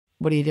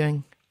What are you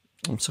doing?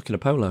 I'm sucking a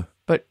polo.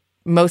 But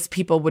most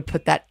people would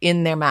put that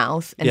in their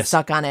mouth and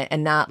suck on it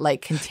and not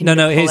like continue.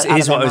 No. To pull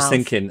Here's what I was mouth.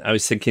 thinking. I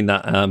was thinking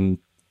that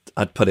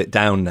I'd put it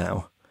down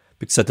now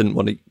because I didn't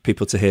want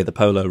people to hear the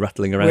polo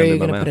rattling around Where are you in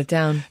my going to mouth. put it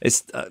down?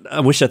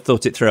 I wish I'd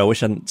thought it through. I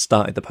wish I hadn't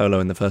started the polo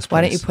in the first place.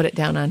 Why don't you put it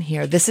down on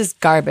here? This is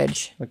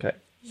garbage. Okay,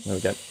 there we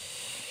go. Okay.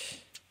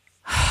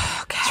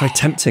 It's very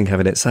tempting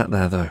having it sat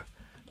there though,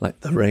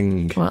 like the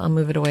ring. Well, I'll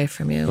move it away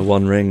from you. The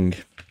one ring.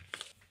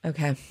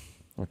 Okay.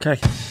 Okay.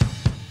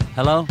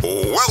 Hello?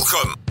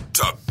 Welcome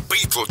to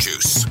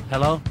Beetlejuice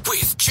Hello?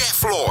 with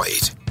Jeff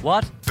Lloyd.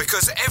 What?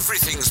 Because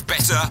everything's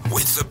better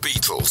with the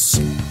Beatles.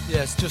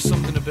 Yeah, it's just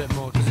something a bit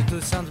more, because it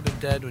does sound a bit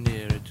dead when you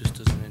hear it just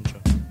as an intro.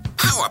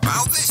 How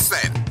about this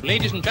then?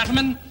 Ladies and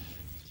gentlemen,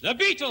 the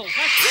Beatles.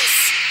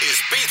 This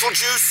is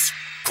Beetlejuice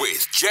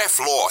with Jeff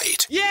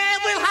Lloyd. Yeah,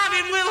 we'll have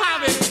it, we'll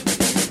have it.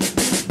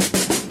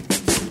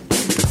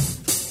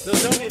 Don't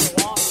get me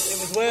wrong, it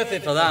was worth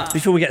it for that.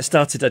 Before we get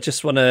started, I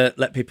just want to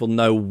let people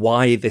know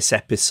why this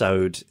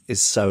episode is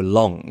so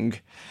long.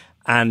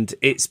 And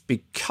it's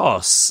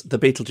because the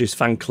Beetlejuice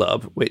Fan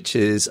Club, which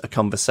is a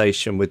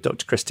conversation with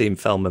Dr. Christine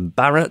Feldman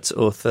Barrett,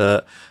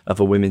 author of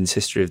A Women's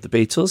History of the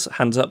Beatles.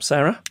 Hands up,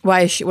 Sarah.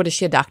 Why is she? What is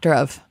she a doctor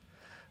of?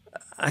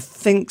 I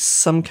think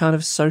some kind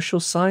of social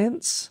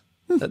science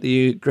at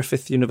the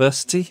Griffith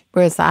University.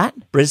 Where is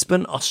that?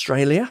 Brisbane,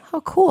 Australia.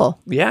 Oh,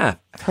 cool. Yeah.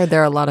 I've heard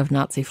there are a lot of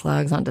Nazi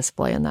flags on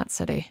display in that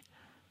city.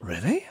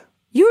 Really?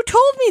 You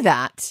told me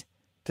that.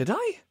 Did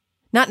I?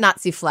 Not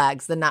Nazi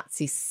flags, the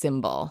Nazi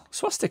symbol.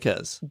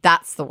 Swastikas.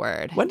 That's the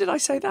word. When did I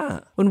say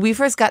that? When we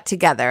first got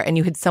together and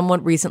you had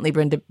somewhat recently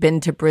been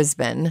to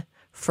Brisbane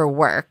for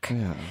work,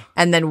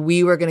 and then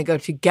we were going to go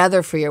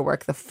together for your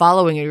work the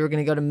following year, we were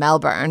going to go to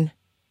Melbourne.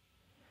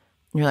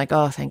 And you're like,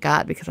 oh, thank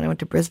God, because when I went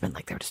to Brisbane,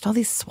 like there were just all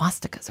these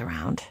swastikas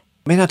around.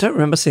 I mean, I don't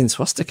remember seeing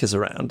swastikas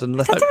around.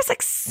 I thought there was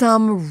like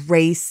some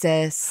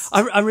racist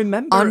I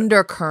remember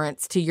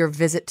undercurrents to your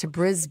visit to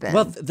Brisbane.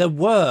 Well, there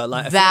were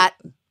like that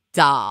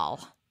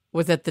doll.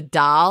 Was it the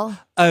doll?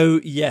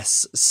 Oh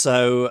yes.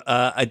 So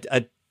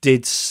I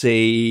did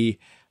see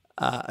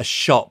a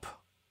shop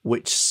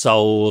which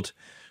sold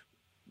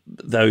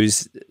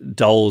those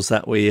dolls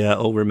that we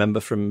all remember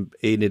from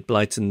Enid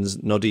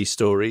Blyton's Noddy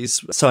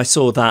stories. So I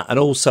saw that, and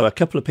also a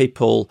couple of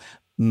people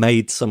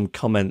made some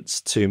comments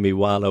to me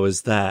while I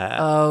was there.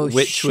 Oh,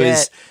 which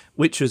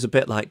was a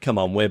bit like, come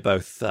on, we're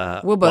both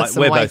We're both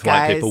white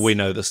guys. people. We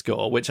know the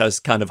score, which I was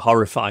kind of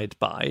horrified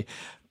by.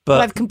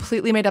 But I've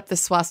completely made up the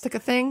swastika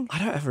thing. I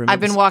don't ever remember.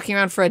 I've been walking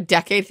around for a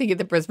decade thinking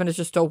that Brisbane is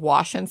just a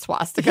wash in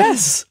swastikas.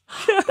 Yes.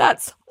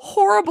 That's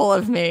horrible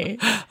of me.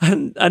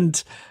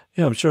 And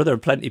you know, I'm sure there are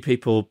plenty of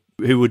people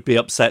who would be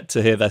upset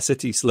to hear their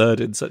city slurred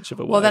in such a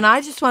way. Well, then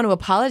I just want to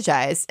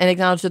apologize and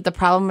acknowledge that the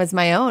problem is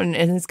my own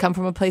and it's come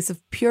from a place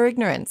of pure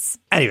ignorance.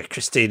 Anyway,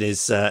 Christine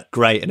is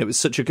great, and it was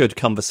such a good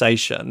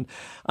conversation.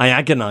 I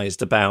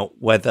agonised about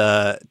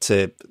whether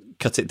to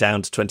cut it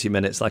down to 20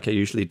 minutes like I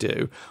usually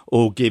do,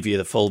 or give you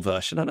the full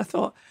version. And I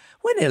thought,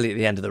 we're nearly at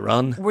the end of the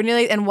run. We're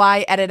nearly, and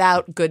why edit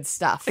out good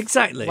stuff?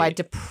 Exactly. Why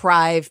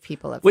deprive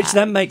people of Which that?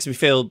 then makes me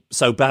feel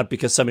so bad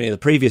because so many of the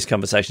previous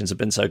conversations have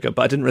been so good,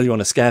 but I didn't really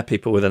want to scare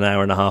people with an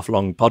hour and a half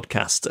long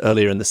podcast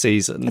earlier in the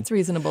season. That's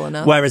reasonable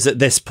enough. Whereas at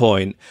this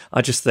point,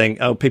 I just think,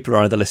 oh, people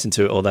are either listening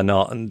to it or they're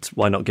not, and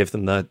why not give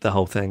them the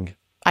whole thing?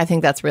 I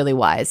think that's really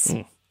wise.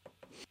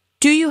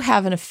 Do you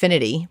have an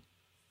affinity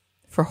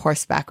for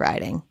horseback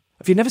riding?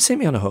 Have you never seen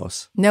me on a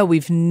horse? No,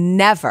 we've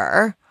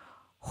never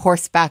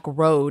horseback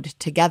rode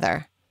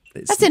together.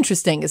 That's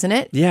interesting, isn't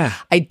it? Yeah.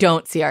 I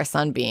don't see our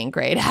son being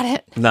great at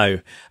it.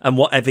 No. And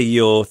whatever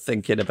you're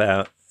thinking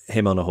about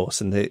him on a horse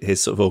and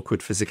his sort of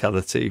awkward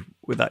physicality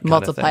with that kind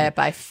Multiply of thing. it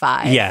by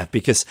 5. Yeah,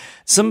 because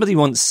somebody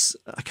once,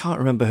 I can't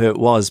remember who it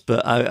was,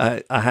 but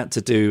I had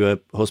to do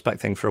a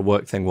horseback thing for a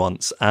work thing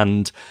once,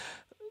 and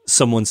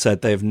someone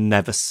said they've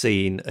never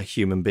seen a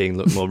human being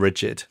look more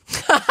rigid.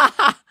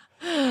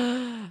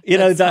 You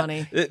know, that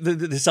funny.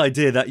 This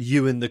idea that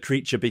you and the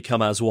creature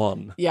become as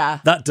one. Yeah.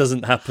 That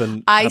doesn't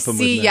happen. I happen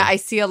see, with me. I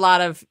see a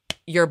lot of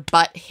your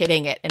butt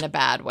hitting it in a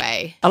bad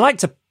way. I like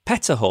to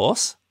pet a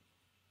horse.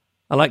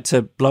 I like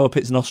to blow up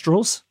its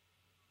nostrils.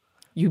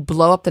 You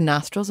blow up the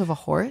nostrils of a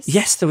horse?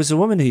 Yes, there was a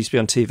woman who used to be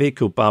on TV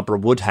called Barbara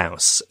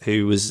Woodhouse,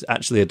 who was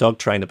actually a dog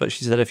trainer, but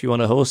she said if you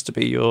want a horse to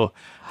be your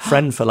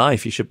friend for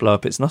life, you should blow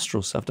up its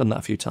nostrils. So I've done that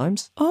a few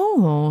times.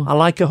 Oh. I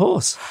like a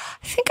horse.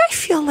 I think I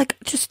feel like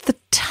just the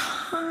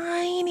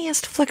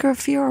tiniest flicker of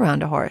fear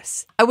around a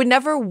horse. I would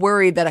never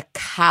worry that a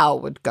cow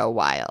would go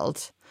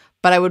wild,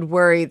 but I would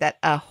worry that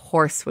a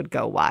horse would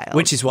go wild.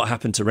 Which is what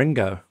happened to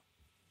Ringo.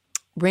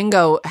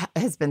 Ringo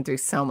has been through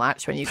so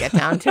much when you get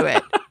down to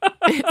it.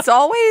 It's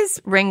always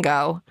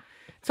Ringo.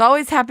 It's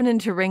always happening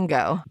to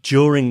Ringo.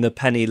 During the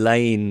Penny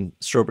Lane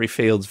Strawberry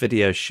Fields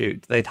video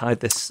shoot, they'd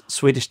hired this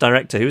Swedish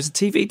director who was a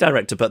TV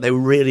director, but they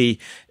really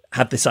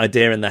had this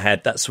idea in their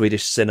head that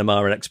Swedish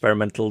cinema and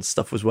experimental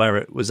stuff was where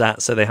it was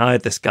at. So they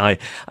hired this guy,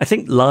 I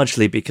think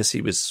largely because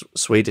he was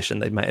Swedish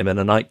and they'd met him in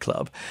a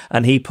nightclub,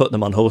 and he put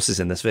them on horses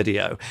in this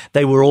video.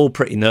 They were all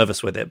pretty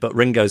nervous with it, but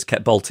Ringo's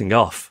kept bolting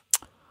off.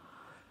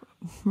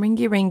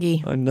 Ringy,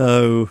 ringy. I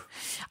know.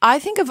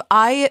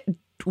 I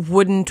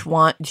wouldn't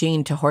want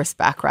Gene to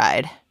horseback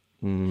ride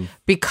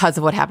because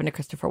of what happened to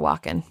Christopher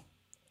Walken.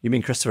 You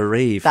mean Christopher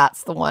Reeve?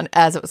 That's the one.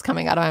 As it was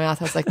coming out of my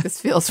mouth, I was like,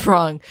 this feels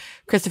wrong.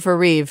 Christopher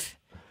Reeve.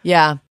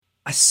 Yeah.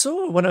 I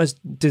saw when I was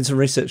doing some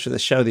research for the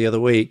show the other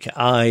week,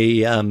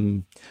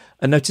 I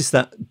noticed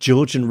that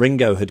George and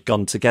Ringo had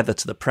gone together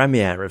to the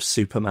premiere of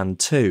Superman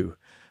 2,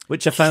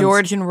 which I found...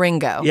 George and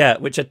Ringo. Yeah,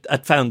 which I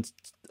found,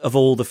 of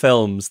all the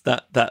films,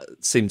 that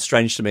seemed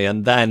strange to me.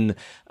 And then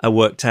I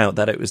worked out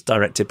that it was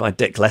directed by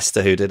Dick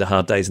Lester, who did A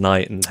Hard Day's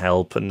Night and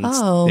Help, and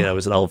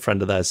was an old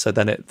friend of theirs. So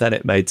then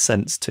it made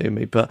sense to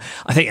me. But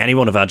I think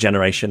anyone of our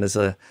generation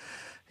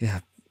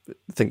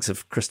thinks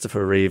of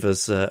Christopher Reeve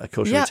as a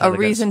cautionary tale a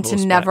reason against to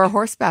horseback. never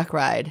horseback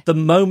ride. The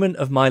moment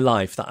of my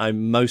life that I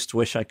most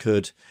wish I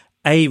could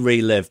A,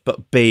 relive,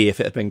 but B,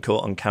 if it had been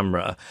caught on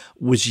camera,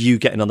 was you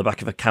getting on the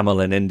back of a camel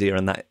in India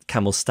and that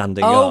camel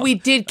standing up. Oh, we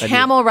did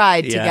camel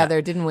ride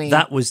together, didn't we?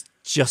 That was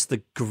just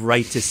the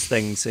greatest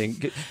thing.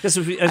 As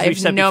we've have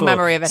said no before,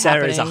 memory of it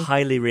Sarah is a happening.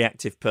 highly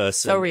reactive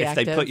person. So reactive.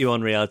 If they put you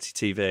on reality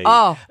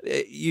TV,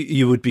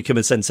 you would become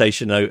a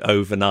sensation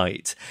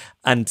overnight.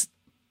 And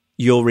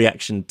your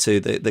reaction to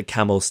the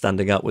camel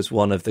standing up was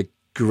one of the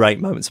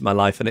great moments of my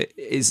life, and it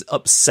is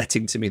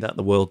upsetting to me that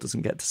the world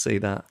doesn't get to see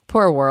that.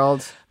 Poor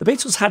world. The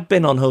Beatles had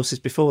been on horses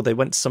before. They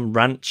went to some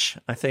ranch,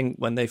 I think,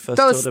 when they first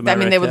toured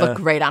America. They would look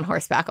great on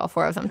horseback, all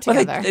four of them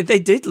together. Well, they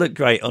did look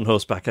great on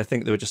horseback. I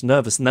think they were just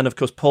nervous. And then, of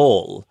course,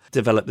 Paul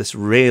developed this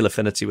real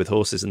affinity with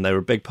horses, and they were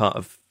a big part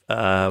of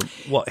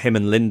what him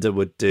and Linda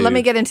would do. Let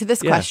me get into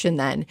this question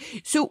then.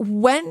 So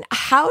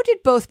how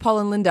did both Paul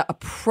and Linda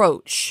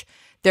approach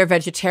their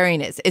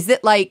vegetarianism? Is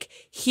it like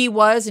he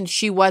was and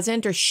she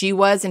wasn't, or she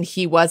was and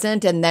he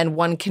wasn't, and then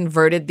one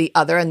converted the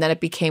other, and then it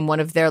became one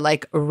of their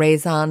like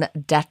raison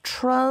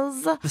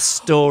d'etres? The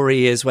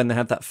story is when they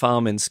had that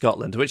farm in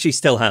Scotland, which he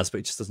still has, but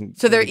he just doesn't.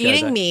 So they're really go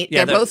eating there. meat.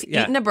 They're both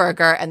eating a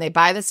burger, and they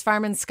buy this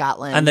farm in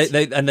Scotland,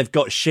 and they've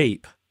got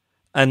sheep.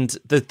 And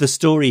the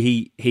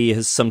story he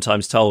has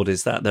sometimes told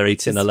is that they're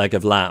eating a leg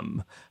of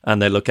lamb,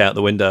 and they look out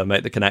the window and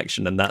make the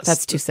connection, and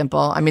that's too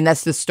simple. I mean,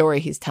 that's the story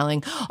he's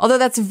telling. Although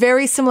that's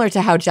very similar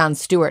to how Jon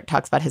Stewart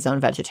talks about his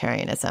own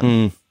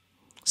vegetarianism.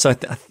 So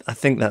I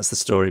think that's the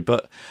story.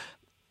 But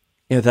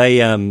they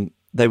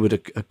would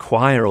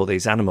acquire all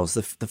these animals.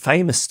 The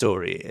famous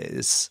story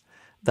is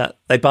that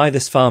they buy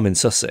this farm in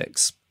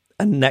Sussex,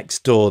 and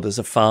next door there's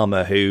a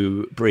farmer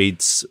who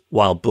breeds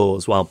wild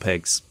boars, wild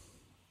pigs.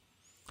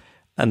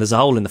 And there's a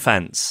hole in the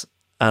fence,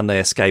 and they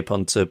escape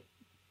onto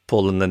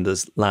Paul and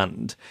Linda's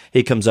land.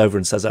 He comes over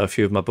and says, "Oh, a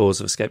few of my boars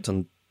have escaped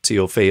onto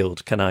your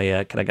field. Can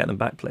I get them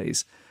back,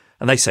 please?"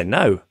 And they say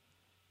no,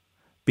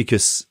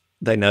 because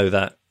they know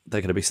that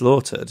they're going to be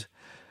slaughtered.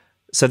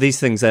 So these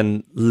things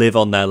then live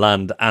on their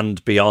land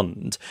and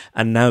beyond.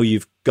 And now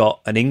you've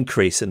got an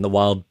increase in the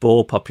wild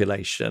boar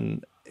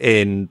population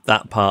in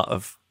that part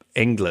of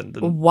England.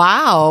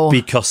 Wow.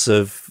 Because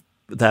of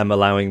them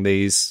allowing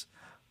these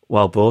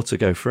wild boar to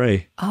go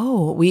free.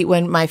 Oh,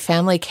 when my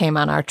family came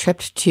on our trip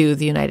to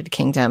the United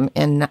Kingdom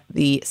in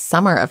the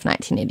summer of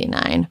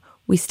 1989,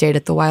 we stayed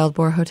at the Wild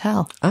Boar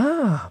Hotel.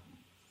 Ah.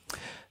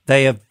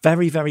 They are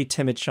very, very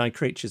timid, shy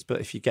creatures,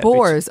 but if you get...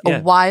 Boars, a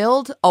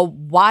wild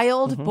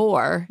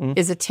boar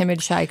is a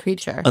timid, shy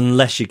creature.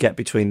 Unless you get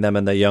between them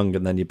and their young,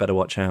 and then you better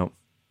watch out.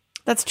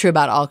 That's true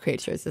about all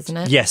creatures, isn't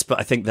it? Yes, but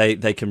I think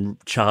they can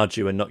charge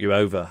you and knock you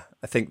over.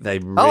 I think they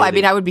really... Oh, I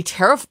mean, I would be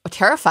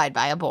terrified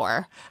by a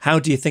boar. How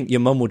do you think your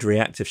mum would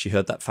react if she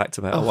heard that fact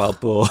about a wild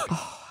boar?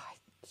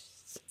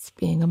 It's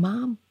being a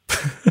mom.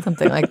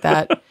 Something like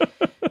that.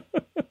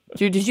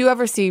 Dude, did you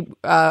ever see,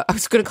 I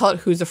was going to call it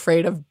Who's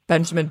Afraid of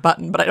Benjamin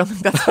Button, but I don't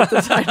think that's what the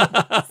title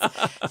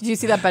is. Did you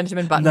see that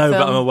Benjamin Button film? No,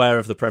 but I'm aware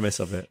of the premise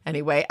of it.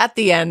 Anyway, at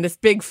the end, this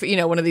big,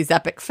 one of these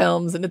epic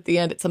films, and at the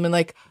end it's something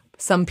like,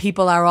 some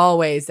people are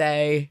always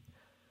an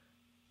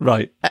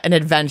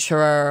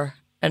adventurer,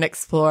 an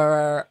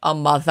explorer, a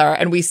mother,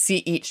 and we see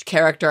each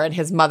character, and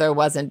his mother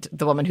wasn't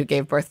the woman who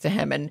gave birth to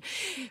him, and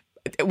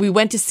we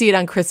went to see it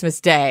on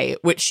Christmas Day,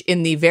 which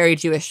in the very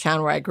Jewish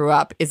town where I grew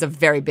up is a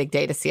very big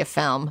day to see a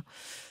film.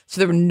 So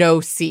there were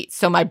no seats.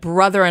 So my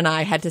brother and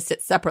I had to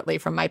sit separately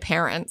from my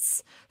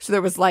parents. So there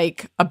was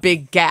like a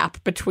big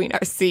gap between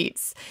our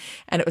seats.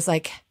 And it was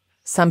like,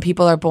 some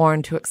people are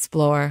born to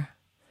explore.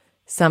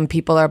 Some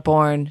people are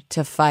born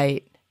to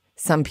fight.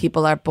 Some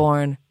people are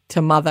born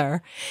to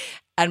mother.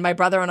 And my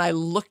brother and I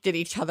looked at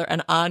each other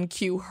and on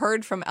cue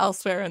heard from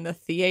elsewhere in the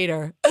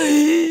theater.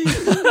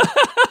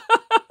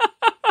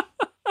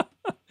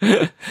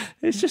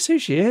 It's just who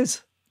she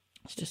is.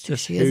 It's just who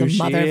she is,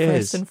 a mother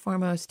first and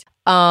foremost.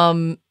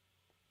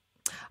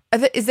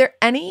 Is there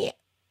any,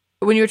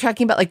 when you were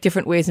talking about like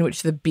different ways in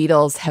which the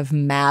Beatles have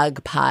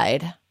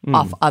magpied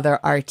off other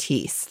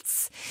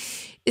artists,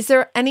 is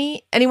there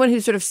anyone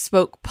who sort of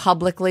spoke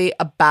publicly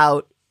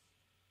about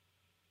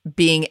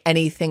being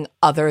anything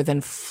other than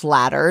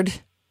flattered?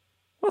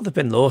 Well, there've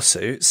been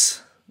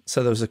lawsuits.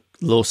 So there was a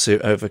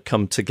lawsuit over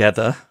Come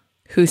Together.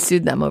 Who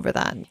sued them over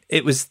that?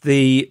 It was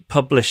the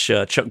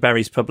publisher, Chuck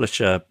Berry's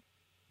publisher,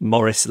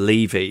 Morris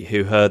Levy,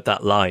 who heard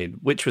that line,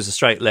 which was a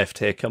straight lift,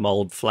 "Here come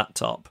old flat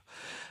top."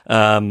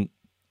 So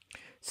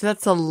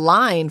that's a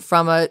line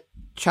from a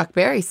Chuck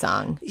Berry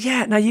song.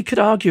 Yeah, now you could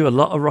argue a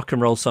lot of rock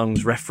and roll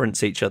songs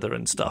reference each other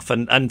and stuff.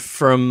 And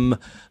from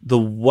the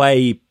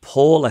way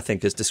Paul, I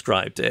think, has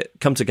described it,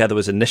 Come Together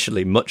was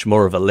initially much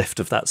more of a lift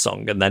of that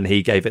song, and then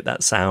he gave it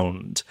that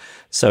sound.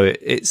 So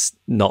it's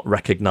not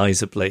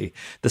recognisably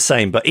the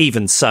same. But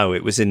even so,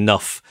 it was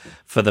enough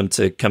for them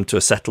to come to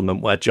a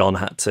settlement where John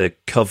had to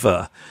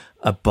cover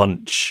a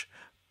bunch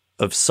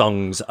of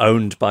songs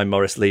owned by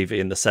Morris Levy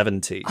in the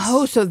 70s.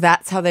 Oh, so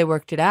that's how they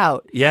worked it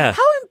out. Yeah.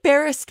 How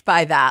embarrassed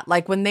by that?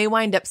 Like when they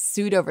wind up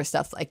sued over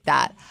stuff like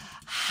that,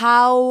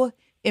 how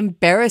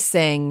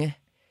embarrassing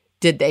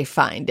did they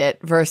find it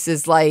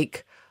versus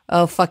like,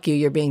 oh, fuck you,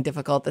 you're being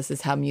difficult. This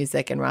is how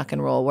music and rock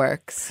and roll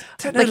works.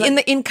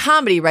 Like in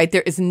comedy, right,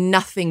 there is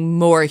nothing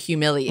more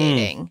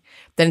humiliating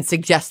than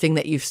suggesting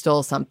that you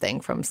stole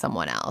something from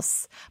someone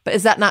else. But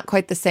is that not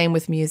quite the same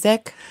with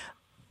music?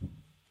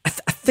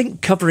 I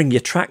think covering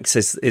your tracks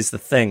is the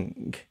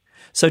thing.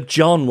 So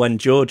John, when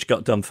George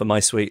got done for My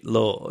Sweet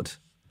Lord,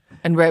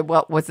 and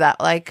what was that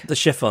like? the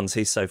chiffons,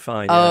 He's So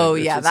Fine. Oh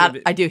yeah,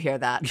 I do hear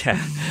that.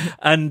 Yeah,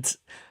 and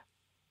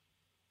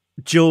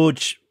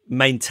George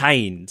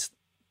maintained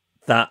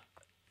that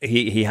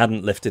he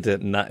hadn't lifted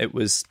it and that it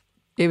was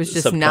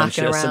just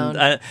knocking around.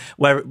 And,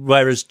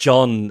 whereas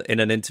John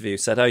in an interview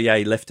said, "Oh yeah,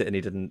 he lifted it and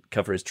he didn't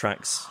cover his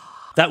tracks."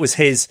 That was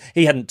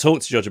he hadn't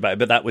talked to George about it,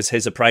 but that was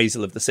his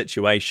appraisal of the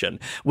situation,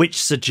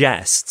 which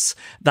suggests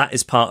that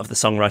is part of the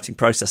songwriting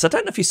process. I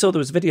don't know if you saw, there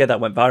was a video that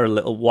went viral a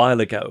little while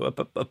ago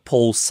of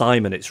Paul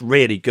Simon. It's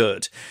really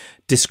good,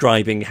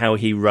 describing how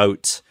he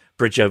wrote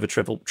Bridge Over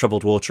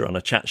Troubled Water on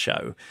a chat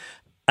show.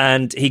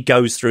 And he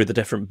goes through the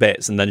different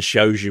bits and then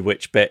shows you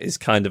which bit is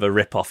kind of a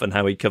rip-off and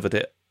how he covered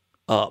it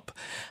up.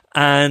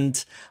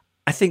 And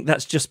I think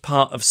that's just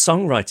part of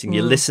songwriting.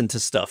 You listen to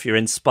stuff, you're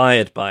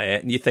inspired by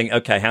it, and you think,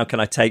 okay, how can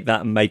I take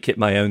that and make it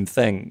my own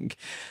thing?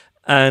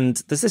 And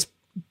there's this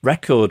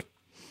record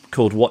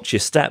called Watch Your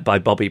Step by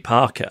Bobby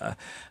Parker.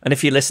 And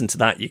if you listen to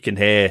that, you can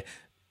hear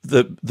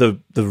the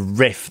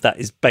riff that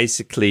is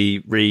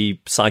basically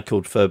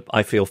recycled for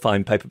I Feel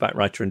Fine, Paperback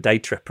Writer and Day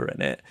Tripper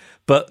in it.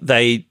 But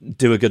they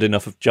do a good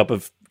enough job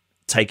of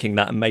taking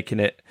that and making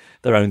it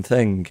their own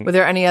thing. Were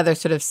there any other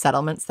sort of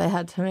settlements they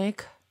had to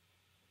make?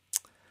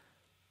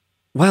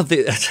 Well,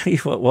 I tell you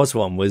what was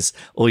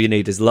All You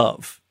Need Is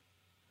Love.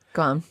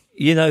 Go on.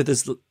 You know,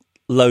 there's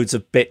loads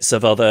of bits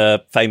of other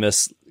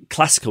famous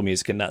classical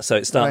music in that. So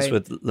it starts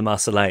with La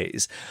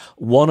Marseillaise.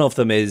 One of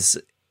them is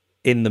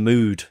In the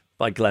Mood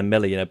by Glenn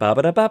Miller, you know,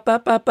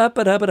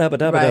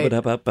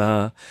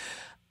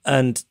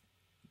 and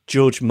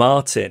George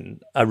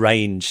Martin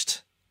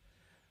arranged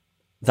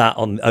that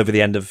over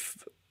the end of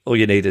All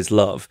You Need Is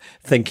Love,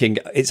 thinking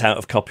it's out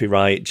of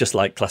copyright, just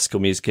like classical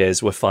music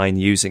is, we're fine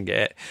using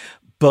it.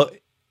 But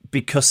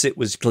because it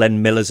was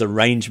Glenn Miller's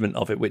arrangement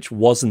of it, which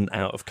wasn't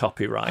out of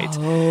copyright,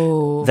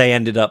 they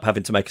ended up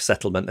having to make a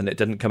settlement, and it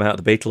didn't come out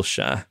of the Beatles'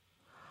 share.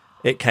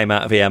 It came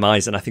out of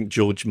EMI's, and I think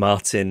George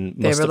Martin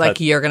They were like,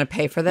 you're going to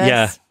pay for this?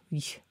 Yeah.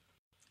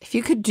 If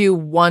you could do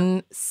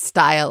one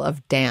style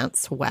of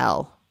dance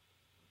well,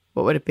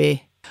 what would it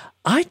be?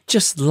 I'd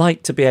just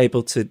like to be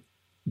able to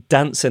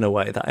dance in a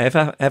way that I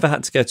ever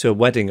had to go to a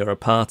wedding or a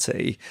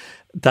party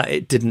that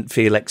it didn't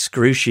feel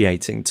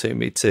excruciating to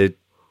me to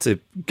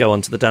go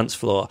onto the dance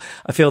floor.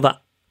 I feel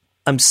that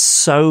I'm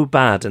so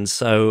bad and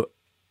so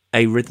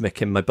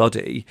arrhythmic in my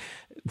body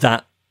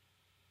that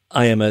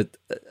I am a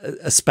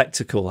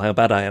spectacle. How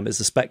bad I am is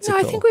a spectacle.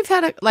 No, I think we've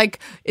had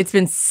it's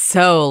been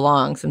so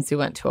long since we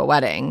went to a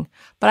wedding,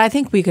 but I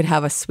think we could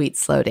have a sweet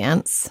slow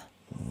dance.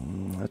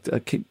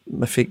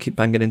 My feet keep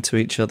banging into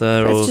each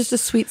other. It's just a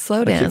sweet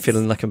slow dance. I keep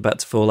feeling like I'm about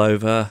to fall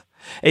over.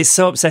 It's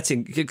so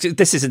upsetting.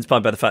 This is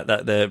inspired by the fact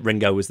that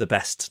Ringo was the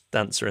best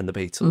dancer in the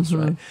Beatles,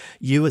 right?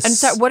 You were, and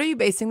so what are you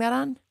basing that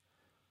on?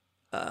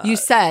 You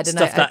said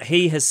stuff that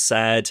he has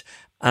said,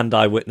 and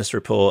eyewitness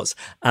reports,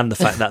 and the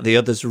fact that the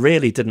others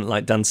really didn't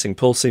like dancing.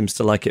 Paul seems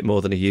to like it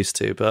more than he used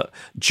to, but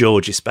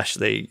George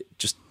especially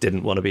just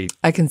didn't want to be.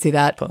 I can see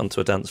that put onto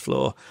a dance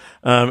floor.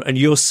 And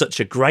you're such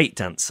a great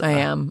dancer. I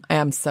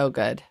am so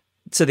good.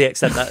 To the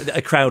extent that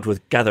a crowd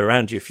would gather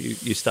around you if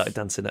you started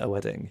dancing at a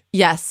wedding.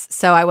 Yes.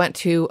 So I went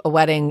to a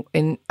wedding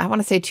in, I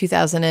want to say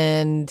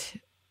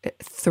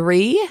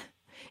 2003.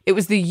 It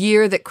was the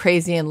year that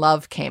Crazy in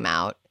Love came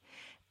out.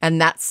 And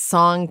that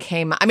song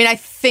came, I mean, I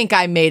think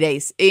I made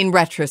in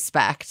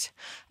retrospect,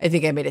 I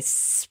think I made a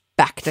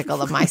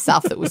spectacle of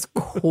myself that was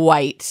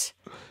quite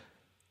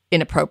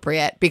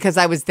inappropriate because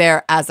I was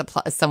there as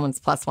someone's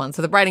plus one.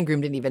 So the bride and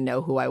groom didn't even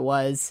know who I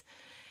was.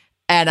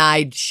 And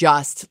I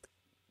just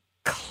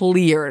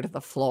cleared the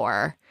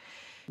floor.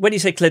 When you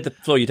say cleared the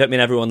floor, you don't mean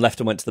everyone left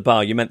and went to the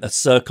bar. You meant a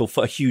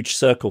huge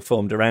circle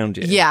formed around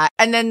you. Yeah.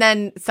 And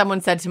then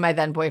someone said to my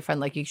then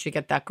boyfriend, like, you should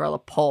get that girl a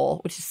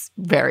pole, which is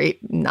very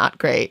not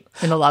great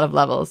in a lot of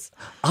levels.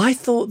 I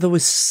thought there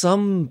was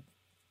some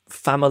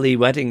family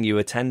wedding you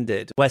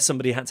attended where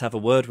somebody had to have a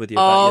word with you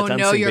about your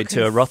dancing being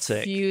too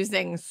erotic?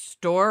 Confusing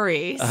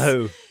stories.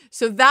 Oh.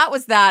 So that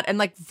was that. And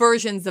like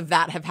versions of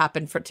that have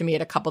happened to me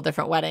at a couple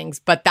different weddings,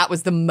 but that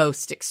was the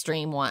most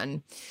extreme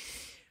one.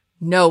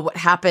 No, what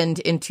happened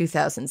in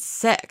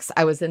 2006,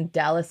 I was in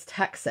Dallas,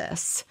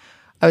 Texas.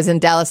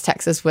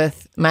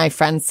 With my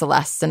friends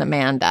Celeste and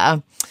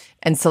Amanda.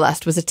 And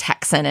Celeste was a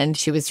Texan, and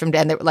she was from,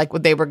 and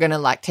they were going to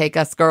like take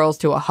us girls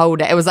to a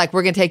hoedown. It was like,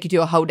 we're going to take you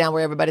to a hoedown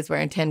where everybody's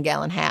wearing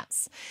 10-gallon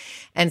hats.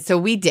 And so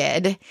we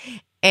did.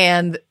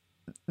 And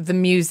the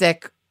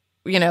music,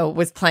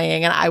 was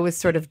playing, and I was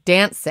sort of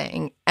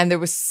dancing. And there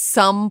was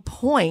some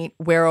point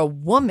where a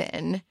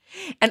woman,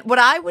 and what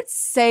I would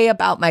say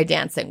about my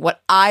dancing,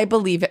 what I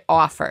believe it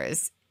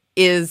offers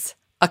is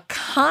a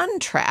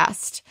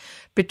contrast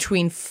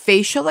between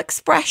facial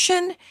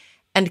expression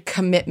and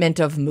commitment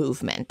of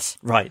movement.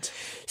 Right.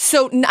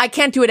 So I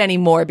can't do it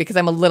anymore because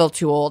I'm a little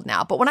too old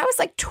now. But when I was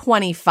like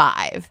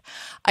 25,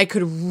 I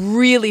could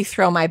really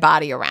throw my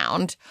body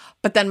around.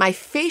 But then my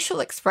facial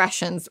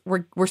expressions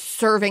were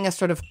serving a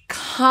sort of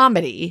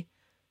comedy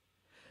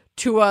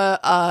to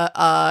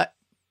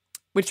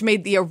which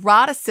made the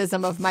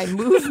eroticism of my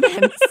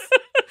movements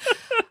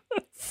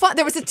fun.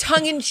 There was a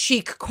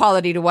tongue-in-cheek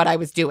quality to what I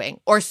was doing,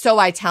 or so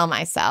I tell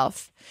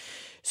myself.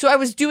 So I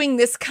was doing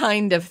this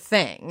kind of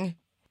thing.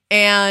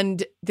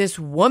 And this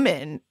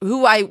woman,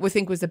 who I would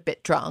think was a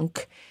bit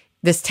drunk,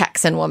 this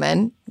Texan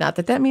woman, not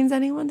that means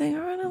any one thing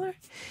or another,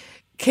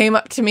 came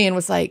up to me and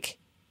was like,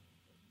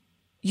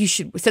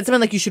 said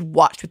something like, you should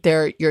watch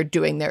what you're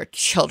doing their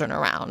children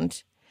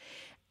around.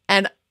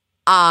 And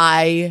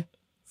I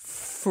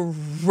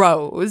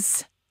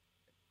froze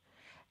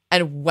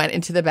and went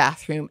into the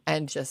bathroom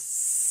and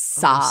just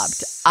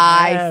sobbed.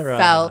 I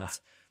felt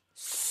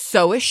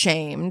so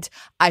ashamed.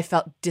 I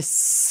felt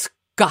disgusting.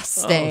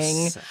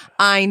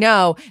 I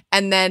know.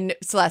 And then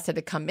Celeste had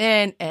to come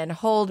in and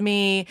hold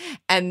me.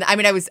 And I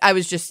mean, I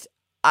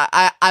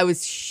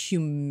was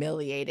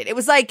humiliated. It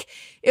was like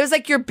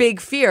your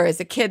big fear as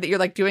a kid that you're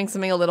like doing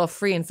something a little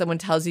free and someone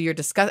tells you you're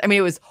disgusting. I mean,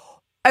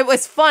 it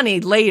was funny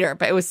later,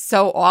 but it was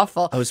so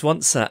awful. I was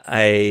once at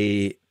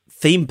a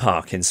theme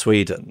park in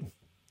Sweden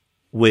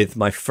with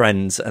my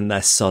friends and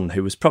their son,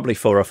 who was probably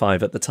 4 or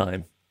 5 at the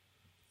time.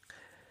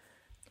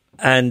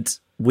 And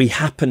we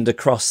happened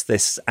across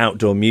this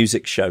outdoor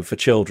music show for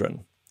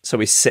children. So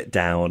we sit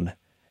down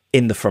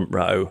in the front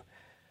row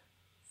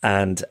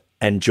and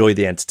enjoy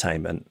the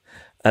entertainment.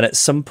 And at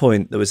some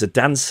point, there was a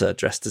dancer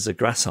dressed as a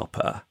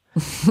grasshopper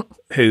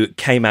who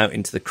came out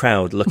into the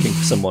crowd looking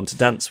for someone to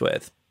dance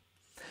with.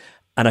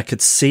 And I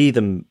could see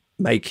them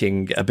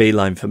making a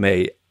beeline for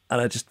me.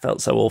 And I just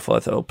felt so awful. I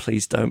thought, oh,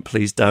 please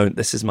don't.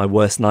 This is my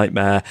worst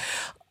nightmare.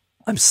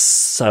 I'm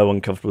so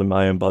uncomfortable in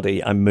my own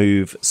body. I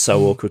move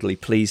so awkwardly.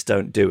 Please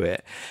don't do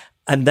it.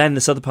 And then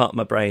this other part of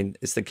my brain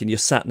is thinking, you're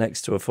sat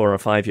next to a 4 or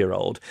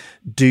 5-year-old.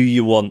 Do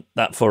you want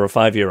that 4 or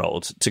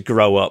 5-year-old to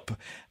grow up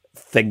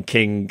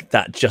thinking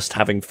that just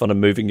having fun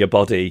and moving your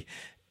body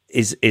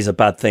is a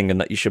bad thing and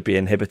that you should be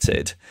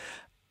inhibited?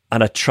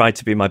 And I tried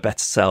to be my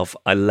better self.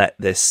 I let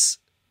this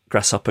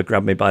grasshopper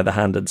grab me by the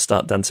hand and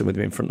start dancing with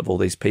me in front of all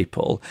these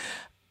people.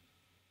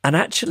 And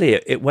actually,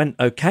 it went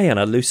okay, and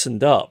I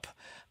loosened up.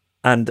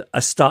 And I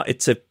started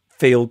to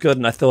feel good.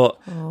 And I thought,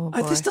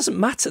 this doesn't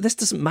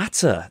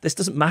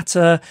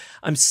matter.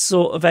 I'm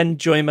sort of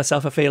enjoying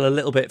myself. I feel a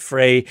little bit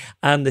free.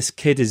 And this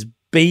kid is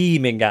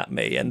beaming at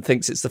me and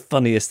thinks it's the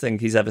funniest thing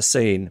he's ever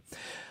seen.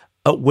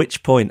 At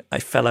which point I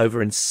fell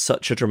over in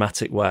such a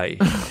dramatic way.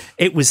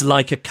 It was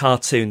like a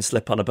cartoon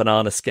slip on a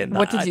banana skin.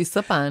 What did you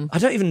slip on? I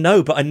don't even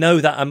know, but I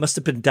know that I must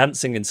have been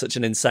dancing in such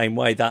an insane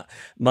way that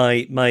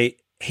my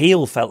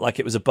heel felt like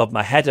it was above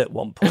my head at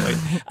one point.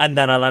 And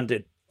then I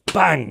landed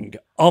bang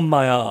on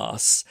my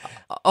arse,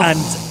 and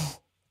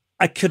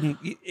I couldn't.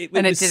 It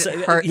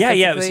didn't hurt. Yeah.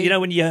 It was,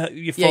 when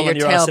you fall on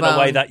your ass in a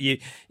way that you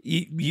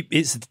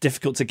it's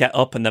difficult to get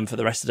up, and then for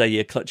the rest of the day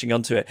you're clutching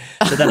onto it.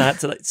 So then I had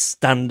to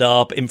stand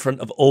up in front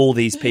of all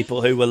these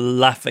people who were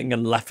laughing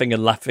and laughing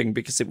and laughing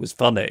because it was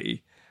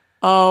funny.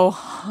 Oh,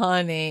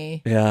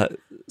 honey. Yeah.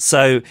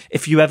 So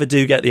if you ever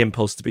do get the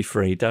impulse to be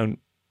free, don't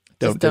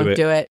do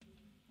it.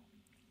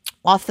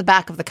 Off the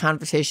back of the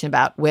conversation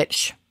about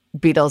which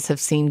Beatles have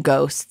seen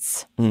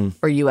ghosts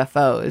or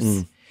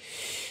UFOs.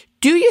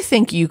 Do you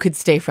think you could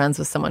stay friends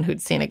with someone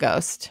who'd seen a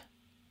ghost?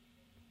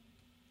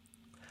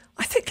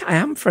 I think I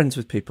am friends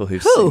with people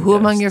who've seen ghosts. Who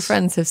among your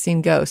friends have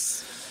seen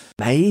ghosts?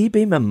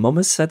 Maybe my mum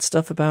has said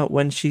stuff about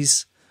when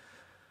she's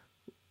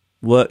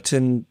worked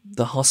in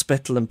the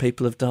hospital and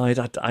people have died.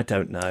 I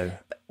don't know.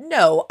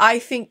 No, I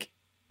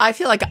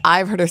feel like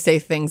I've heard her say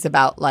things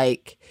about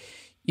like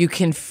you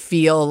can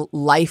feel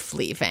life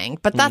leaving,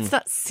 but that's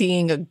not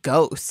seeing a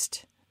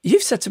ghost.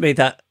 You've said to me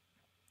that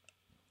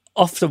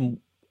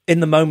often in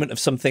the moment of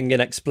something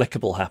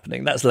inexplicable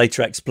happening. That's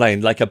later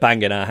explained, like a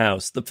bang in our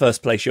house. The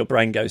first place your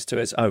brain goes to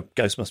is, oh,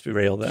 ghosts must be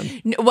real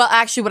then. Well,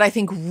 actually, what I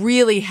think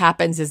really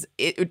happens is,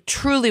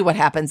 truly what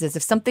happens is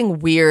if something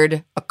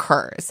weird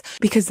occurs,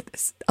 because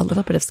a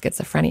little bit of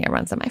schizophrenia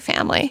runs in my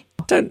family.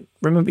 I don't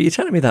remember you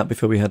telling me that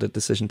before we had a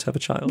decision to have a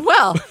child.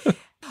 Well,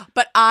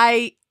 but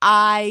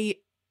I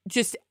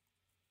just...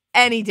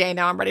 any day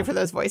now, I'm ready for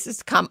those voices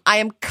to come. I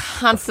am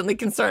constantly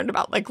concerned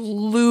about like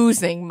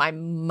losing my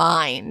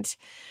mind.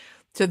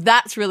 So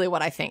that's really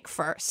what I think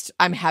first.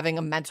 I'm having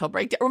a mental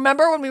breakdown.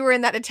 Remember when we were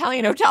in that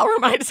Italian hotel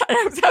room? I decided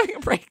I was having a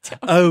breakdown.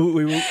 Oh,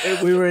 we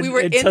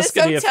were in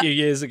Tuscany a few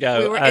years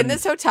ago. We were in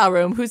this hotel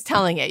room. Who's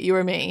telling it? You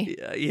or me?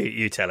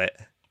 You tell it.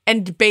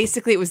 And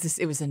basically, it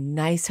was a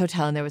nice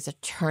hotel, and there was a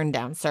turn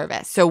down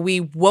service. So we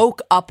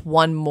woke up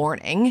one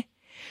morning,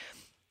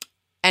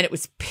 and it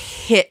was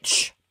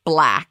pitch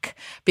black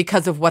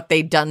because of what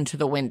they'd done to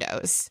the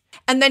windows.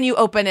 And then you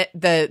open it,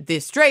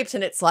 these drapes,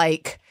 and it's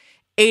like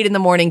 8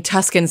 a.m,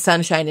 Tuscan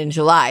sunshine in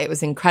July. It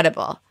was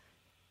incredible.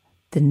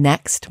 The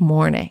next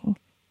morning,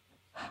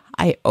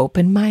 I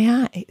open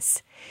my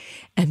eyes,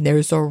 and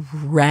there's a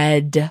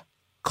red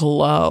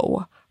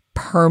glow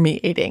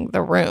permeating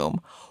the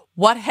room.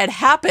 What had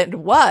happened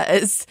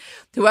was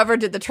whoever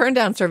did the turn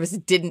down service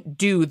didn't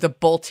do the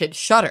bolted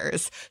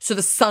shutters. So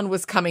the sun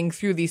was coming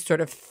through these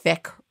sort of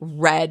thick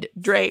red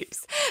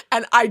drapes.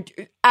 And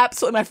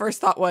my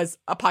first thought was,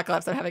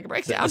 apocalypse, I'm having a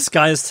breakdown. The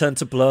sky has turned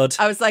to blood.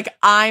 I was like,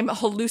 I'm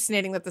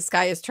hallucinating that the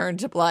sky has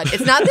turned to blood.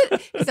 It's not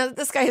that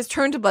the sky has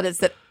turned to blood. It's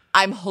that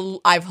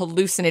I've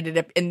hallucinated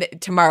it.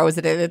 Tomorrow is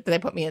the day that they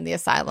put me in the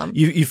asylum.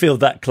 You feel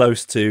that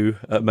close to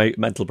a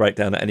mental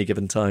breakdown at any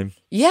given time?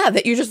 Yeah,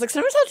 that you're just like,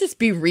 sometimes I'll just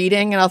be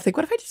reading and I'll think,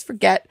 what if I just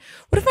forget?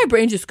 What if my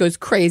brain just goes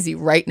crazy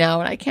right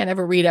now and I can't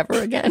ever read ever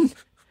again?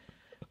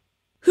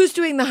 Who's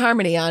doing the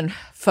harmony on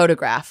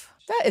Photograph?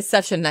 That is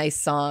such a nice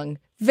song.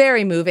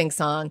 Very moving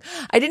song.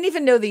 I didn't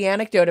even know the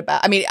anecdote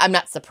about, I mean, I'm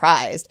not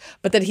surprised,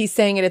 but that he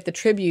sang it at the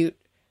tribute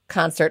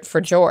concert for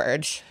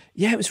George.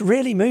 Yeah, it was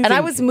really moving. And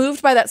I was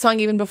moved by that song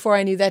even before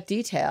I knew that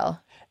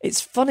detail. It's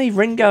funny,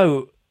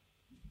 Ringo,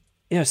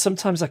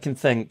 sometimes I can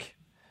think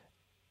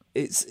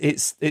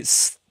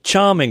it's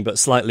charming but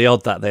slightly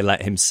odd that they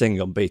let him sing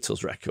on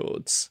Beatles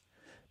records,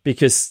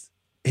 because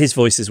his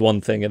voice is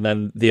one thing and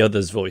then the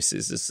other's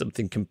voices is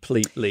something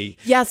completely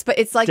Yes, but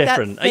it's like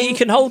different. That thing, you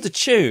can hold a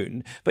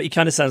tune, but he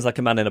kind of sounds like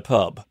a man in a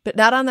pub. But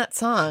not on that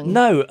song.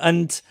 No,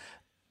 and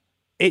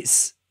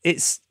it's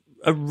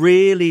a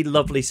really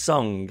lovely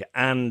song,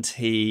 and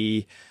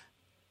he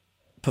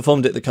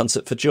performed at the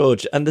concert for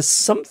George. And there's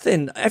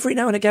something, every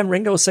now and again,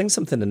 Ringo will sing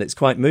something, and it's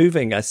quite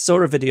moving. I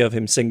saw a video of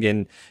him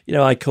singing,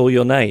 I Call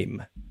Your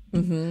Name,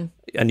 and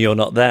You're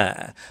Not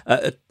There.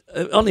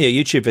 Only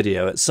a YouTube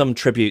video at some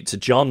tribute to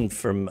John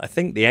from, I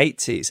think, the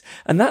 80s.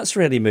 And that's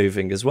really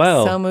moving as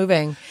well. So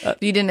moving.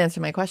 You didn't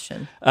answer my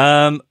question.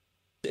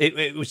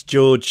 It was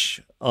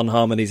George on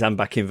harmonies and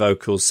backing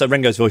vocals. So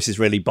Ringo's voice is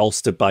really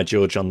bolstered by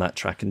George on that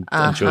track, and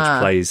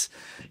George plays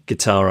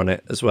guitar on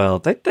it as well.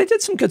 They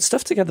did some good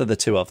stuff together, the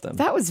two of them.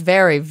 That was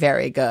very,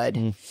 very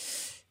good.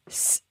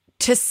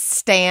 To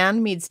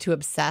stan means to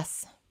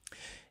obsess.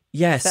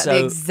 Yes. That's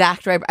the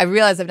exact right. I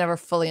realize I've never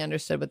fully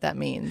understood what that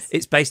means.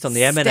 It's based on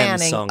the Eminem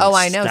song. Oh,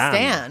 I know,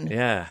 Stan.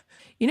 Yeah.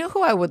 You know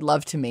who I would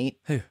love to meet?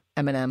 Who?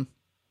 Eminem.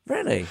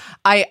 Really?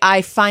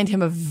 I find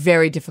him a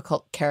very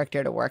difficult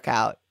character to work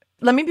out.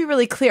 Let me be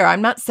really clear.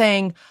 I'm not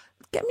saying,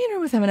 get me in a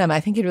room with Eminem. I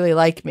think he'd really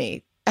like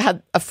me. I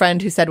had a friend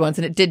who said once,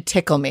 and it did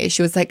tickle me.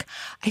 She was like,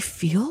 I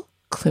feel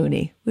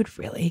Clooney would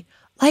really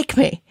like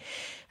me.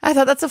 I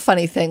thought that's a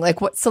funny thing.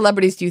 Like, what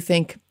celebrities do you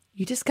think,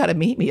 you just got to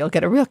meet me, you'll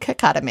get a real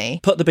kick out of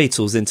me? Put the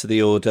Beatles into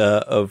the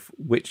order of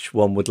which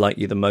one would like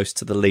you the most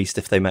to the least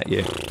if they met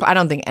you. I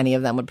don't think any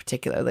of them would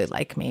particularly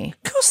like me.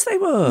 Of course they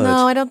would.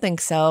 No, I don't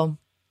think so.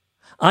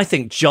 I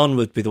think John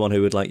would be the one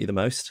who would like you the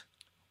most.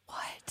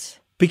 What?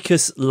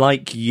 Because,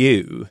 like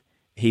you,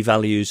 he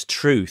values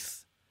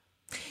truth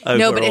over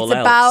no, but all it's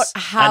else.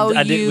 about how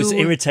and you... it was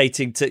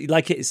irritating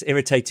it's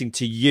irritating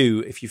to you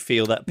if you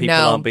feel that people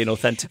aren't being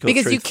authentic or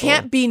because truthful. you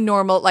can't be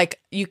normal.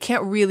 Like, you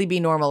can't really be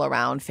normal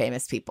around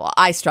famous people.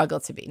 I struggle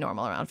to be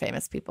normal around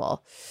famous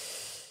people.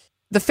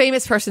 The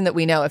famous person that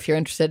we know, if you're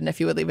interested and if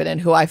you would leave it in,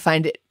 who I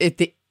find it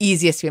the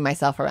easiest to be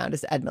myself around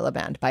is Ed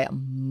Miliband by a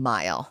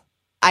mile.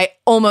 I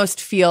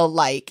almost feel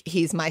like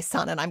he's my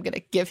son and I'm going to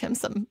give him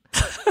some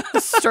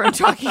stern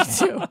talking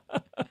to.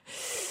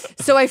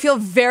 So I feel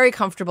very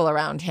comfortable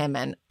around him,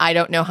 and I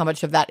don't know how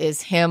much of that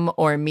is him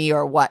or me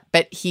or what,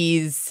 but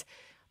he's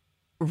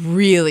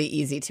really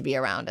easy to be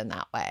around in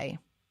that way.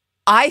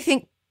 I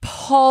think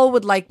Paul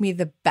would like me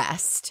the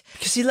best.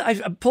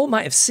 Because Paul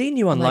might have seen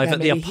you on live at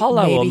the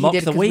Apollo or Mock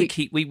the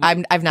Week.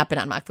 I've not been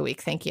on Mock the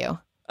Week, thank you.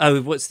 Oh,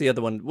 what's the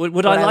other one?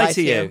 Would I lie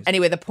to you?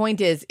 Anyway, the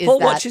point is Paul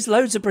that watches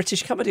loads of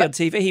British comedy on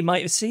TV. He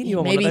might have seen you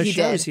on one of those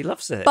shows. He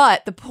loves it.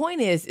 But the point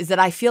is that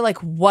I feel like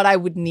what I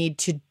would need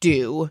to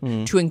do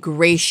to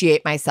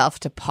ingratiate myself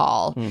to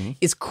Paul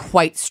is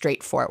quite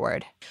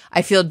straightforward.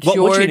 I feel George...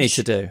 What do you need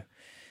to do?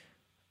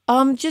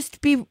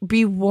 Just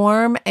be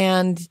warm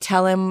and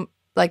tell him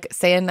like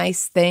say a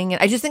nice thing.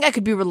 And I just think I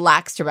could be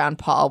relaxed around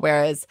Paul,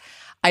 whereas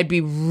I'd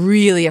be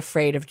really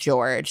afraid of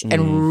George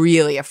and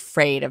really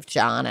afraid of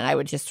John, and I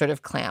would just sort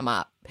of clam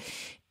up.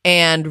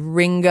 And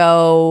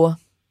Ringo,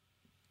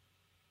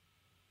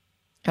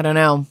 I don't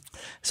know.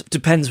 So it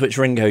depends which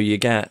Ringo you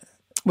get.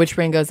 Which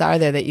Ringos are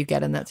there that you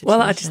get in that situation?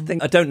 Well, I just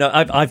think, I don't know.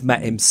 I've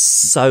met him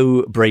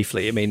so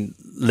briefly. I mean,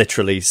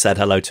 literally said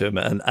hello to him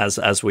and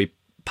as we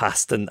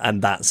passed,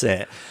 and that's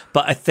it.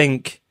 But I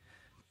think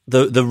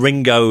the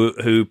Ringo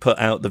who put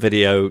out the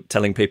video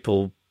telling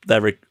people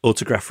their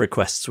autograph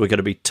requests were going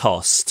to be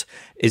tossed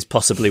is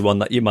possibly one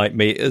that you might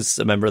meet as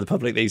a member of the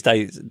public these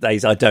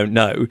days. I don't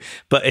know.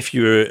 But if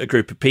you were a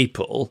group of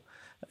people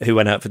who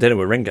went out for dinner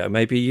with Ringo,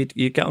 maybe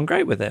you'd get on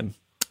great with him.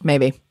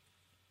 Maybe.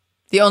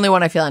 The only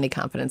one I feel any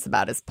confidence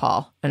about is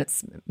Paul, and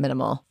it's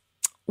minimal.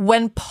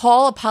 When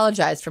Paul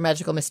apologized for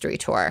Magical Mystery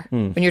Tour,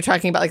 when you're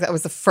talking about like that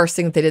was the first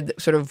thing that they did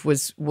that sort of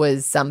was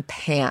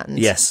panned,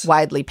 yes,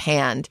 widely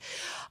panned.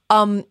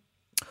 And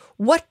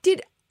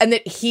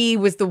that he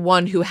was the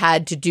one who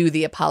had to do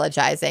the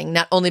apologizing,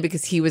 not only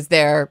because he was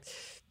their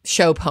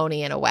show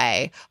pony in a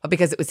way, but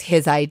because it was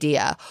his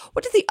idea.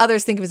 What did the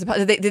others think of his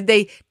apology? Did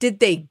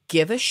they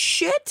give a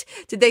shit?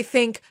 Did they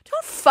think,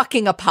 don't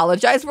fucking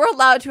apologize, we're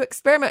allowed to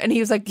experiment? And he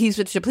was like, he's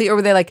such a plea. Or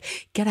were they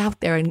like, get out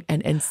there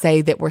and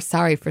say that we're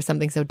sorry for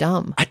something so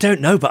dumb? I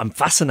don't know, but I'm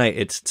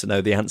fascinated to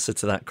know the answer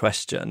to that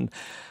question.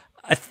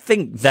 I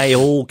think they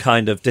all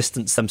kind of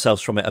distanced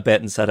themselves from it a bit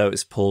and said, oh,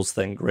 it's Paul's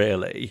thing,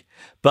 really.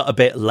 But a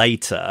bit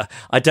later,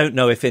 I don't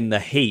know if in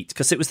the heat,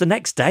 because it was the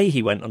next day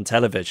he went on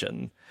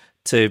television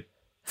to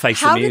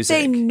face the music.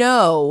 How did they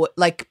know,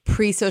 like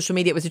pre-social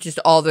media, was it just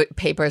all the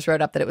papers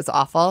wrote up that it was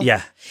awful?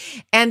 Yeah.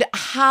 And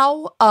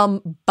how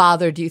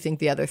bothered do you think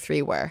the other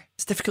three were?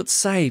 It's difficult to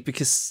say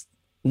because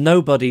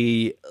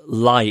nobody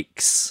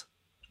likes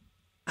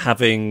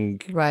having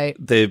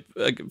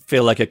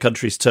feel like a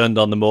country's turned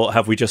on them, or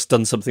have we just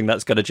done something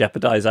that's going to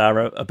jeopardize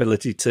our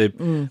ability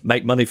to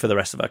make money for the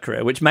rest of our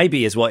career, which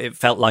maybe is what it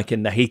felt like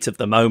in the heat of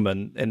the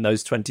moment in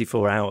those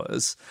 24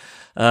 hours.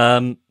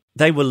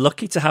 They were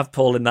lucky to have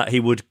Paul in that he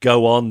would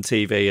go on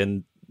TV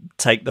and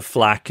take the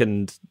flack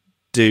and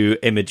do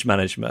image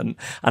management.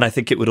 And I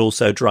think it would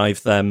also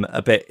drive them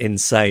a bit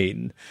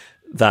insane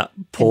that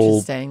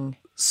Paul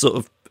sort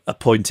of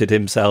appointed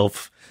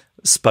himself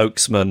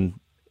spokesman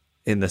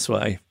in this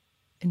way.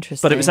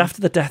 Interesting. But it was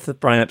after the death of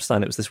Brian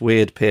Epstein. It was this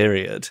weird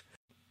period.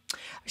 I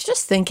was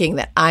just thinking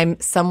that I'm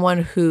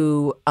someone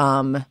who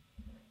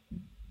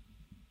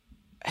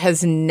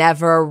has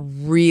never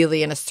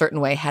really in a certain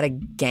way had a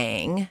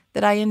gang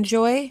that I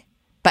enjoy.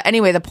 But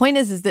anyway, the point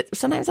is that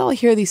sometimes I'll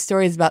hear these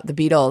stories about the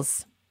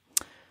Beatles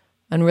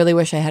and really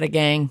wish I had a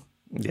gang.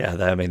 Yeah,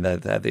 they're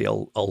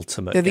the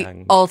ultimate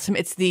gang.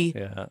 It's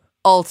the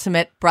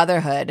ultimate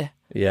brotherhood.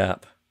 Yeah.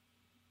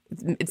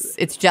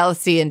 It's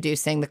jealousy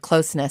inducing, the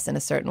closeness in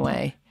a certain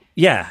way.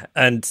 Yeah,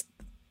 and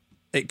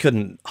it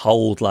couldn't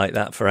hold like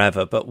that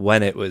forever, but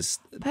when it was...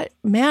 But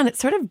man, it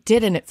sort of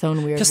did in its own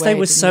weird way. Because they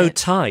were so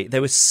tight. They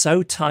were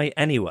so tight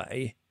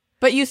anyway.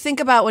 But you think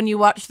about when you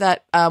watch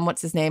that,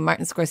 what's his name,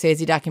 Martin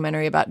Scorsese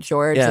documentary about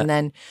George, and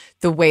then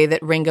the way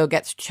that Ringo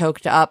gets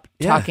choked up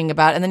talking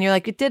about, and then you're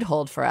like, it did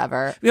hold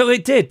forever. Well,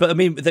 it did, but I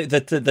mean,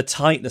 the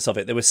tightness of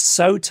it, they were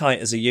so tight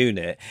as a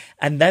unit,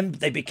 and then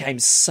they became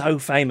so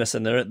famous,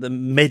 and they're at the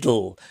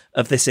middle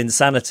of this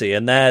insanity,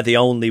 and they're the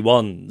only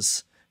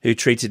ones who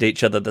treated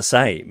each other the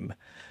same.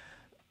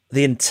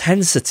 The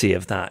intensity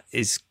of that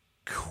is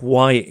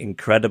quite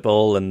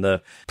incredible, and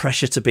the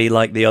pressure to be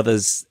like the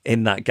others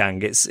in that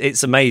gang,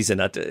 it's amazing.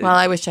 Well,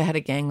 I wish I had a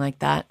gang like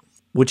that.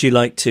 Would you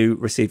like to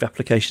receive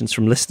applications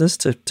from listeners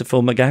to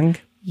form a gang?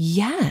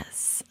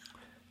 Yes.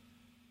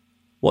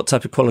 What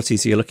type of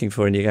qualities are you looking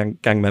for in your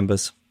gang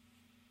members?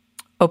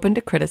 Open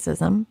to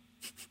criticism.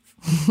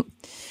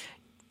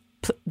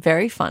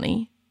 Very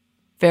funny.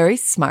 Very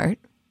smart.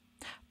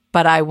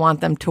 But I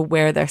want them to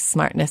wear their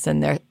smartness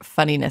and their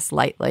funniness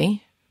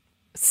lightly.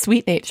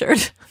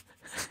 Sweet-natured.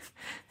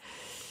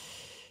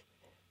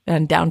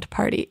 And down to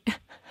party.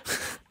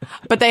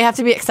 But they have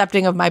to be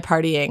accepting of my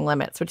partying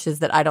limits, which is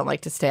that I don't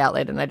like to stay out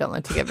late and I don't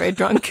like to get very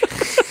drunk.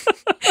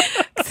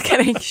 I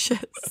get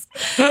anxious.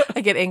 I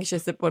get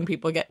anxious when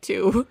people get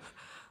too...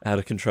 out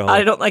of control.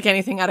 I don't like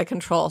anything out of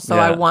control. So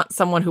I want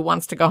someone who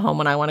wants to go home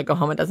when I want to go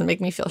home. It doesn't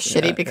make me feel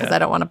shitty because I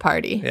don't want to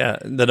party. Yeah,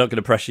 they're not going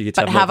to pressure you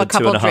to have more a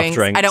couple than 2.5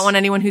 drinks. I don't want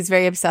anyone who's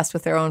very obsessed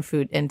with their own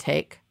food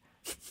intake.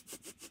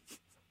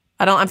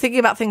 I'm thinking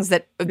about things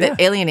that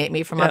alienate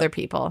me from other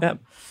people. Yeah.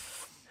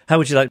 How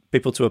would you like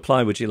people to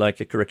apply? Would you like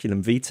a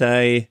curriculum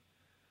vitae?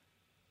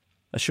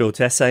 A short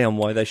essay on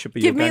why they should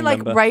be your gang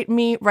member? Write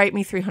me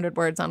 300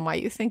 words on why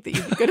you think that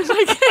you'd be good at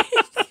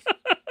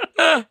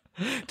my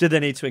gang. Do they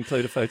need to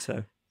include a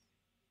photo?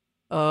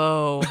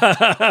 Oh.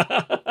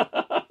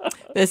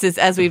 This is,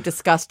 as we've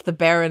discussed, the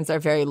Barons are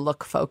very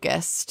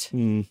look-focused.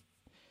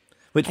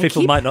 Which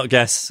people might not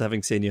guess,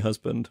 having seen your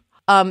husband.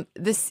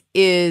 This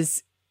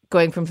is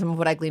going from some of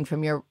what I gleaned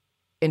from your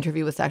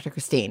interview with Dr.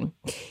 Christine.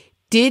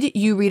 Did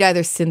you read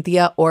either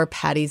Cynthia or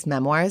Patty's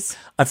memoirs?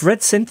 I've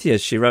read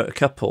Cynthia's. She wrote a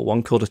couple,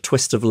 one called A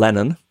Twist of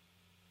Lennon.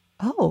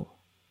 Oh,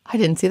 I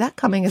didn't see that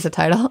coming as a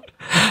title.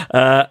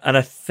 And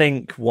I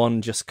think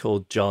one just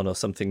called John or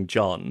something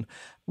John.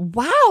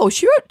 Wow,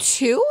 she wrote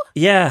 2?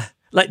 Yeah,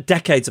 like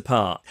decades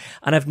apart.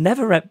 And I've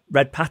never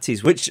read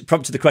Patty's, which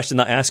prompted the question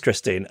that I asked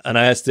Christine. And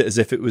I asked it as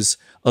if it was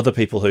other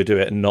people who do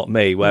it and not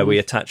me, where we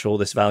attach all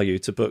this value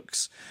to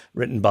books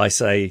written by,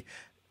 say,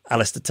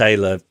 Alistair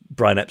Taylor,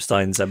 Brian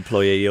Epstein's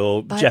employee,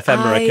 or Jeff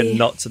Emmerich, and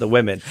not to the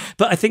women.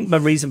 But I think my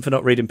reason for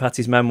not reading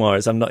Patty's memoir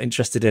is I'm not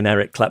interested in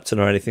Eric Clapton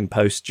or anything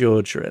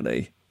post-George,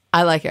 really.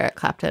 I like Eric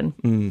Clapton.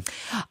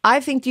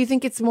 Do you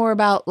think it's more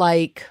about,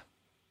 like,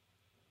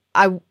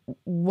 I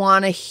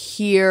want to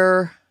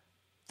hear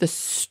the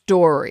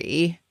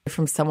story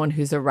from someone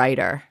who's a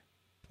writer?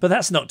 But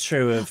that's not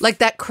true of... Like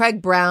that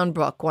Craig Brown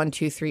book, 1,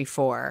 2, 3,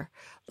 4.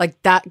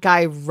 Like, that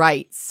guy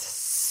writes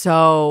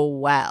so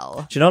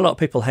well. Do you know a lot of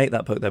people hate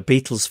that book? They're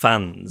Beatles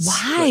fans.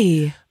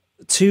 Why?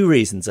 2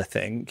 reasons, I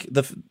think.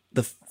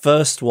 The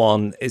first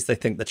one is they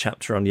think the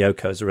chapter on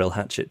Yoko is a real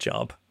hatchet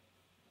job.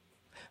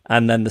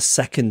 And then the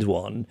second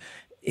one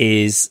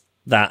is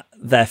that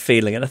their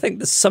feeling, and I think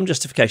there's some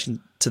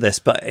justification to this,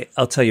 but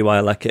I'll tell you why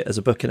I like it as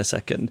a book in a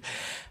second,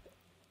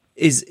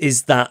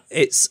 is that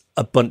it's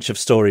a bunch of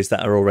stories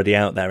that are already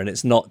out there, and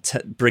it's not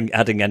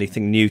adding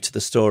anything new to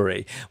the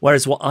story.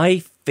 Whereas what I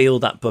feel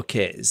that book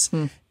is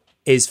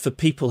for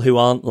people who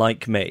aren't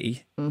like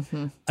me,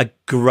 a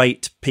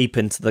great peep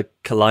into the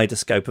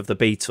kaleidoscope of the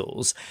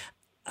Beatles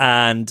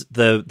and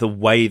the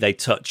way they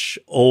touch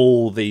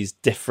all these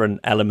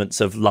different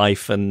elements of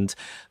life and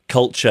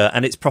culture.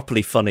 And it's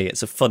properly funny.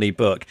 It's a funny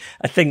book.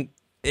 I think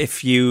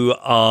if you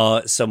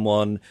are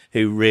someone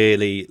who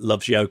really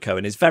loves Yoko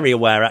and is very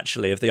aware,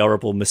 actually, of the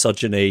horrible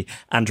misogyny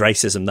and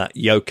racism that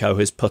Yoko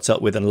has put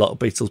up with in a lot of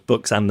Beatles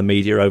books and the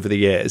media over the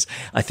years,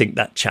 I think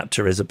that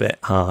chapter is a bit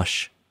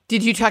harsh.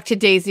 Did you talk to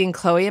Daisy and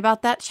Chloe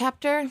about that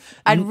chapter?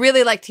 I'd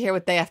really like to hear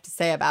what they have to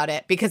say about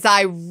it, because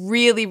I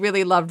really,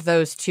 really loved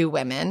those 2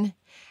 women.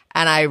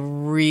 And I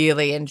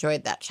really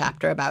enjoyed that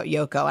chapter about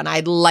Yoko. And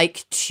I'd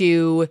like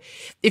to,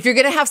 if you're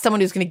going to have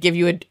someone who's going to give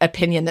you an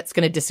opinion that's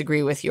going to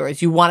disagree with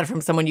yours, you want it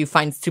from someone you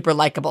find super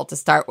likable to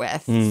start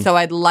with. So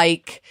I'd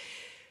like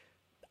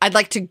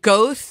to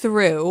go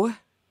through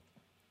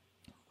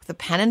with a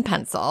pen and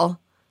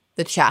pencil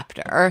the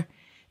chapter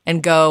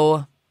and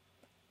go,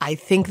 I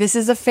think this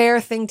is a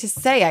fair thing to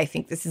say. I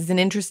think this is an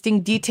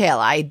interesting detail.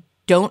 I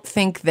don't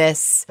think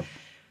this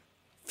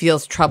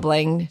feels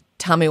troubling.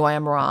 Tell me why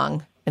I'm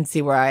wrong. And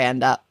see where I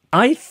end up.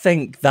 I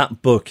think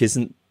that book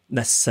isn't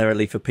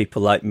necessarily for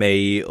people like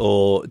me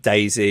or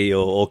Daisy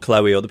or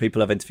Chloe or the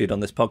people I've interviewed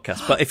on this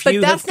podcast. But if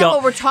you that's have got, not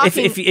what we're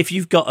talking. If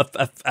you've got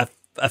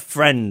a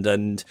friend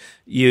and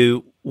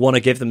you want to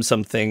give them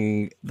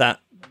something that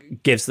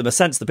gives them a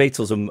sense of the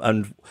Beatles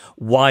and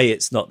why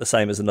it's not the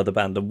same as another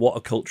band and what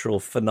a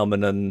cultural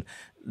phenomenon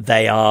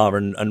they are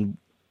and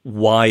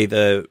why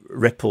the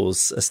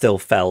ripples are still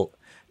felt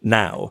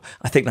now,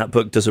 I think that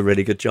book does a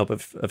really good job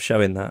of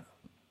showing that.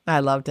 I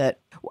loved it.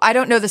 I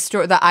don't know the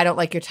story, the I Don't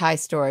Like Your Tie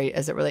story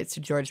as it relates to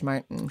George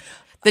Martin.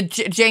 The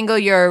jangle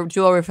your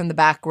jewelry from the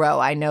back row,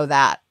 I know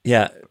that.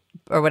 Yeah.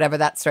 Or whatever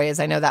that story is.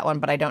 I know that one,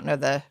 but I don't know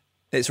the...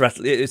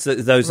 It's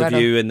those of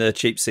you in the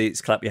cheap seats,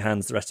 clap your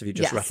hands. The rest of you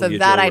just rattle your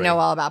so that jewelry. I know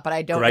all about, but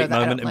I don't Great know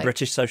that. moment in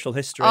British social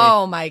history.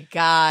 Oh, my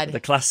God. The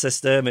class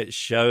system, it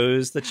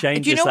shows the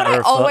changes. Do you know that what I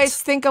are always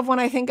think of when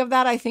I think of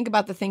that? I think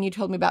about the thing you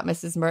told me about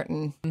Mrs.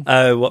 Merton.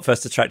 Oh, what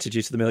first attracted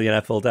you to the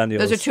millionaire Paul Daniels?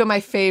 Those are 2 of my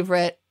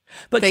favorite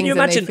But can you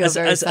imagine as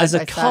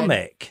a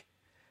comic,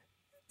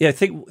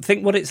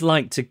 think what it's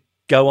like to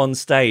go on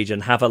stage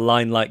and have a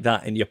line like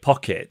that in your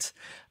pocket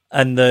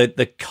and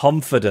the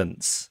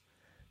confidence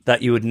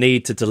that you would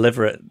need to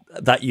deliver it,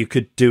 that you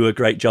could do a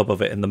great job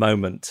of it in the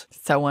moment.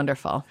 So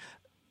wonderful.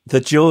 The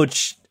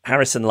George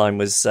Harrison line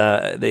was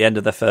at the end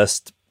of their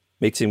first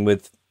meeting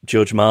with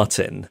George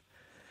Martin.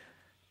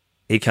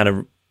 He kind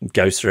of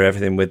goes through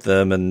everything with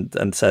them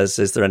and says,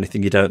 is there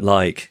anything you don't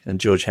like? And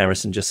George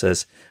Harrison just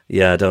says,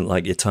 yeah, I don't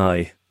like your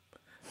tie.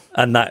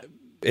 And that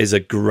is a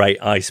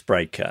great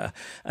icebreaker.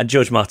 And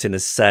George Martin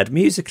has said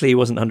musically he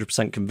wasn't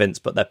 100%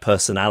 convinced, but their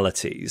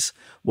personalities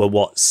were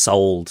what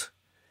sold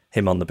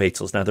him on the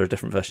Beatles. Now there are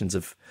different versions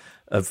of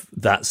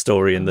that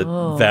story and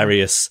the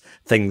various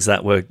things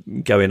that were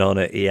going on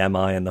at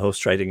EMI and the horse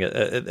trading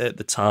at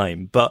the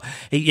time. But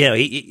he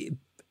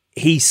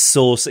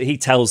tells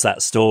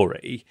that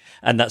story,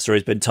 and that story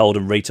has been told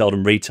and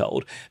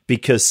retold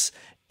because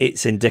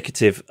it's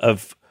indicative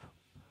of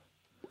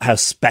how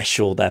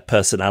special their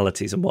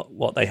personalities and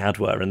what they had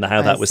were, and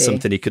how that was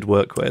something he could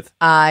work with.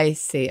 I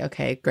see.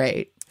 Okay,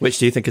 great. Which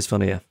do you think is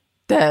funnier?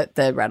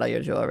 The rattle your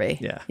jewelry.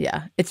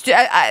 Yeah. It's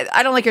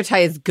I Don't Like Your Tie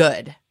is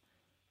good,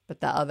 but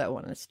the other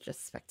one is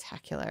just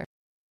spectacular.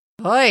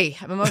 Boy,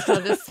 I'm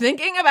emotional just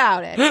thinking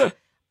about it.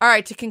 All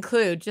right, to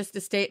conclude, just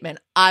a statement.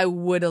 I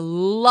would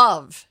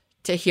love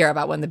to hear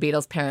about when the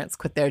Beatles' parents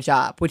quit their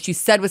job, which you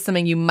said was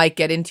something you might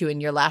get into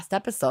in your last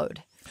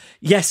episode.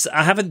 Yes,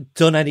 I haven't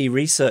done any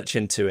research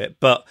into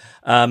it, but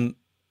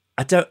I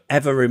I don't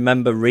ever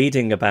remember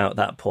reading about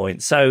that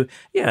point. So,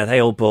 yeah,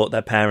 they all bought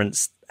their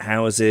parents'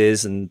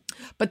 houses and...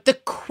 But the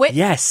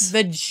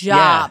the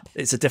job.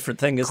 Yeah, it's a different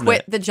thing, isn't it?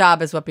 Quit the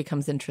job is what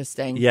becomes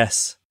interesting.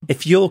 Yes.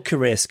 If your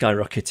career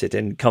skyrocketed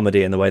in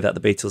comedy in the way that the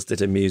Beatles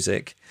did in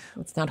music...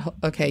 It's not...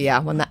 Okay, yeah,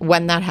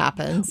 when that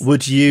happens.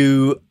 Would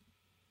you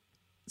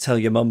tell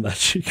your mum that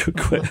she could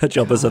quit her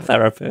job as a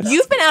therapist?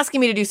 You've been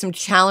asking me to do some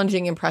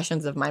challenging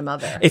impressions of my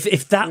mother.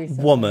 If that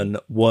woman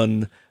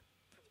won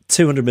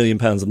 £200 million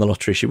on the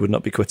lottery, she would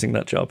not be quitting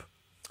that job.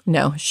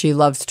 No, she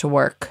loves to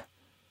work.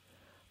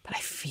 But I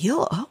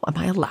feel, am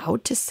I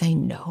allowed to say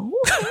no?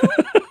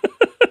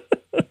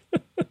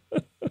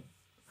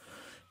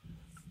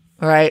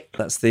 All right.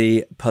 That's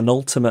the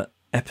penultimate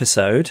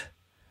episode.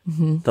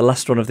 Mm-hmm. The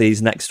last one of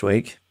these next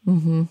week.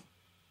 Mm-hmm.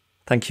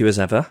 Thank you as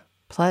ever.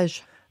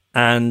 Pleasure.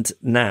 And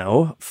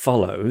now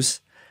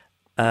follows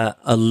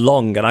a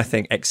long and I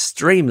think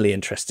extremely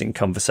interesting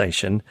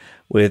conversation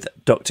with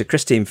Dr.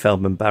 Christine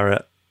Feldman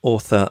Barrett,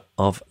 author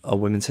of A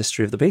Women's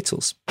History of the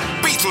Beatles.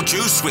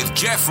 Beetlejuice with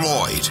Jeff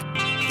Lloyd.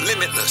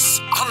 Limitless,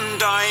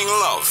 undying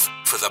love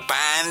for the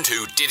band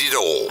who did it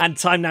all. And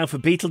time now for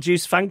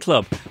Beetlejuice Fan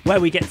Club, where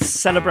we get to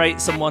celebrate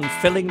someone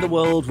filling the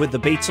world with the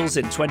Beatles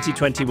in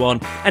 2021.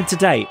 And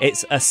today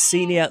it's a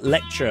senior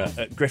lecturer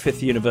at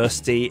Griffith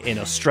University in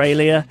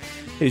Australia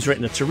who's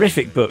written a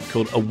terrific book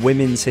called A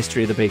Women's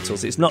History of the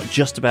Beatles. It's not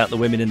just about the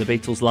women in the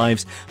Beatles'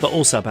 lives, but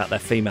also about their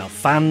female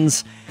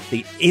fans,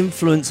 the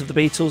influence of the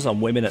Beatles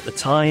on women at the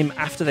time,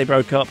 after they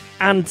broke up,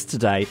 and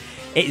today.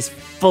 It is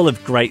full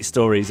of great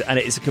stories, and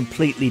it is a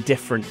completely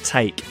different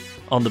take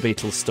on the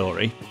Beatles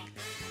story.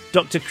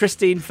 Dr.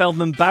 Christine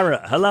Feldman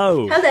Barrett,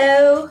 hello.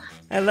 Hello.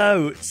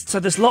 Hello.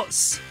 So there's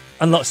lots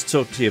and lots to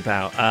talk to you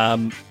about.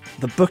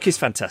 The book is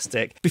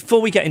fantastic.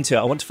 Before we get into it,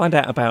 I want to find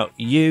out about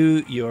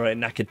you. You're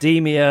in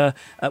academia.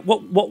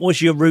 What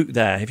was your route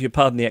there? If you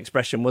pardon the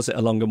expression, was it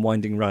a long and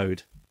winding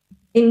road?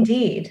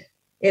 Indeed.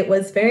 It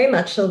was very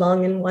much a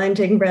long and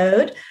winding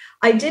road.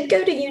 I did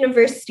go to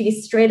university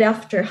straight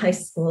after high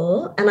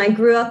school, and I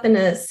grew up in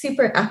a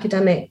super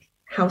academic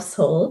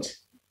household.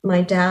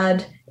 My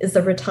dad is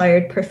a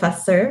retired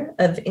professor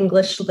of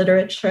English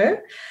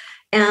literature.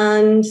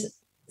 And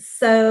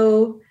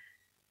so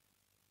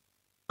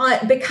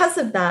because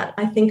of that,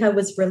 I think I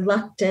was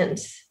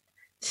reluctant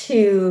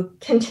to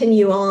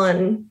continue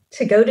on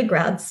to go to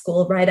grad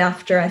school right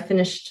after I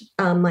finished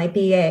my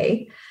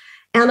BA.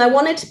 And I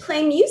wanted to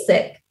play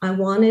music. I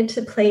wanted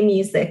to play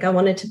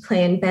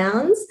in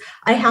bands.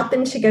 I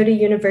happened to go to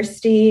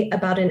university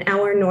about an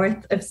hour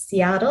north of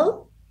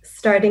Seattle,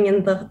 starting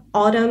in the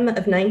autumn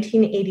of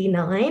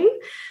 1989.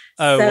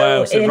 Oh,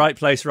 wow. So right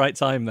place, right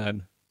time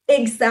then.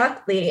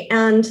 Exactly.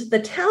 And the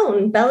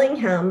town,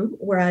 Bellingham,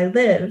 where I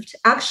lived,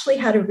 actually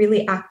had a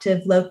really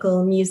active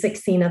local music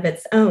scene of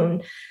its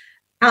own.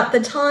 At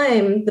the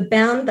time, the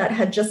band that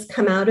had just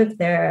come out of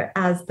there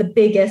as the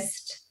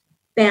biggest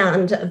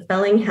band of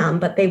Bellingham,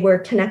 but they were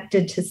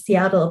connected to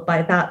Seattle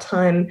by that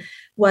time,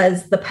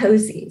 was the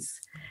Posies,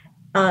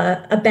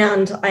 a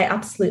band I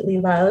absolutely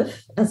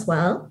love as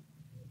well.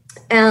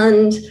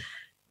 And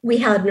we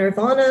had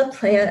Nirvana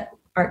play at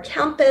our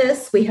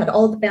campus. We had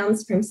all the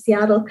bands from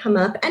Seattle come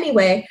up.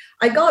 Anyway,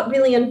 I got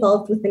really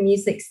involved with the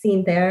music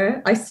scene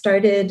there. I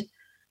started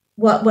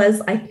what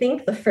was, I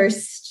think, the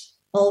first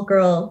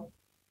all-girl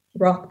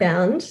rock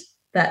band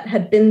that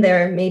had been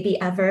there maybe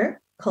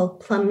ever, called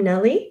Plum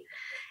Nelly.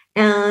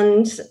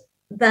 And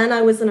then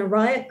I was in a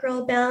Riot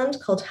Girl band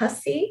called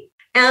Hussy.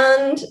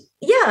 And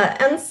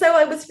so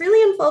I was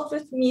really involved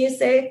with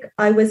music.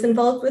 I was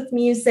involved with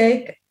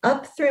music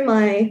up through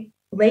my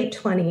late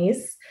 20s.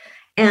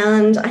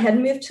 And I had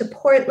moved to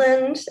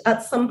Portland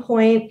at some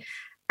point.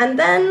 And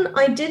then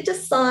I did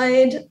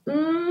decide,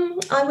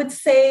 I would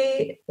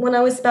say when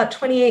I was about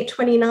 28,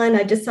 29,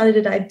 I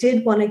decided I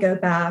did want to go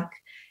back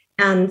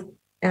and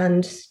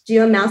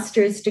do a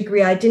master's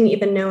degree. I didn't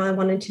even know I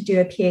wanted to do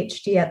a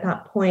PhD at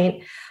that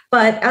point.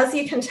 But as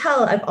you can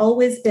tell, I've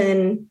always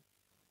been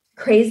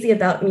crazy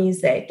about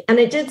music. And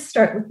it did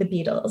start with the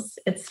Beatles.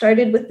 It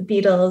started with the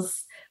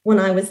Beatles when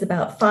I was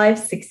about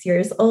 5-6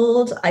 years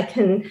old. I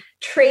can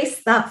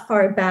trace that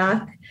far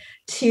back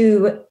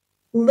to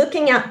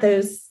looking at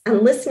those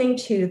and listening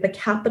to the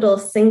Capitol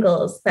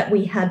singles that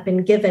we had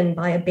been given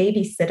by a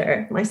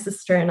babysitter, my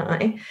sister and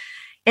I.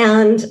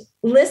 And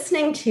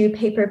listening to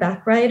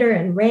Paperback Writer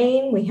and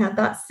Rain, we had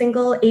that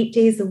single 8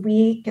 days a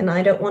week, and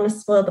I Don't Want to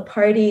Spoil the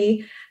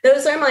Party.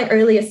 Those are my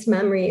earliest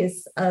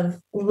memories of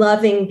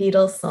loving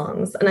Beatles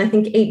songs. And I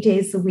think 8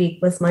 days a week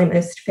was my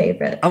most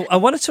favorite. I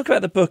want to talk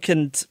about the book,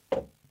 and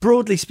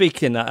broadly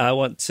speaking, I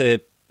want to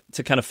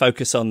kind of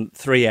focus on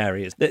three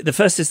areas. The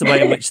first is the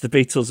way in which the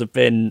Beatles have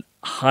been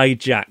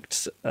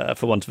hijacked,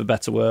 for want of a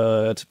better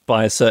word,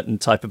 by a certain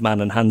type of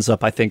man. And hands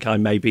up, I think I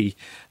may be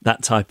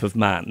that type of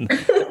man.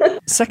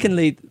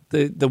 Secondly,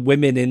 the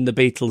women in the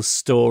Beatles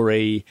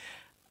story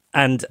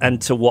and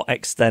to what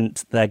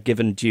extent they're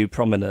given due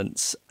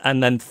prominence.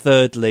 And then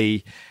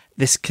thirdly,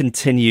 this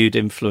continued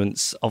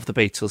influence of the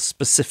Beatles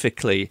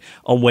specifically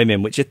on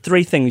women, which are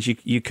three things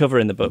you cover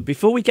in the book.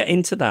 Before we get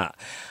into that,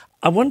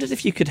 I wondered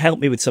if you could help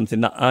me with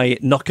something that I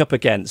knock up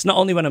against, not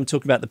only when I'm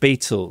talking about the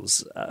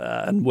Beatles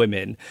and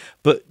women,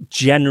 but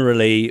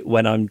generally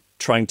when I'm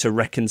trying to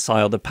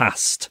reconcile the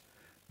past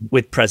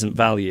with present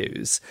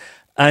values.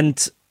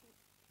 And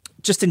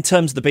just in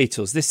terms of the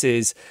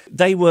Beatles,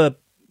 they were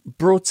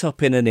brought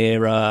up in an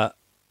era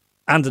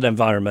and an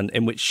environment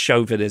in which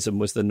chauvinism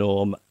was the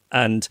norm,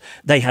 and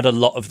they had a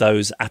lot of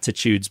those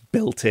attitudes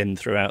built in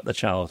throughout their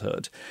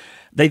childhood.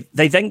 They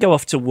then go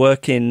off to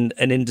work in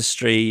an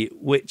industry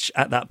which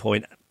at that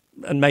point,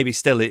 and maybe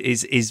still,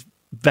 is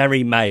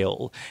very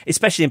male,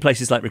 especially in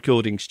places like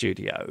recording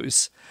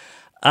studios.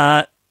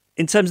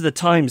 In terms of the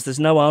times, there's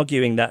no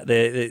arguing that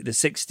the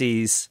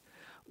 60s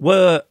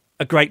were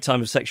a great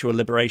time of sexual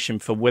liberation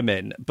for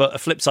women. But a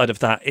flip side of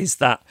that is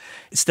that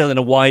it's still in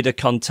a wider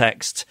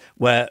context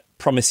where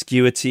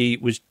promiscuity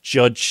was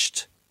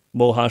judged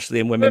more harshly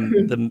in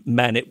women than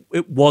men.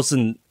 It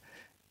wasn't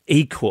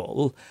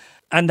equal.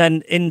 And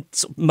then in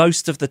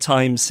most of the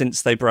time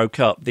since they broke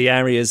up, the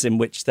areas in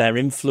which their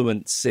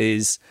influence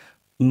is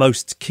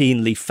most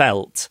keenly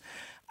felt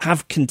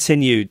have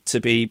continued to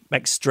be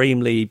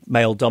extremely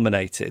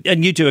male-dominated.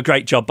 And you do a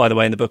great job, by the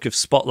way, in the book of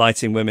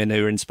spotlighting women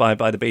who are inspired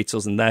by the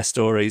Beatles and their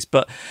stories.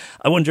 But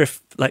I wonder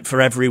if, like, for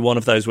every one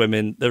of those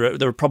women,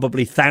 there are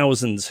probably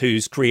thousands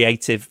whose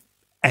creative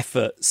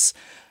efforts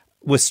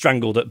were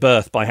strangled at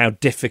birth by how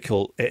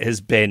difficult it has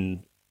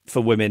been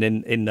for women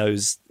in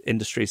those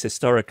industries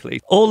historically.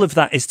 All of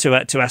that is to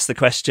ask the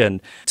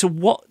question, to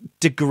what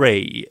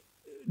degree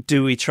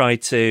do we try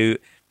to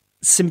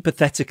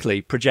sympathetically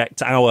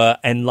project our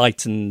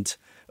enlightened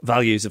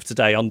values of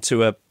today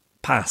onto a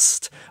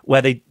past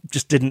where they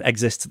just didn't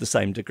exist to the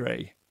same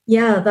degree?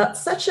 Yeah,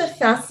 that's such a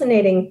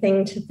fascinating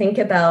thing to think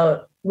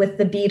about with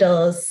the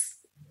Beatles,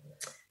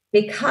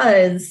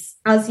 because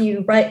as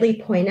you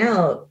rightly point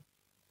out,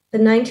 the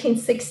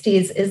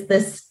 1960s is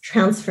this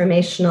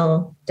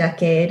transformational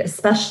decade,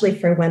 especially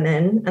for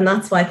women. And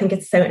that's why I think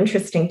it's so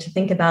interesting to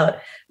think about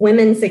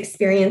women's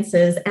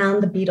experiences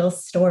and the Beatles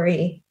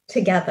story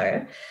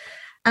together.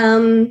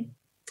 The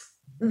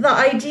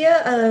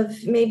idea of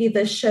maybe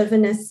the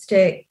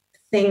chauvinistic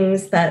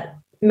things that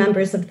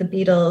members of the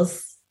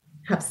Beatles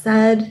have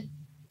said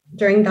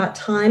during that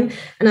time.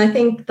 And I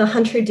think the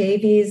Hunter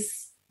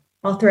Davies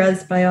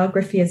authorized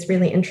biography is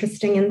really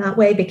interesting in that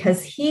way,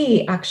 because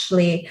he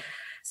actually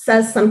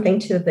says something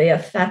to the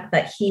effect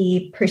that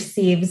he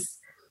perceives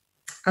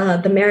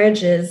the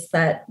marriages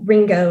that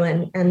Ringo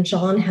and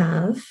John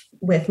have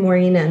with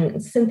Maureen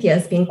and Cynthia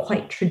as being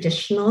quite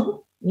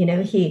traditional. You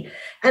know,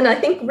 and I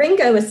think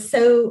Ringo is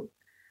so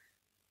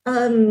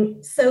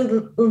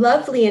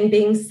lovely in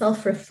being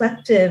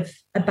self-reflective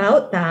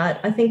about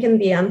that. I think in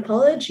the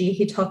anthology,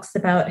 he talks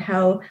about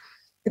how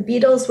the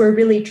Beatles were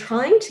really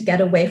trying to get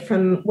away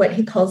from what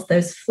he calls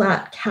those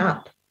flat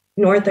cap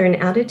Northern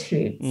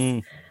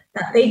attitudes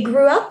that they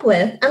grew up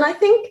with. And I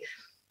think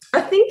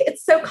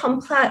it's so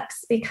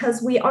complex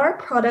because we are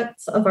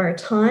products of our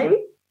time.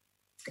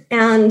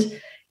 And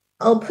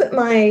I'll put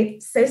my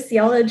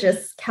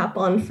sociologist cap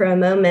on for a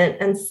moment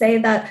and say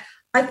that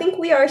I think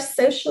we are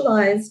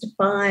socialized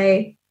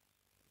by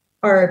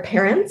our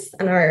parents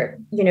and our,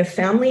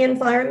 family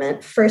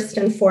environment first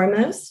and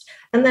foremost.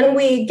 And then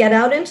we get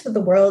out into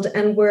the world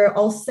and we're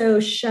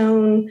also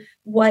shown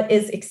what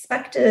is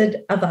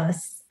expected of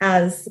us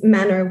as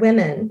men or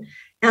women.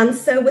 And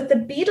so with the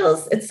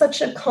Beatles, it's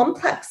such a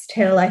complex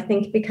tale, I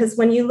think, because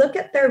when you look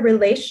at their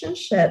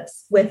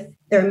relationships with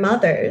their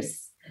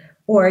mothers,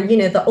 or,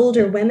 the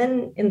older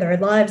women in their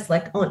lives,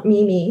 like Aunt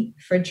Mimi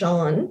for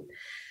John.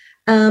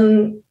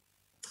 And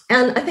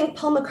I think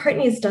Paul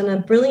McCartney has done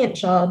a brilliant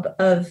job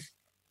of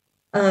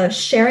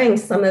sharing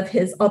some of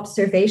his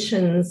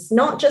observations,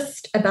 not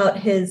just about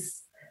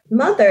his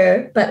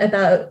mother, but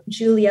about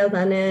Julia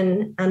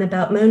Lennon and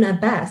about Mona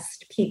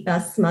Best, Pete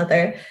Best's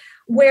mother,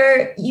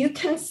 where you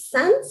can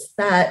sense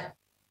that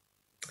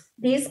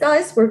these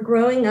guys were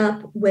growing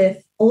up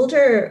with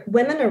older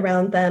women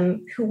around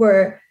them who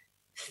were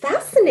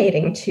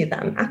fascinating to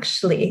them,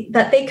 actually,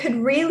 that they could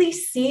really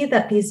see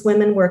that these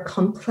women were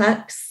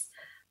complex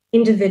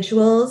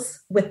individuals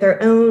with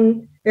their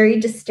own very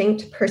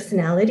distinct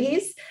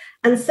personalities.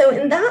 And so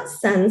in that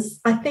sense,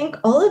 I think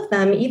all of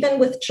them, even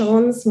with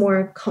John's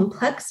more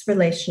complex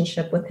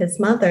relationship with his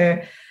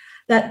mother,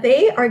 that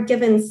they are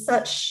given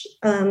such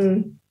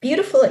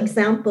beautiful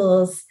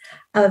examples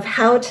of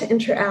how to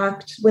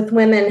interact with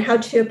women, how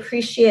to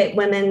appreciate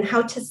women,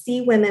 how to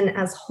see women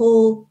as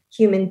whole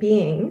human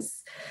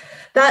beings.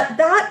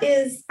 That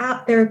is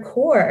at their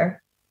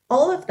core,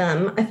 all of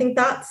them. I think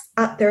that's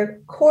at their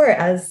core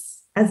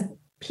as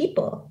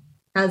people,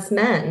 as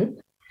men.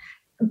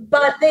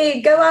 But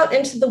they go out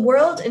into the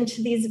world,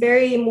 into these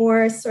very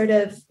more sort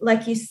of,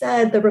 like you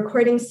said, the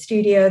recording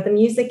studio, the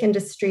music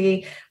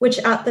industry, which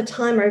at the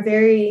time are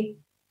very,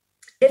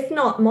 if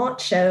not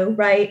macho,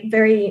 right,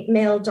 very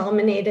male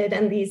dominated,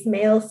 and these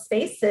male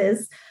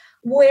spaces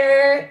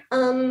where,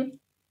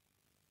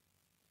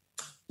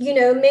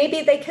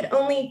 maybe they could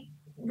only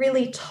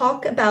really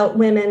talk about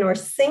women or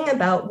sing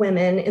about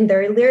women in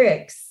their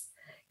lyrics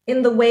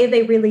in the way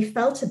they really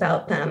felt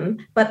about them,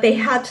 but they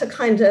had to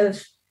kind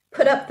of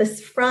put up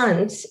this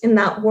front in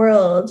that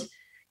world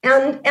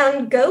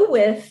and go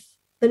with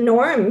the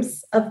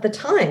norms of the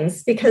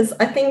times, because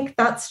I think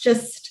that's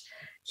just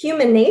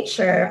human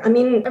nature. I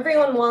mean,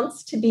 everyone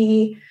wants to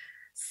be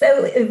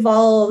so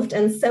evolved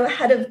and so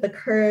ahead of the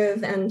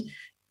curve and,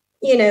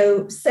 you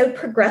know, so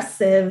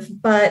progressive.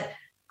 But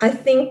I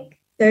think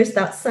there's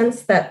that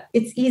sense that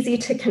it's easy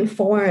to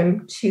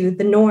conform to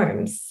the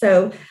norms.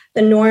 So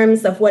the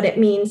norms of what it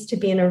means to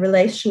be in a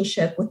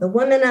relationship with a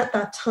woman at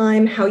that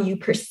time, how you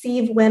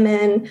perceive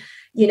women,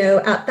 you know,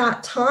 at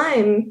that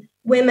time,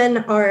 women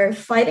are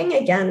fighting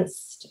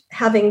against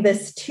having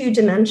this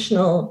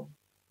two-dimensional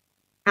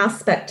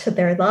aspect to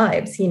their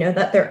lives, you know,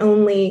 that they're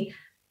only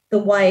the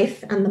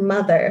wife and the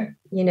mother,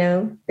 you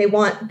know, they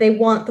want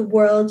the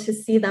world to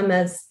see them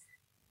as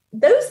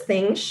those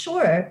things,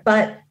 sure,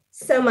 but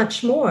so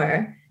much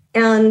more.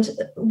 And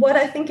what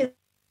I think is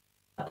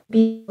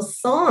Beatles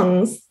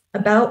songs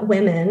about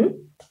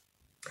women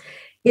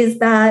is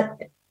that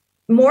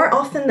more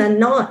often than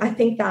not, I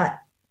think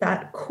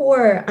that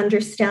core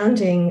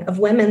understanding of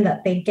women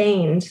that they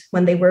gained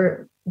when they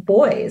were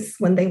boys,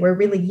 when they were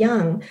really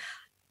young,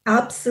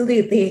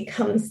 absolutely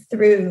comes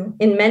through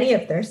in many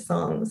of their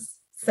songs.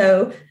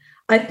 So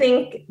I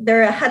think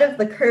they're ahead of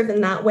the curve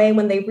in that way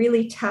when they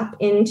really tap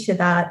into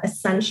that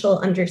essential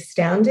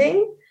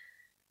understanding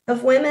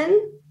of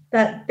women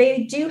that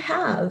they do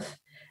have.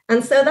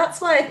 And so that's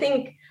why I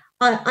think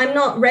I'm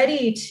not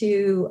ready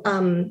to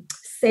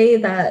say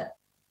that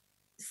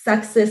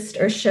sexist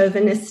or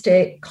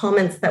chauvinistic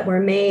comments that were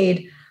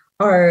made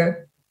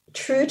are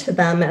true to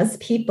them as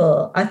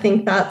people. I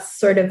think that's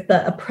sort of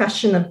the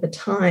oppression of the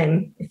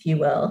time, if you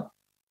will,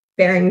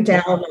 bearing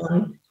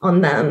down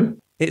on them.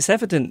 It's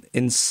evident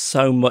in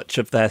so much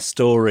of their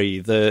story,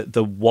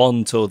 the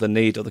want or the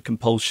need or the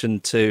compulsion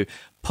to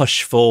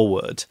push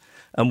forward.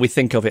 And we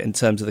think of it in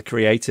terms of the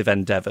creative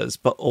endeavours,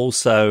 but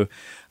also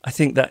I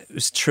think that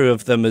was true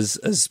of them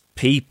as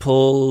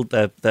people,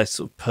 their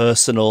sort of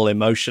personal,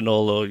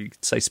 emotional, or you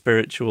could say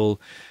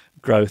spiritual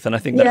growth. And I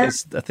think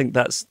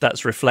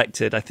that's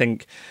reflected. I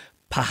think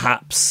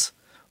perhaps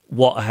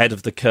what Ahead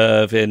of the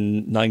Curve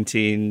in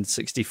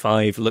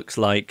 1965 looks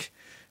like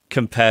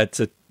compared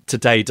to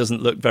today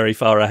doesn't look very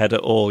far ahead at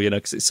all, you know,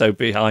 because it's so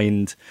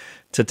behind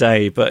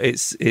today. But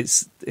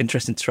it's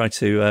interesting to try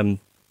to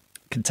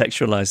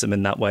contextualize them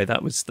in that way.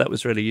 That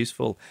was really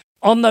useful.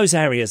 On those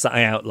areas that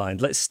I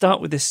outlined, let's start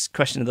with this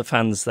question of the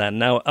fans then.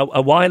 Now,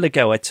 a while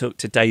ago, I talked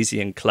to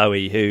Daisy and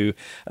Chloe, who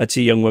are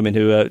two young women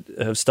who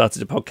have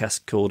started a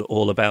podcast called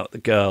All About the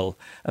Girl,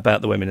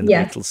 about the women in the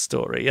Beatles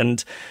story.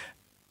 And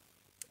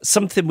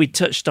something we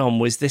touched on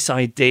was this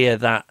idea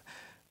that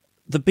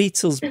the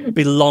Beatles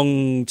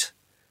belonged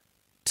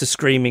to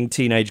screaming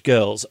teenage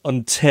girls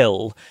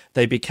until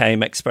they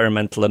became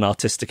experimental and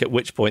artistic, at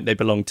which point they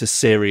belonged to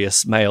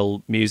serious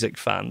male music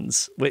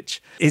fans,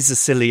 which is a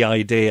silly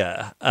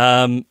idea.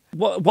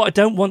 What I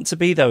don't want to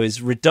be, though,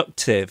 is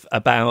reductive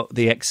about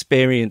the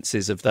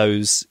experiences of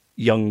those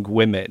young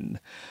women.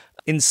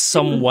 In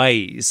some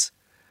ways,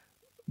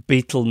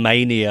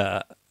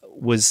 Beatlemania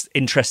was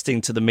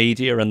interesting to the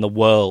media and the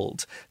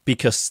world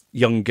because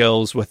young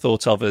girls were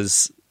thought of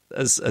as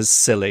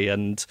silly,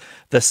 and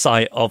the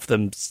sight of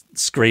them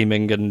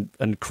screaming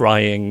and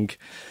crying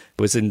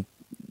was in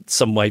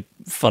some way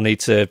funny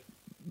to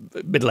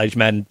middle-aged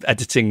men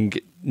editing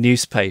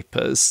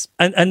newspapers,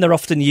 and they're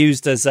often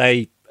used as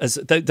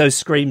those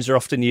screams are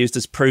often used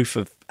as proof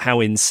of how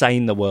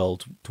insane the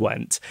world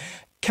went.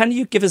 Can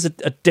you give us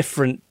a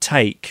different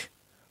take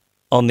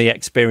on the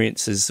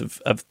experiences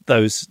of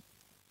those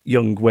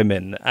young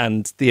women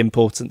and the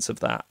importance of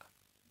that?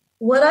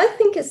 What I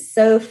think is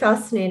so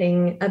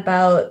fascinating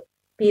about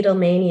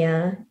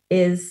Beatlemania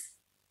is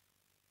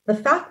the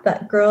fact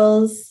that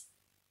girls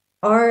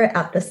are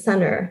at the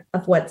center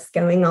of what's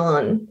going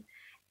on.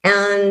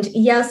 And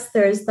yes,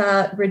 there's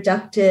that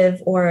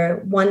reductive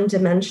or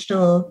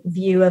one-dimensional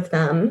view of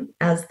them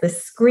as the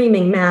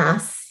screaming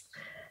mass.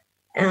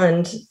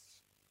 And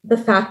the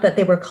fact that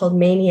they were called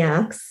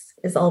maniacs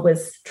is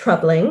always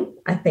troubling,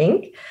 I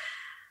think.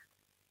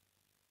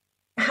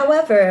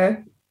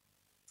 However,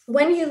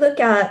 when you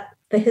look at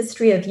the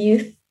history of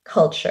youth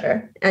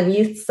culture and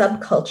youth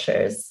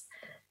subcultures,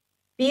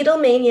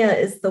 Beatlemania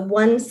is the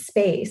one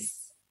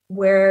space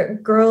where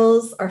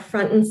girls are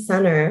front and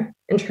center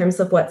in terms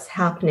of what's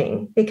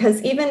happening.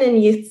 Because even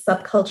in youth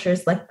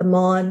subcultures like the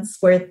mods,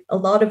 where a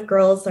lot of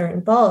girls are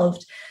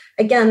involved,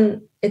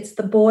 again, it's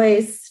the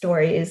boys'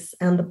 stories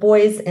and the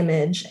boys'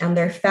 image and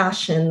their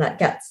fashion that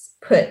gets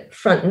put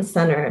front and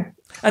center.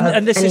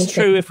 And this is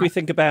true if we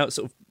think about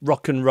sort of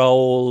rock and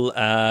roll,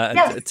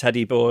 Yes.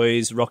 Teddy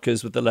Boys,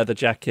 rockers with the leather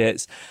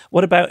jackets.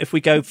 What about if we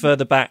go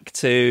further back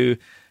to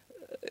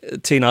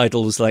teen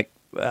idols like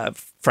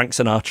Frank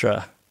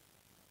Sinatra?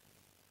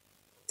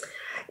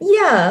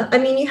 Yeah, I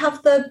mean, you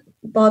have the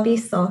Bobby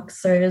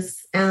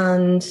Soxers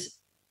and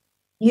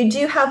you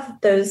do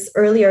have those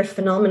earlier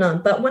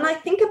phenomenon. But when I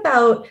think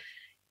about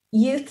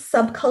youth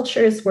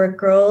subcultures where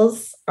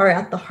girls are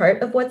at the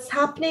heart of what's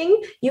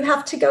happening, you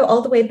have to go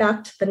all the way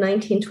back to the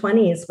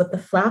 1920s with the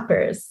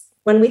flappers.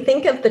 When we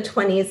think of the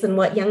 20s and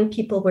what young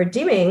people were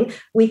doing,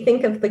 we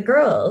think of the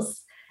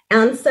girls.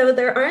 And so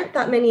there aren't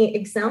that many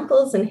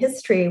examples in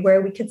history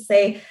where we could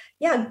say,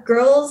 yeah,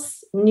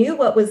 girls knew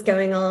what was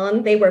going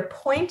on. They were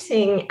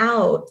pointing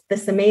out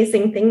this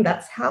amazing thing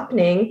that's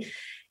happening.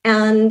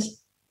 And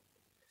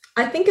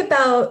I think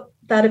about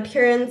that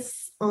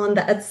appearance on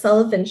the Ed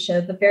Sullivan Show,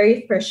 the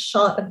very first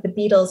shot of the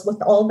Beatles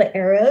with all the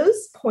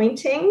arrows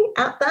pointing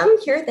at them.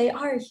 Here they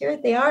are, here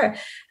they are.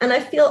 And I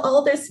feel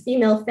all those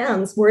female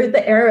fans were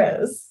the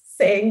arrows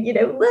saying, you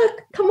know,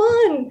 look, come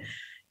on,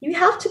 you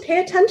have to pay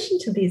attention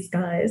to these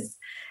guys.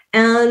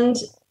 And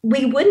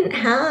we wouldn't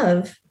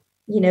have,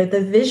 you know,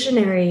 the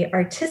visionary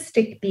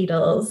artistic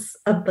Beatles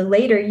of the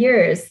later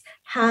years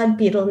had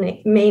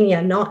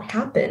Beatlemania not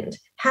happened,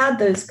 had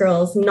those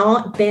girls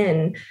not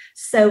been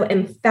so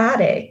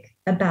emphatic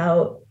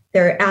about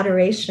their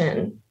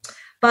adoration.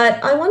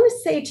 But I want to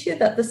say, too,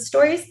 that the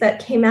stories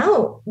that came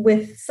out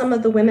with some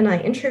of the women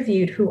I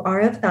interviewed who are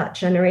of that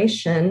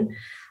generation,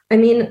 I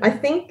mean, I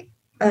think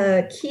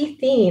a key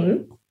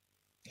theme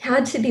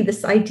had to be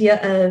this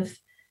idea of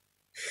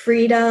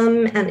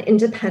freedom and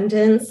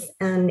independence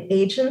and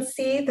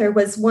agency. There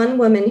was one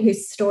woman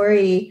whose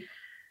story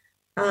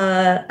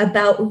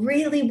about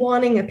really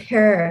wanting a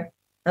pair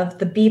of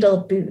the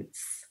Beatle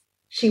boots.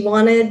 She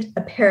wanted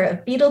a pair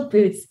of Beatle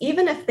boots,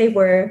 even if they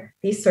were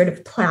these sort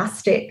of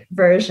plastic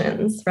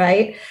versions,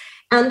 right?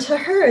 And to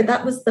her,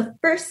 that was the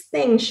first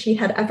thing she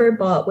had ever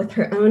bought with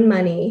her own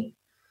money.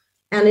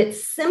 And it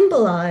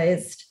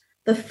symbolized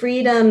the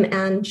freedom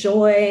and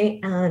joy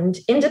and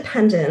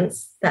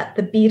independence that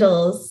the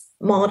Beatles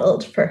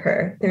modeled for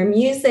her, their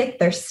music,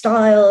 their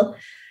style,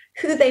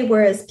 who they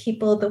were as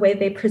people, the way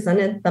they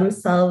presented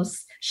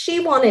themselves. She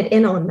wanted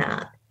in on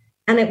that.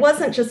 And it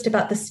wasn't just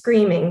about the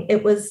screaming,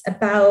 it was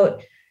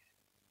about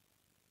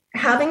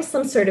having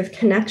some sort of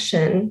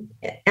connection,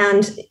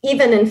 and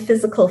even in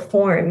physical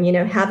form, you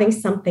know, having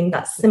something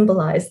that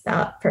symbolized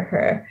that for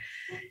her.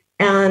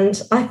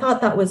 And I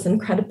thought that was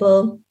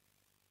incredible.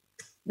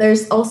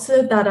 There's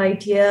also that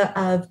idea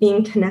of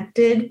being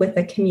connected with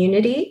a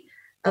community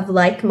of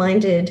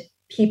like-minded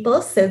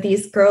people. So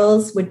these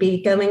girls would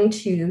be going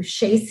to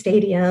Shea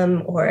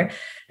Stadium, or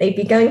they'd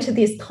be going to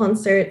these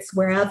concerts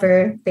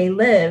wherever they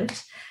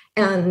lived,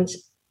 and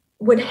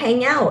would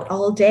hang out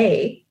all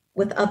day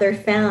with other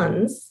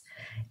fans.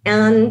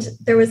 And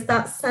there was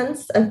that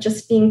sense of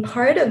just being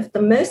part of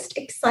the most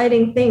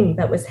exciting thing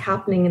that was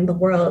happening in the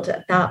world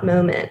at that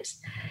moment.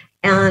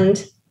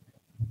 And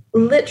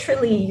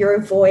literally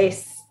your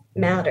voice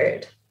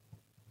mattered.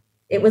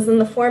 It was in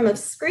the form of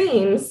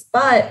screams,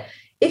 but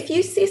if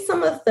you see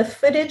some of the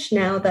footage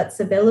now that's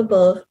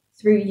available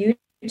through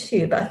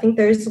YouTube, I think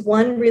there's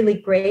one really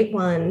great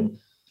one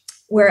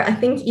where I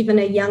think even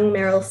a young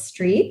Meryl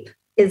Streep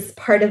is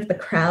part of the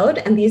crowd.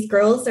 And these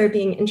girls are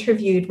being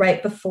interviewed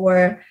right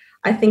before,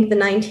 I think, the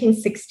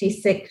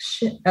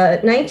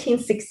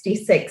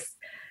 1966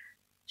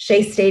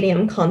 Shea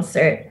Stadium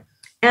concert.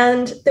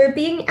 And they're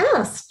being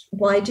asked,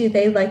 why do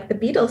they like the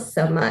Beatles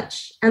so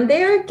much? And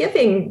they are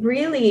giving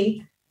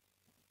really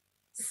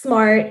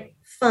smart,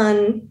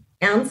 fun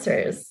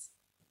answers.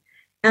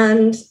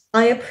 And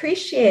I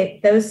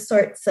appreciate those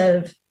sorts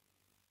of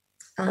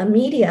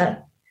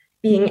media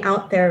being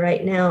out there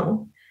right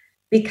now,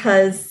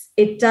 because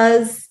it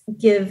does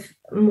give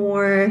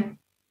more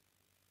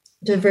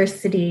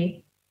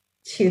diversity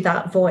to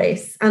that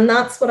voice. And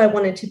that's what I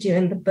wanted to do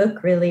in the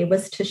book, really,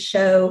 was to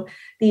show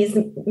these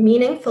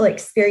meaningful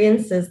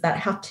experiences that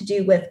have to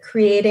do with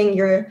creating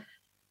your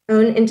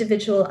own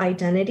individual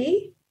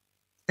identity.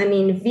 I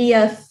mean,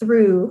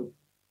 through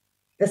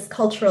this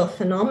cultural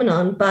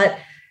phenomenon, but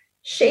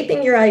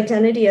shaping your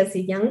identity as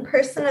a young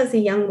person, as a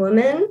young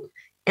woman,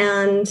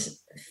 and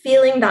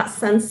feeling that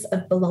sense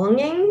of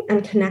belonging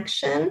and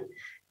connection.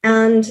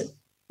 And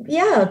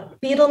yeah,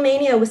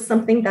 Beatlemania was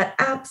something that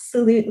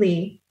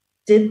absolutely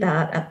did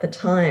that at the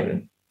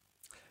time.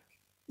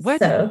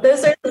 So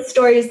those are the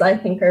stories I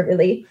think are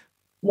really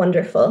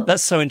wonderful.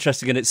 That's so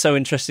interesting. And it's so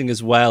interesting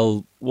as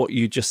well what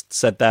you just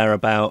said there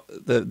about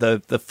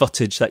the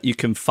footage that you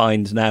can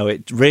find now.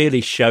 It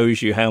really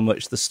shows you how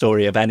much the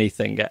story of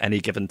anything at any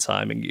given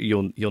time, and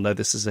you'll know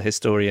this as a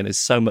historian, is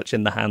so much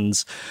in the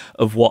hands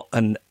of what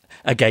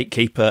a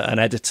gatekeeper, an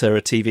editor,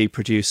 a TV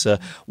producer,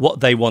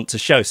 what they want to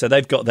show. So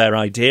they've got their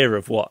idea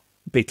of what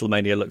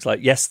Beatlemania looks like.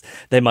 Yes,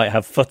 they might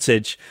have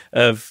footage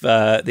of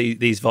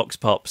these vox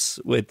pops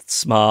with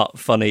smart,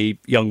 funny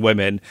young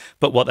women,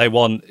 but what they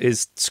want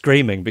is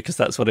screaming, because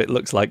that's what it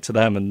looks like to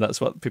them, and that's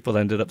what people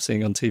ended up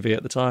seeing on TV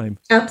at the time.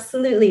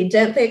 Absolutely.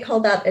 Don't they call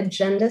that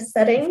agenda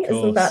setting?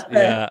 Isn't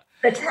that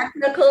the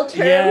technical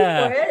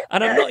term for it?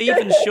 And I'm not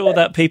even sure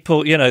that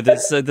people, you know,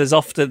 there's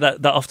often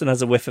that often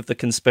has a whiff of the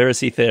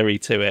conspiracy theory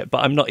to it, but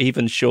I'm not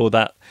even sure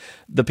that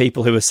the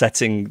people who are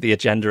setting the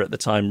agenda at the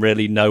time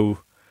really know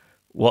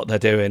what they're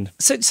doing.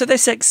 So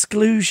this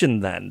exclusion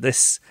then,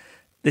 this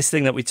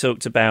thing that we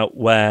talked about,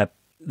 where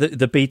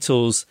the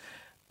Beatles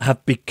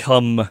have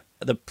become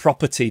the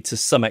property to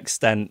some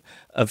extent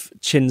of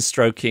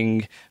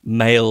chin-stroking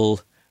male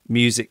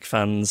music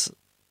fans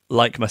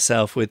like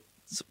myself with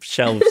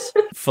shelves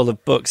full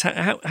of books.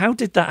 How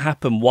did that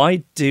happen?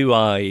 Why do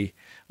I,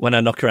 when I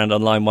knock around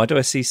online, why do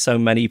I see so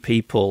many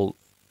people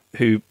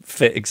who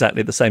fit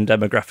exactly the same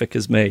demographic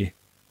as me?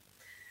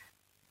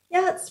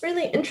 Yeah, it's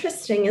really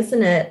interesting,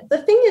 isn't it?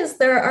 The thing is,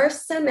 there are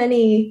so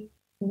many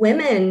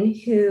women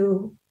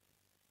who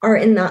are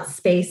in that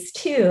space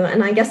too.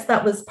 And I guess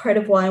that was part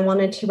of why I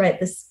wanted to write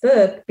this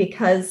book,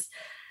 because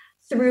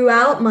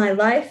throughout my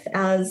life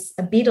as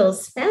a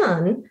Beatles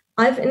fan,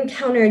 I've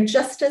encountered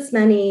just as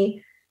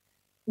many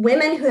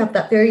women who have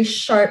that very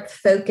sharp,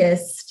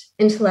 focused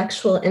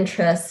intellectual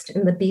interest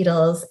in the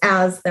Beatles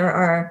as there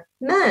are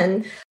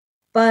men.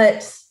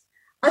 But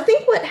I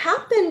think what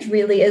happened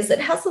really is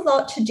it has a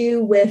lot to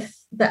do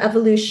with the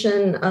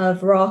evolution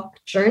of rock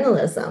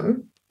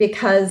journalism,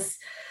 because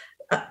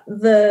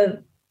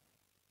the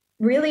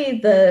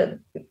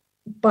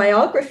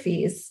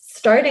biographies,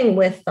 starting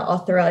with the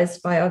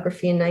authorized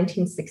biography in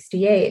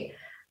 1968,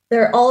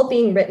 they're all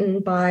being written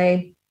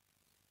by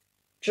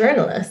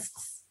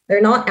journalists.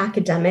 They're not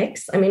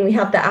academics. I mean, we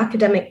have the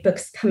academic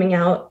books coming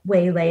out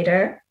way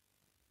later.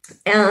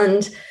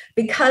 And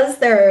because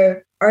there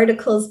are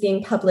articles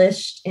being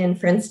published in,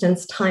 for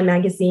instance, Time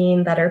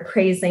magazine that are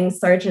praising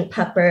Sgt.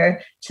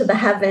 Pepper to the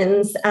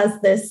heavens as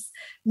this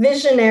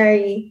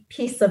visionary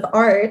piece of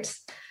art,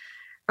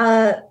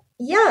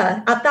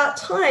 at that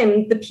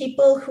time, the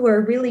people who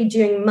are really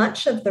doing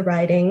much of the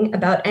writing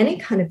about any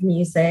kind of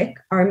music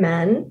are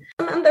men.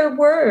 And there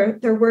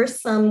were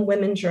some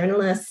women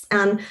journalists.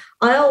 And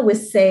I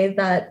always say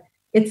that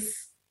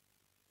it's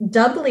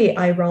doubly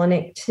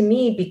ironic to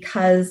me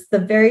because the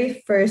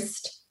very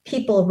first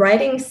people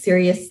writing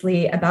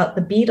seriously about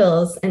the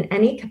Beatles in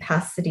any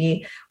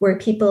capacity were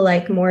people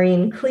like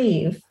Maureen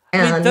Cleave.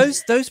 And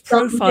those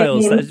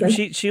profiles,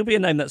 she'll be a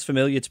name that's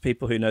familiar to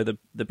people who know the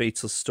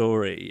Beatles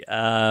story.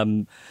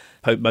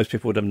 Most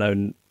people would have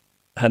known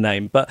her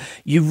name. But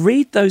you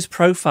read those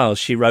profiles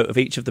she wrote of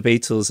each of the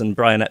Beatles and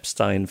Brian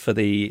Epstein for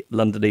the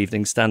London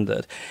Evening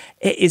Standard.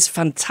 It is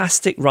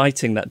fantastic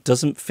writing that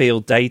doesn't feel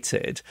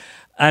dated.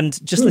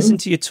 And just listen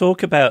to you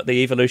talk about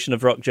the evolution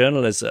of rock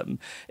journalism.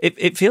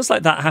 It feels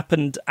like that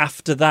happened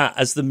after that,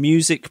 as the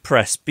music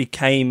press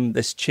became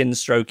this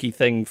chin-strokey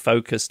thing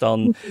focused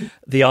on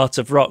the art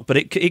of rock. But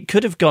it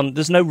could have gone,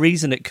 there's no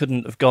reason it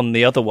couldn't have gone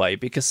the other way,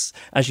 because,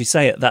 as you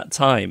say, at that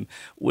time,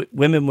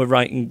 women were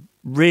writing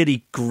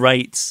really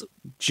great,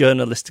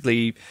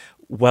 journalistically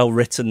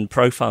well-written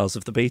profiles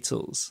of the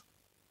Beatles.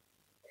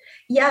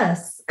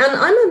 Yes, and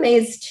I'm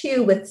amazed,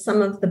 too, with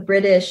some of the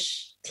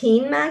British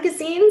teen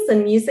magazines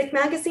and music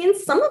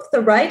magazines. Some of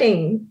the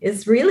writing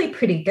is really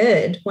pretty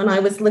good. When I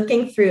was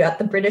looking through at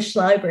the British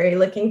Library,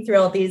 looking through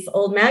all these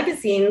old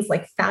magazines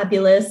like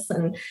Fabulous,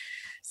 and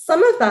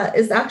some of that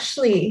is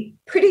actually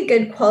pretty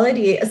good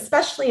quality,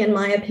 especially in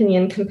my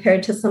opinion,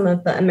 compared to some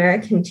of the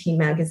American teen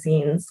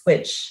magazines,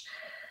 which,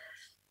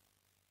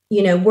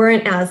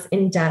 weren't as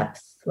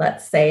in-depth,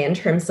 let's say, in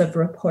terms of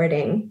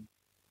reporting.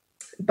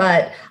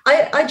 But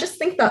I just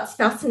think that's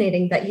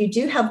fascinating that you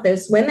do have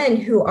those women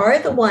who are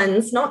the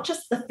ones, not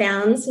just the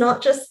fans,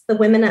 not just the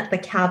women at the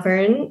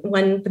Cavern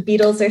when the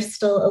Beatles are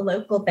still a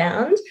local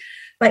band,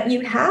 but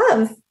you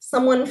have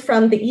someone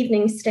from the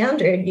Evening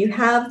Standard. You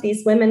have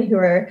these women who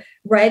are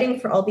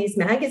writing for all these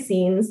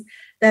magazines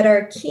that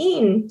are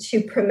keen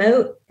to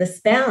promote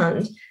this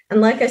band. And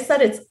like I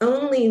said, it's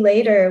only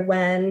later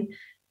when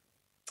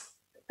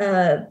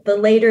the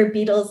later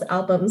Beatles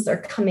albums are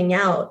coming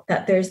out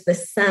that there's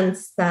this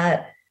sense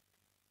that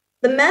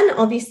the men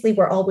obviously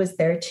were always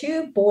there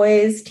too.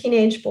 Boys,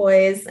 teenage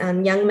boys,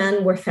 and young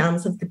men were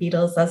fans of the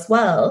Beatles as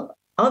well,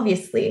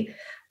 obviously.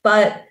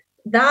 But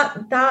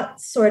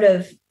that sort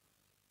of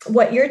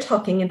what you're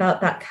talking about,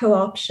 that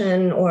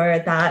co-option or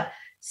that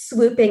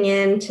swooping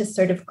in to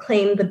sort of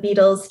claim the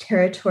Beatles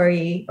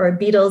territory or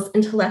Beatles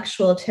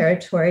intellectual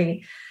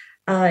territory,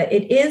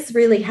 it is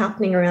really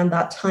happening around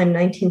that time,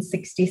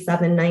 1967,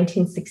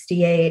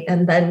 1968,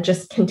 and then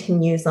just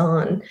continues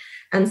on.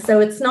 And so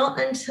it's not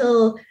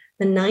until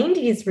the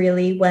 90s,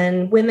 really,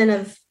 when women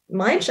of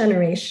my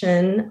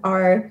generation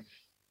are,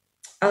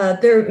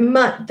 there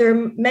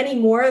are many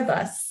more of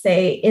us,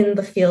 say, in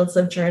the fields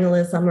of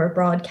journalism or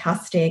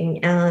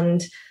broadcasting,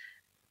 and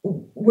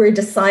we're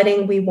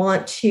deciding we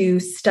want to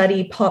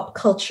study pop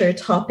culture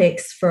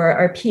topics for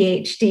our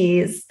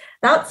PhDs.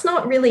 That's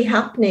not really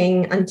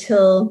happening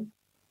until,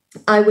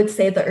 I would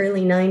say, the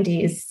early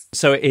 90s.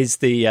 So it is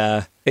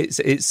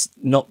it's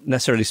not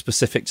necessarily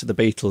specific to the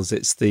Beatles.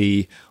 It's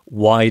the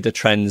wider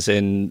trends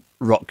in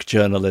rock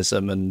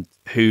journalism and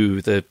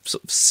who the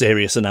sort of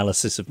serious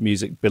analysis of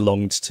music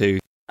belonged to.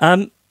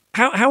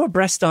 How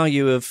abreast are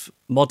you of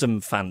modern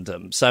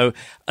fandom? So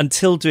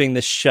until doing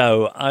this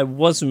show, I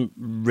wasn't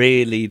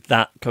really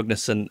that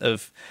cognizant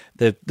of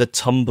the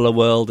Tumblr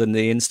world and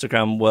the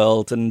Instagram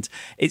world, and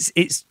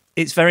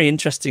it's very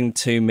interesting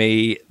to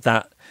me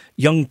that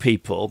young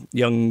people,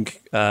 young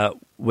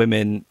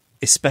women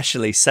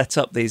especially set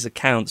up these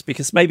accounts,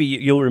 because maybe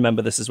you'll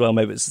remember this as well,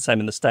 maybe it's the same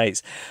in the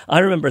States. I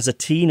remember as a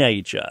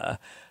teenager,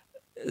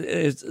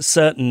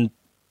 certain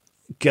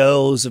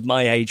girls of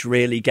my age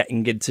really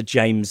getting into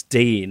James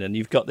Dean, and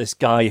you've got this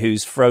guy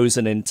who's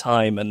frozen in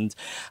time, and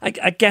I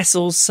guess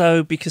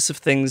also because of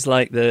things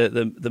like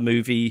the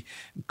movie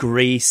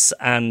Grease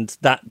and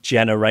that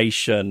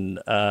generation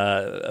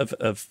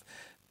of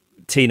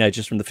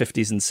teenagers from the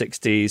 50s and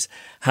 60s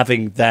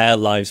having their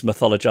lives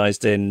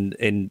mythologized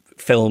in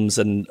films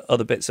and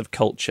other bits of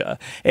culture.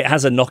 It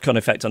has a knock-on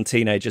effect on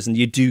teenagers, and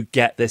you do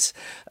get this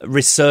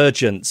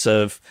resurgence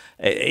of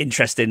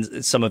interest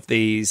in some of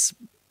these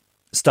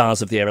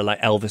stars of the era like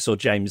Elvis or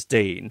James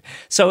Dean.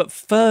 So at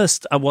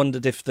first I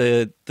wondered if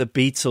the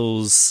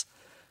Beatles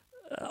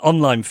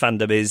online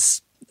fandom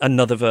is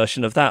another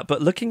version of that,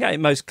 but looking at it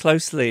more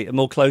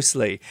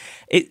closely,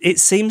 it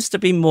seems to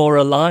be more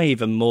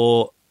alive and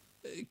more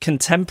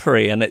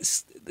contemporary, and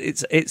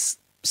it's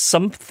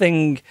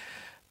something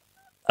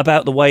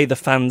about the way the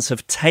fans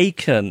have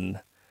taken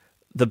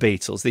the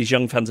Beatles, these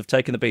young fans have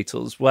taken the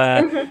Beatles,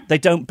 where they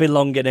don't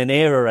belong in an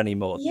era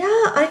anymore. Yeah,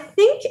 I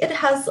think it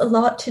has a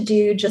lot to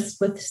do just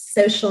with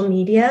social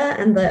media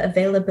and the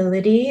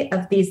availability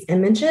of these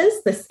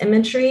images, this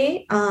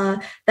imagery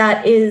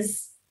that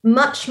is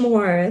much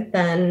more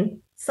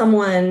than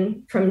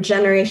someone from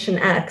Generation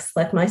X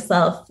like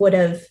myself would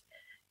have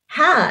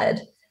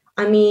had.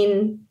 I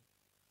mean,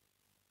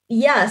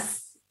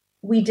 yes,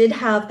 we did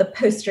have the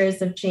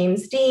posters of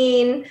James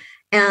Dean,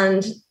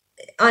 and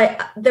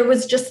there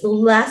was just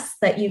less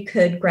that you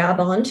could grab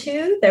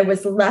onto. There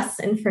was less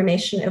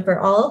information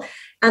overall.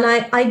 And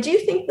I do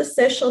think the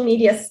social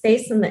media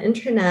space and the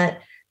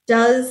internet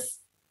does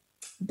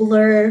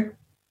blur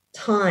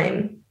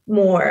time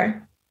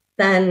more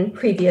than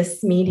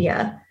previous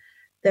media.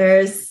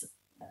 I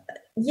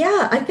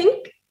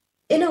think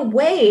in a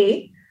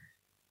way,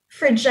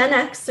 for Gen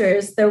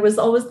Xers, there was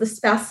always this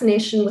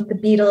fascination with the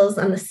Beatles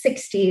and the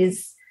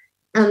 60s,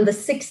 and the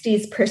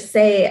 60s per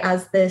se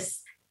as this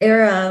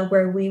era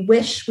where we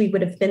wish we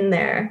would have been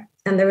there.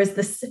 And there was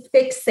this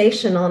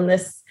fixation on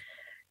this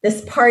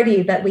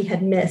party that we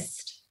had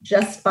missed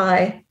just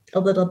by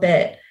a little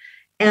bit.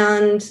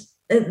 And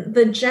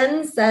the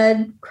Gen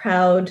Z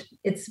crowd,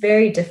 it's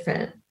very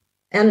different.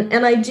 And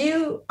I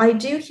do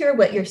hear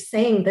what you're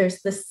saying.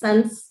 There's this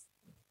sense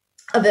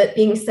of it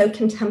being so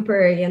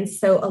contemporary and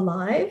so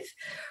alive,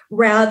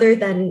 rather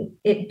than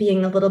it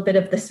being a little bit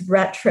of this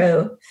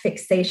retro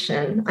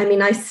fixation. I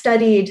mean, I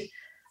studied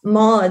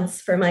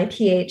mods for my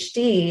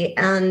PhD,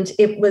 and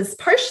it was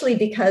partially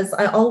because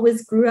I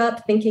always grew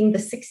up thinking the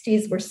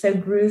 60s were so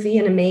groovy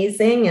and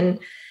amazing, and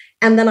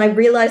then I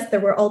realized there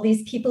were all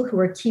these people who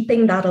were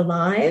keeping that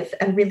alive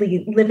and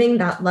really living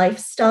that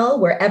lifestyle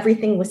where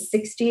everything was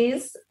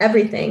 60s,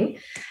 everything.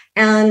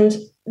 And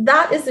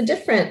that is a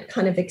different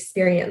kind of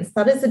experience.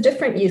 That is a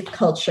different youth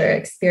culture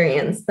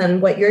experience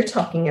than what you're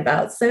talking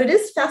about. So it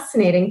is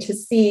fascinating to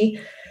see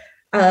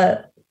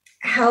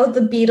how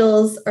the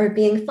Beatles are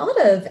being thought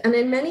of. And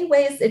in many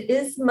ways, it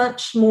is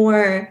much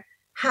more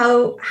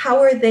how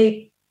are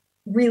they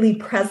really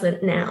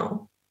present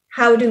now?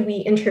 How do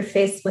we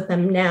interface with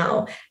them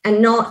now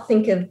and not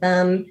think of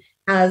them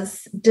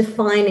as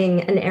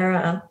defining an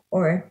era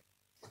or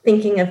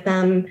thinking of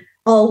them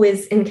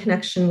always in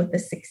connection with the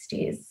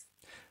 60s?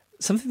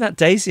 Something that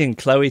Daisy and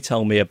Chloe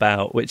told me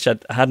about, which I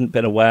hadn't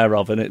been aware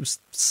of, and it was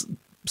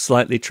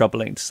slightly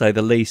troubling to say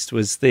the least,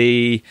 was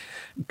the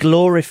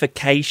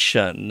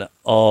glorification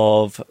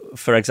of,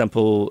 for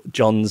example,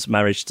 John's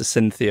marriage to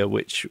Cynthia,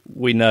 which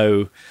we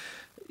know,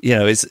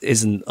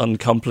 isn't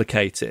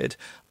uncomplicated,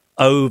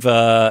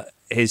 over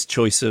his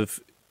choice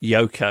of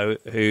Yoko,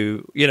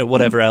 who,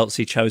 whatever else,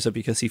 he chose her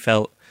because he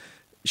felt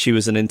she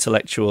was an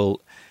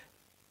intellectual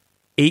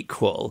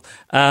equal.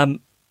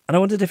 And I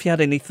wondered if you had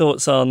any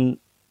thoughts on,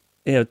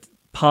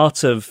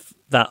 part of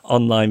that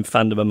online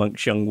fandom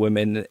amongst young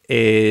women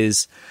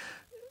is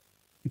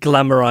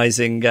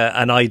glamorizing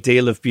an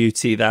ideal of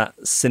beauty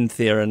that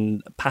Cynthia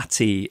and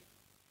Patty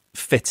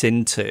fit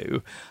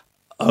into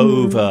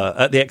over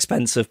at the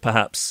expense of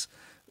perhaps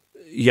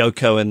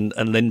Yoko and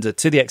Linda,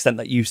 to the extent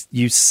that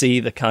you see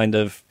the kind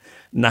of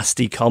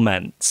nasty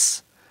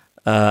comments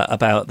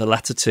about the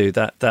latter two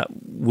that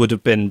would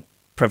have been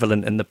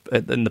prevalent in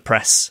the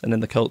press and in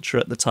the culture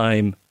at the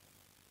time.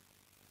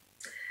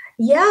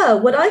 Yeah,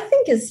 what I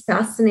think is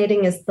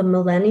fascinating is the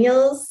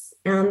millennials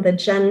and the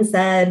Gen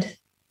Z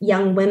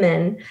young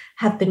women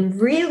have been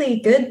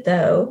really good,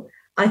 though,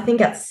 I think,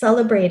 at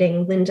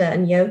celebrating Linda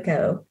and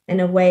Yoko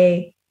in a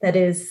way that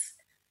is,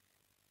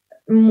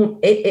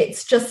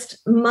 it's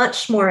just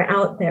much more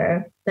out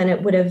there than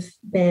it would have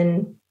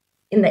been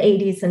in the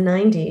 80s and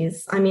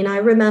 90s. I mean, I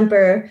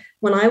remember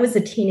when I was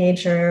a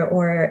teenager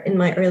or in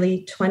my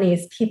early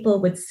 20s,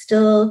 people would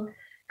still,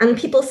 and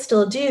people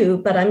still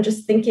do, but I'm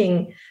just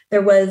thinking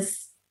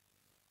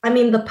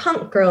the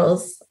punk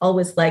girls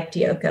always liked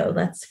Yoko,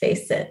 let's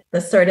face it.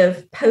 The sort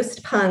of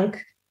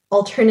post-punk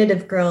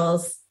alternative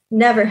girls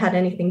never had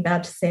anything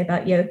bad to say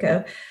about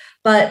Yoko.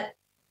 But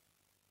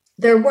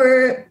there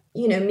were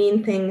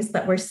mean things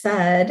that were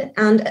said.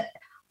 And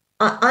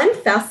I'm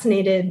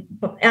fascinated,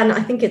 and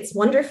I think it's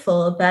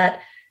wonderful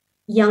that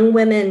young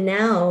women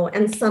now,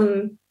 and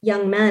some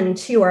young men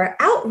too, are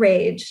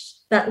outraged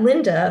that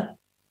Linda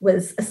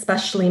was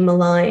especially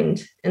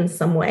maligned in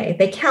some way.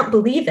 They can't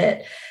believe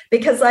it,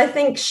 because I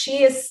think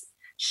she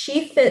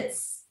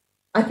fits,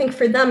 I think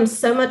for them,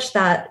 so much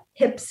that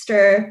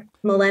hipster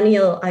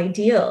millennial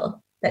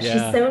ideal, that she's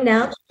so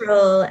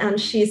natural and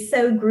she's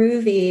so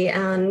groovy.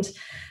 And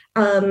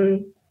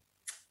the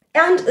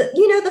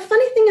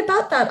funny thing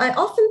about that, I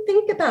often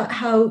think about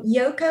how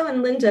Yoko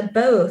and Linda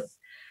both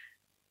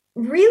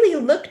really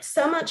looked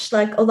so much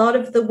like a lot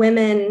of the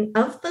women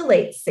of the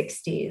late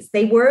 60s.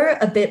 They were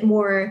a bit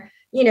more,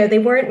 they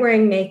weren't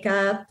wearing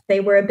makeup. They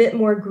were a bit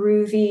more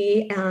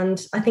groovy.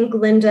 And I think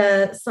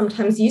Linda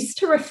sometimes used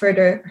to refer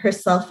to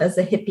herself as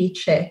a hippie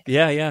chick.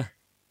 Yeah.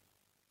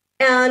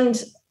 And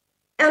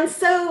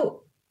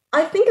so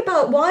I think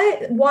about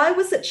why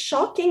was it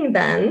shocking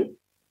then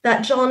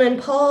that John and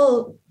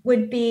Paul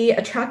would be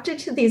attracted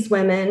to these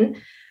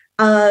women,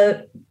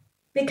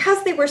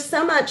 because they were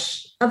so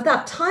much of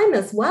that time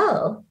as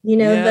well.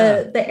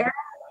 The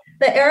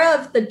era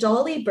of the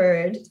Dolly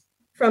Bird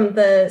from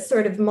the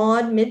sort of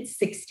mod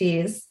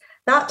mid-60s,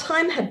 that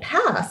time had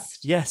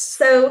passed. Yes.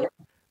 So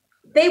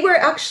they were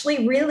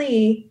actually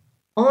really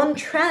on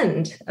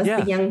trend, as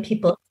the young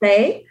people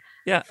say,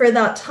 for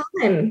that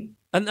time.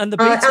 And the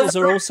Beatles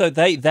are also,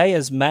 they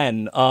as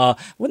men are,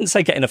 I wouldn't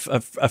say getting a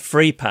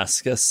free pass,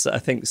 because I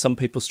think some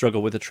people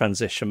struggle with the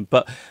transition,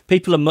 but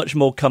people are much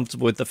more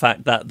comfortable with the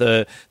fact that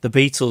the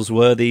Beatles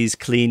were these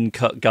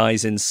clean-cut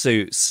guys in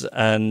suits,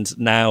 and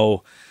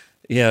now,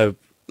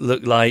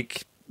 look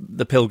like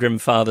the Pilgrim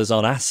Fathers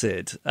on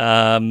acid,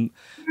 than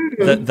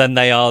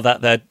they are that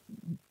they're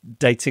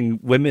dating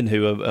women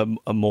who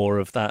are more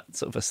of that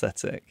sort of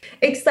aesthetic.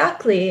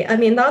 Exactly. I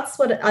mean, that's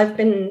what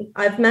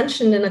I've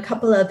mentioned in a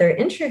couple other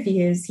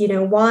interviews.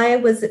 Why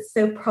was it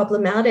so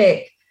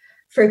problematic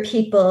for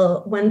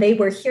people when they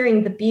were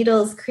hearing the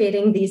Beatles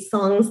creating these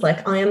songs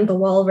like I Am the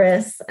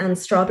Walrus and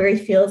Strawberry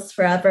Fields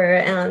Forever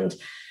and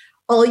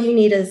All You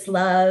Need Is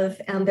Love?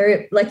 And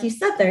they're, like you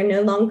said, they're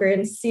no longer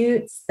in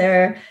suits.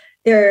 They're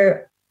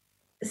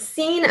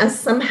seen as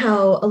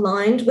somehow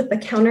aligned with the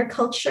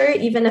counterculture,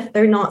 even if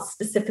they're not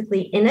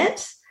specifically in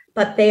it,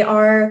 but they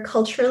are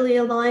culturally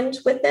aligned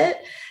with it.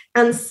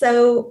 And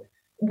so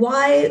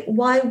why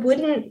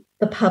wouldn't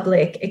the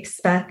public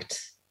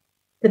expect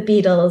the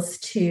Beatles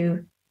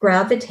to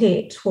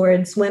gravitate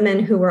towards women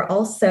who were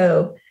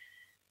also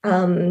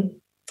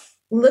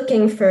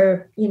looking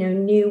for,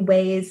 new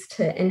ways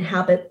to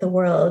inhabit the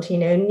world,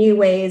 new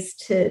ways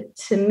to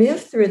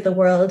move through the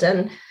world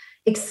and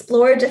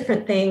explore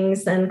different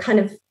things and kind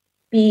of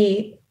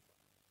be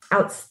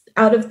out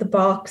of the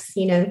box,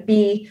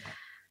 be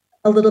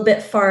a little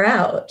bit far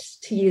out,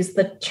 to use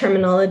the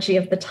terminology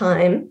of the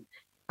time.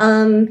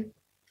 I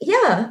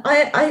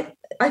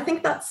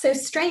think that's so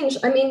strange.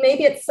 I mean,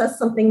 maybe it says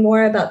something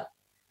more about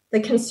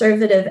the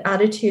conservative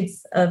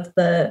attitudes of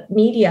the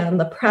media and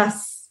the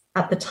press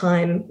at the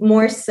time,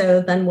 more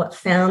so than what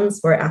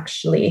fans were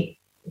actually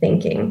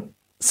thinking.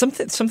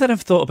 Something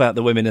I've thought about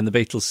the women in the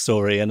Beatles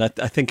story, and I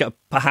think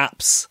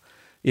perhaps,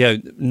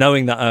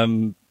 knowing that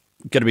I'm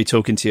going to be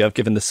talking to you, I've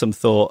given this some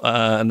thought,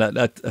 and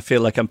I feel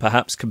like I'm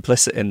perhaps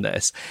complicit in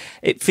this.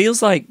 It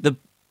feels like the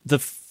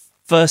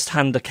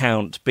first-hand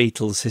account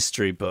Beatles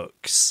history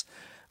books,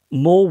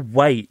 more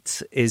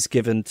weight is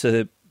given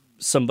to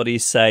somebody,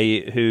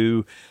 say,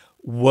 who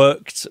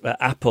worked at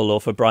Apple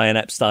or for Brian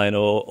Epstein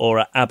or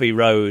at Abbey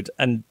Road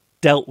and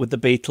dealt with the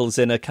Beatles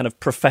in a kind of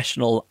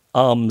professional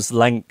arm's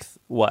length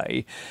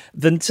way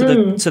than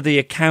to the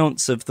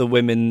accounts of the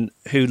women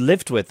who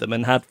lived with them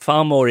and had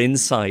far more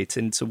insight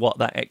into what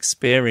that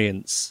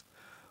experience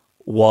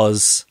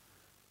was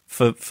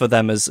for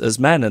them as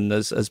men and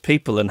as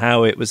people, and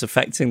how it was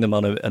affecting them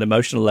on an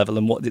emotional level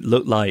and what it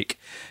looked like,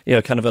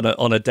 kind of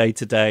on a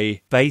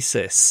day-to-day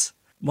basis.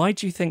 Why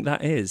do you think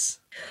that is?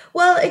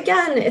 Well,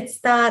 again, it's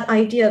that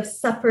idea of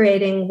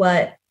separating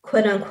what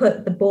quote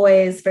unquote the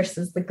boys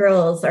versus the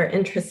girls are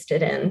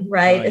interested in,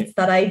 right? It's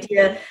that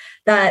idea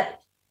that,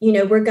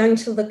 we're going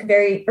to look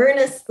very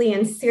earnestly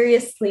and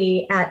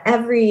seriously at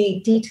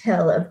every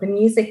detail of the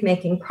music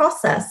making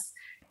process.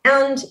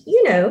 And,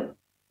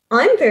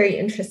 I'm very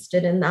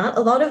interested in that.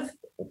 A lot of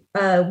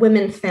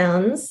women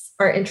fans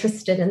are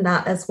interested in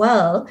that as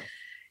well.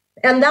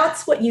 And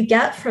that's what you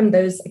get from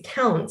those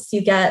accounts.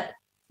 You get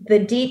the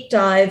deep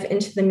dive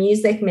into the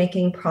music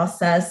making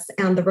process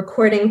and the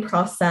recording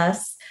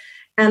process.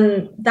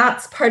 And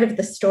that's part of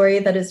the story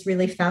that is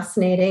really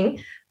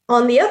fascinating.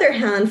 On the other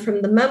hand,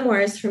 from the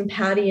memoirs from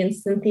Patty and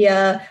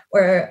Cynthia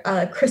or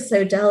Chris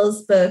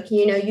O'Dell's book,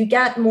 you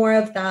get more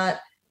of that,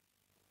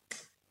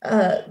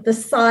 the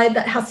side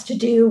that has to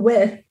do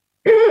with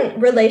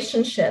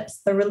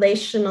relationships, the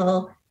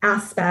relational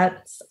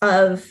aspects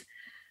of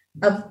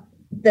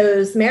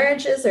those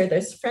marriages or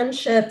those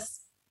friendships.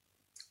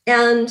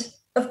 And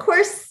of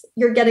course,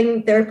 you're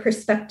getting their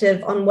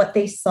perspective on what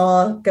they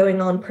saw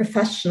going on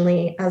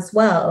professionally as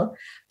well.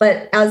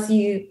 But as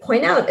you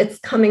point out, it's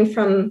coming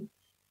from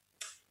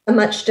a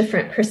much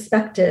different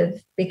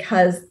perspective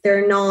because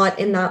they're not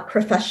in that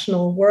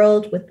professional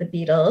world with the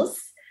Beatles.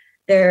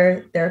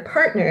 They're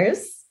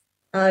partners.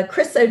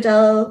 Chris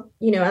O'Dell,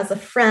 as a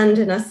friend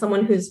and as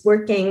someone who's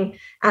working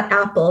at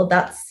Apple,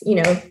 that's,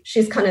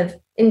 she's kind of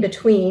in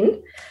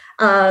between.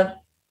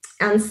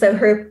 And so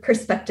her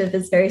perspective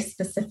is very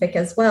specific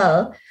as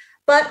well.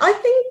 But I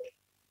think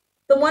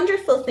the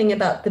wonderful thing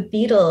about the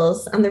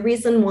Beatles and the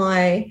reason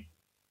why,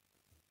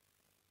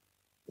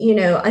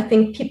 I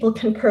think people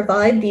can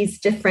provide these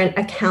different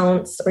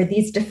accounts or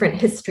these different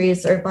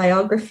histories or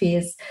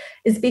biographies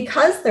is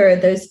because there are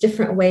those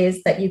different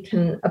ways that you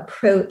can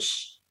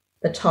approach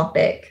the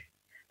topic.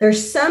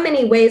 There's so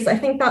many ways. I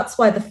think that's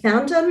why the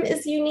fandom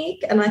is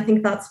unique. And I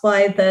think that's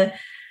why the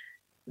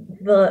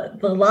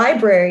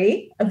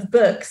library of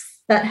books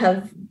that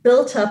have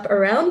built up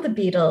around the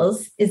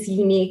Beatles is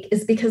unique,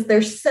 is because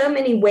there's so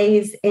many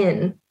ways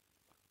in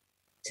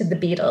to the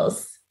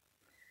Beatles.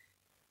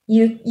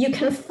 You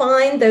can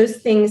find those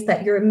things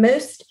that you're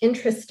most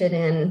interested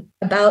in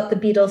about the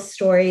Beatles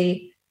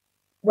story,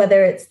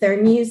 whether it's their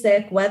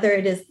music, whether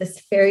it is this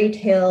fairy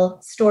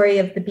tale story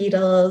of the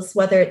Beatles,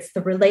 whether it's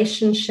the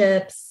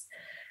relationships.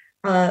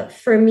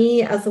 For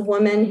me, as a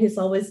woman who's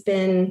always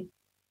been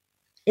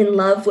in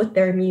love with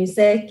their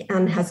music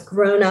and has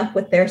grown up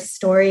with their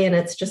story, and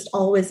it's just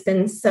always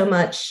been so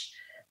much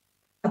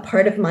a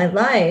part of my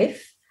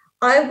life,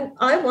 I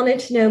wanted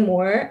to know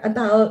more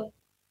about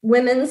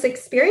women's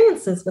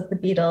experiences with the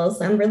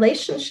Beatles and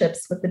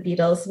relationships with the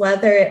Beatles,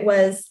 whether it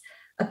was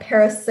a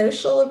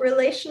parasocial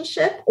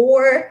relationship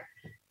or,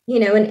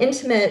 an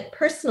intimate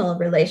personal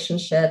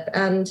relationship.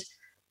 And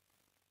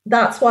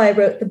that's why I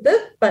wrote the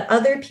book, but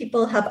other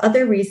people have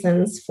other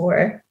reasons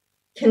for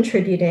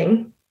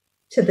contributing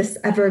to this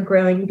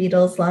ever-growing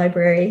Beatles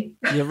library.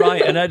 You're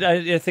right. And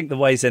I think the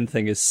ways in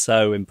thing is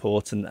so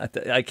important.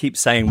 I keep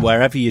saying,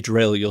 wherever you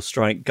drill, you'll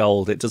strike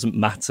gold. It doesn't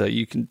matter.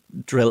 You can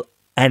drill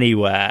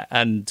anywhere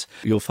and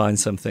you'll find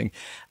something.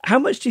 How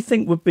much do you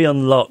think would be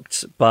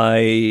unlocked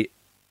by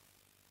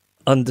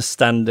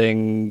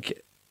understanding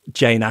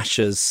Jane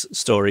Asher's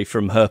story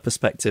from her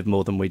perspective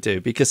more than we do?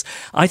 Because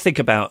I think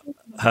about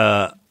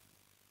her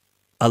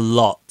a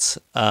lot.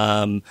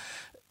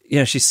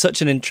 She's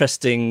such an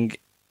interesting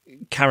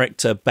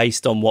character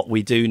based on what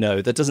we do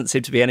know. There doesn't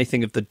seem to be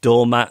anything of the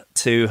doormat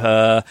to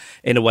her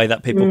in a way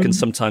that people can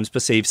sometimes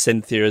perceive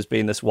Cynthia as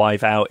being this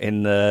wife out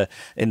in the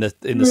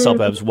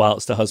suburbs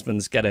whilst her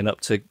husband's getting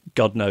up to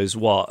God knows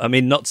what. I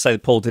mean, not to say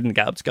that Paul didn't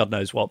get up to God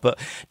knows what, but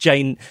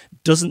Jane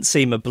doesn't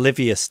seem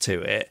oblivious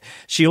to it.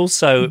 She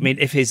also, I mean,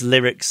 if his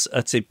lyrics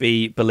are to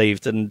be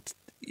believed, and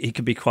he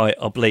can be quite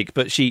oblique,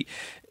 but she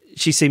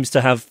seems to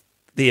have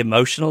the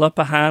emotional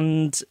upper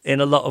hand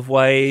in a lot of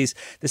ways.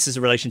 This is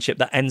a relationship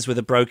that ends with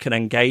a broken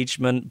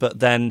engagement,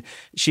 but then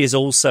she is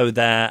also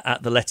there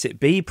at the Let It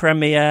Be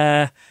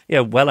premiere,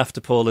 well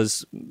after Paul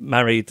has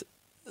married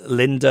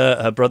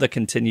Linda. Her brother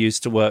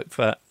continues to work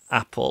for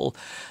Apple.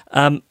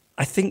 I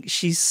think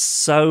she's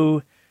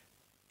so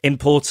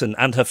important,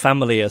 and her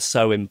family are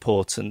so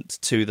important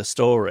to the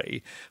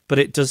story, but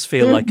it does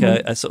feel like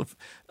a sort of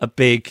a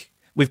big,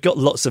 we've got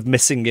lots of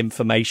missing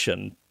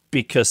information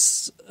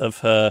because of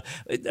her,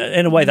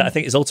 in a way that I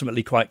think is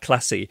ultimately quite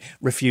classy,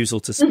 refusal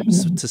to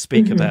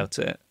speak about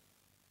it.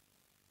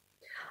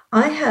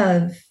 I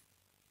have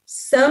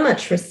so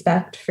much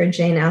respect for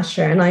Jane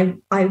Asher,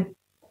 and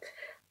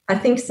I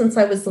think since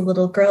I was a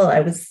little girl,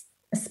 I was,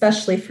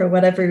 especially for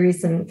whatever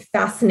reason,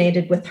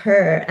 fascinated with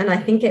her. And I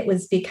think it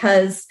was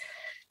because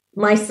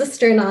my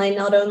sister and I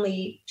not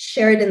only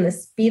shared in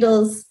this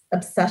Beatles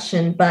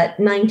obsession, but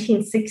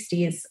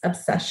 1960s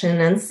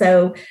obsession. And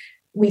so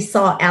we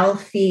saw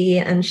Alfie,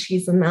 and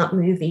she's in that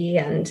movie,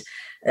 and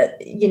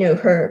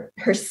her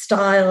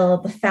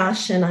style, the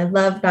fashion. I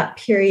love that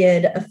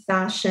period of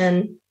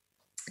fashion,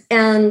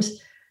 and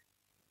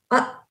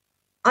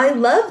I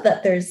love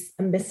that there's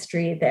a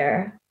mystery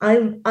there.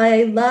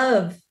 I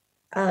love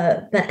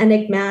the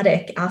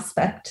enigmatic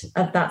aspect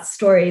of that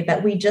story,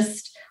 that we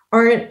just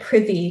aren't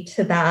privy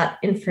to that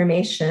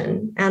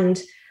information.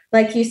 And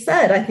like you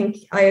said, I think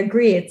I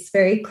agree. It's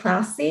very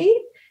classy.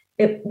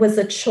 It was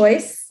a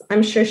choice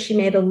I'm sure she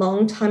made a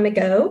long time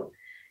ago.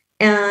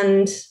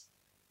 And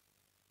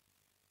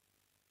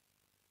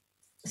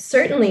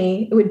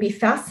certainly it would be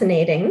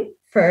fascinating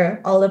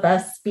for all of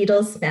us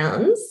Beatles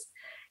fans.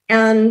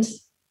 And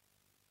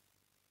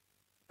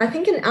I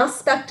think an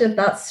aspect of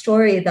that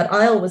story that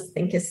I always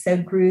think is so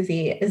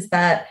groovy is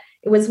that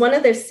it was one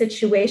of those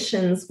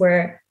situations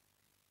where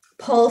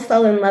Paul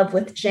fell in love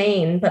with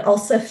Jane, but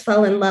also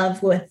fell in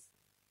love with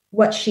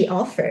what she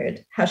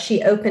offered, how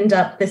she opened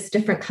up this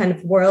different kind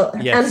of world.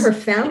 Yes. And her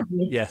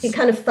family. Yes. He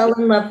kind of fell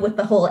in love with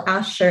the whole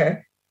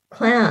Asher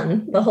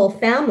clan, the whole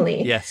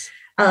family. Yes.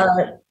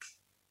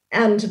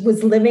 And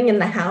was living in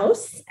the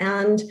house.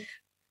 And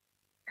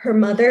her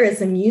mother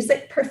is a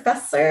music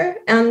professor.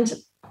 And,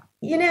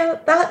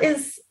 that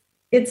is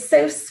it's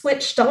so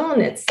switched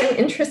on. It's so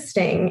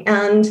interesting.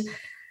 And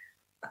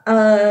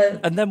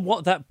then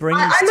what that brings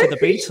to the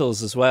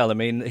Beatles as well. I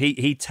mean,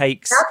 he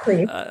takes.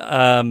 Exactly.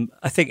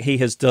 I think he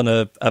has done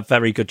a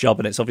very good job,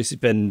 and it's obviously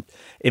been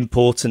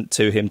important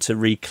to him to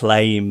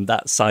reclaim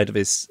that side of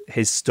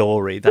his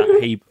story.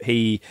 That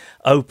he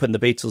opened the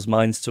Beatles'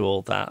 minds to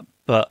all that.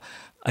 But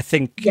I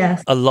think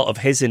a lot of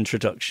his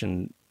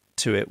introduction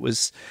to it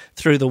was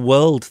through the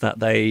world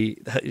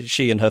that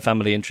she and her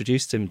family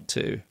introduced him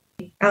to.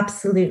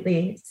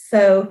 Absolutely.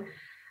 So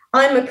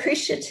I'm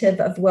appreciative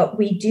of what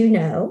we do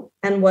know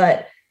and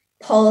what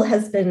Paul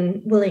has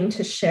been willing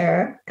to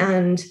share.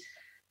 And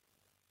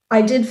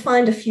I did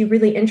find a few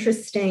really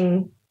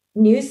interesting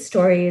news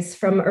stories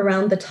from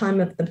around the time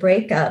of the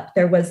breakup.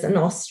 There was an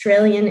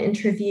Australian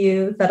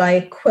interview that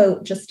I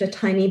quote just a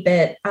tiny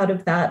bit out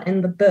of that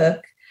in the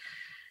book.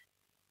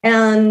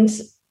 And,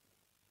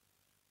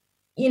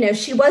 you know,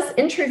 she was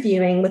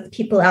interviewing with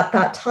people at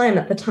that time,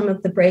 at the time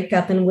of the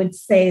breakup, and would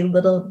say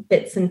little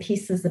bits and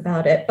pieces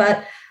about it.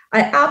 But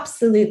I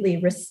absolutely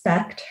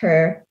respect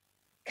her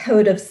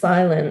code of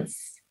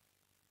silence.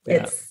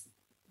 Yeah. It's,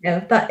 you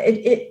know, that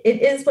it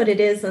is what it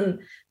is. And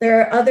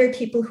there are other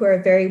people who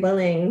are very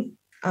willing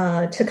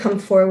to come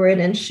forward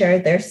and share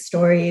their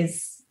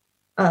stories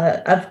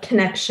of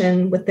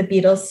connection with the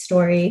Beatles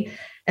story.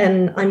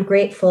 And I'm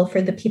grateful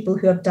for the people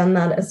who have done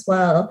that as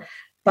well.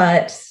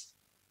 But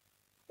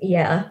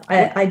yeah,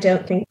 I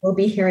don't think we'll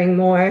be hearing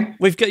more.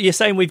 You're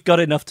saying we've got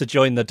enough to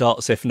join the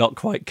dots, if not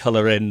quite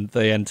colour in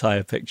the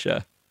entire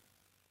picture.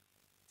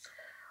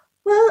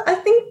 Well, I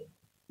think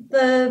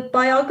the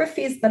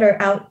biographies that are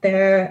out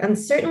there, and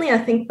certainly I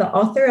think the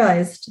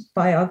authorized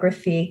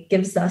biography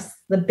gives us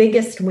the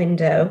biggest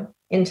window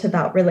into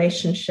that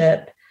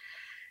relationship.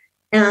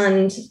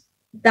 And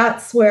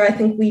that's where I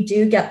think we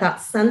do get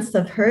that sense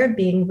of her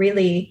being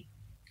really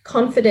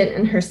confident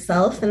in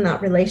herself in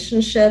that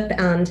relationship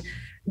and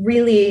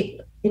really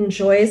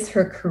enjoys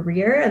her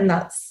career. And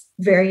that's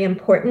very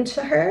important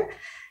to her.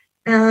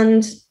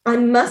 And I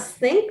must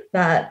think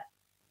that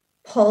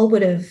Paul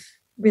would have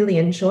really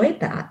enjoyed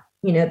that,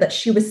 you know, that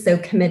she was so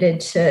committed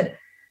to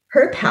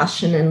her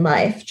passion in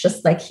life,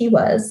 just like he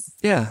was.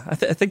 Yeah, I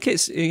think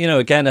it's, you know,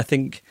 again, I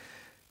think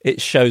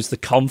it shows the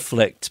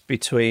conflict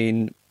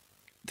between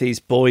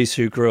these boys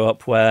who grew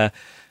up where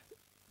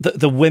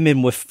the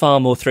women were far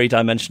more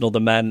three-dimensional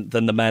than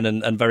the men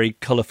and very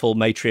colourful,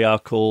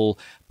 matriarchal,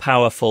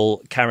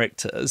 powerful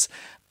characters,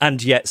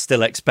 and yet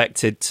still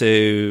expected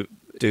to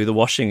do the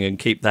washing and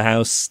keep the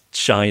house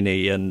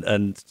shiny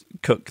and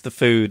cook the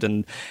food.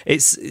 And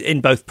it's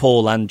in both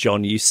Paul and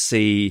John, you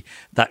see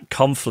that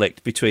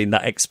conflict between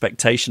that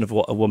expectation of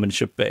what a woman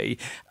should be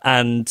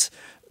and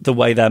the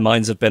way their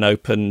minds have been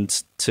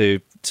opened to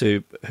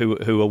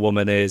who a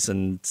woman is.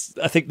 And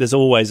I think there's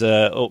always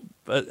a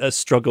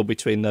struggle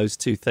between those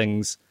two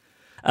things.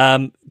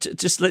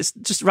 Let's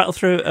just rattle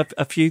through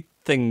a few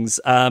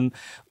things.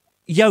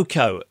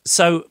 Yoko.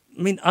 So,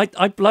 I mean,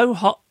 I blow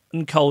hot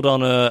and cold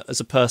on her as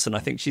a person. I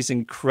think she's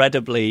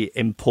incredibly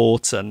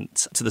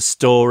important to the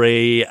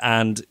story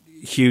and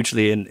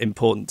hugely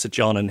important to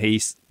John, and he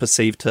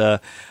perceived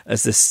her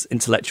as this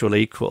intellectual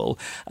equal.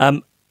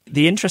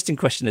 The interesting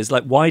question is,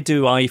 like, why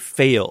do I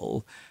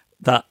feel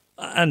that,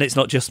 and it's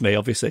not just me,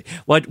 obviously,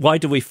 why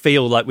do we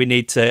feel like we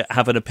need to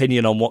have an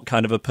opinion on what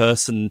kind of a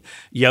person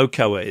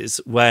Yoko is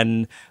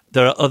when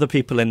there are other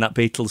people in that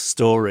Beatles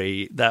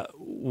story that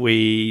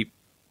we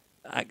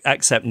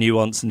accept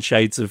nuance and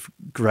shades of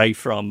grey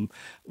from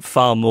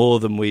far more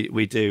than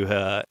we do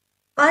her?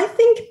 I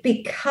think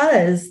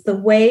because the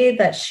way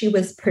that she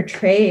was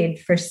portrayed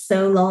for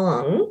so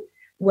long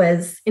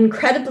was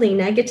incredibly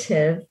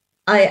negative.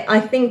 I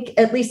think,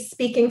 at least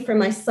speaking for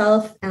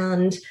myself,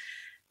 and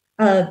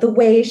the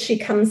way she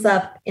comes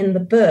up in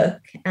the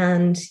book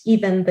and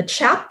even the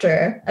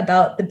chapter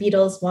about the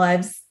Beatles'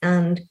 wives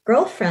and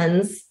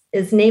girlfriends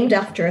is named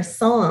after a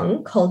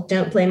song called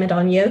Don't Blame It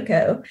on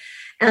Yoko.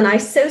 And I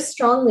so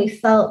strongly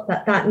felt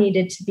that that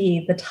needed to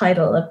be the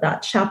title of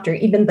that chapter,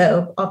 even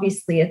though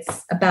obviously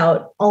it's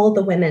about all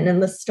the women in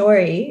the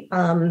story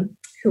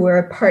who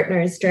were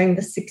partners during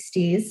the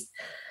 60s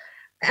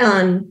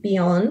and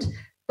beyond.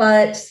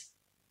 But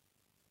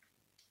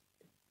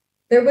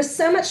there was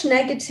so much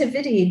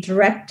negativity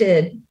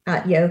directed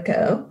at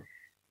Yoko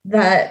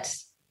that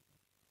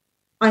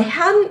I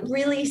hadn't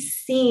really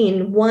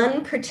seen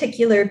one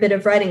particular bit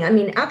of writing. I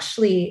mean,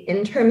 actually,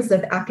 in terms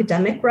of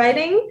academic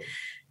writing,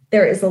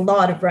 there is a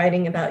lot of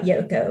writing about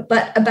Yoko,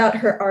 but about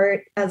her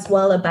art as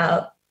well,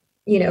 about,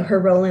 you know, her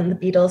role in the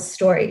Beatles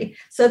story.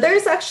 So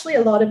there's actually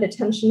a lot of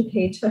attention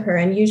paid to her,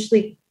 and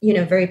usually, you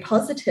know, very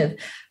positive.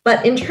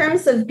 But in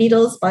terms of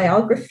Beatles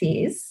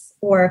biographies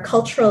or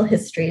cultural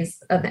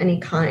histories of any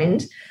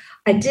kind,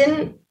 I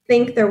didn't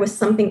think there was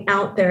something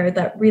out there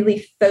that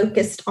really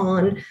focused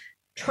on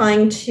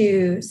trying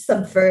to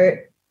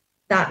subvert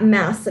that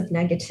massive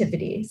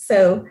negativity.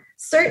 So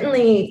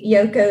certainly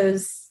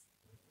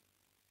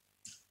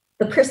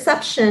the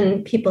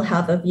perception people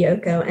have of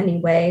Yoko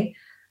anyway,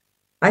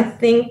 I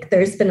think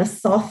there's been a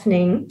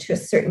softening to a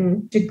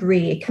certain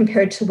degree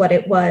compared to what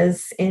it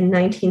was in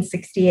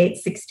 1968,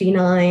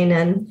 69,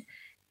 and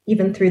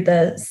even through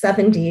the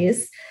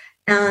 70s.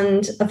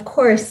 And of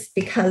course,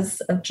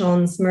 because of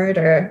John's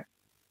murder,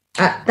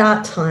 at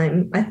that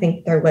time, I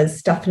think there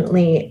was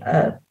definitely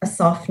a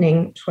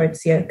softening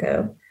towards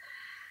Yoko.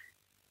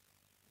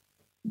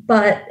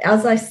 But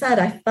as I said,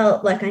 I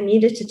felt like I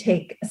needed to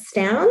take a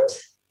stand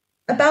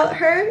about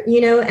her,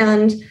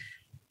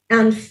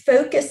 and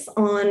focus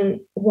on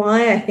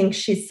why I think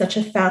she's such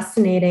a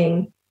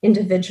fascinating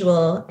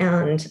individual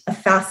and a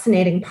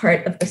fascinating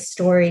part of the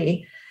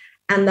story.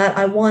 And that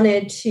I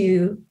wanted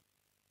to,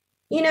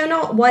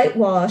 not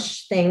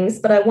whitewash things,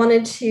 but I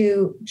wanted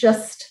to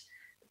just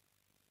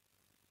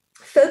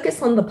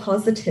focus on the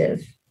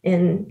positive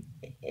in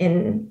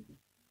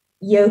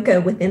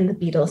Yoko within the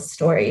Beatles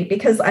story,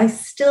 because I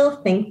still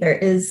think there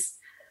is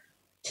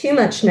too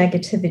much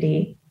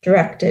negativity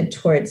directed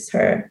towards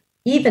her,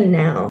 even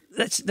now.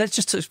 Let's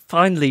just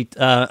finally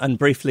and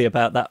briefly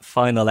about that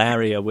final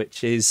area,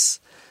 which is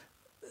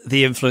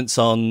the influence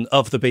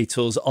of the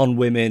Beatles on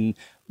women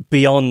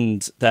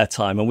beyond their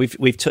time, and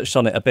we've touched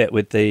on it a bit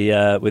with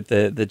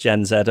the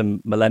Gen Z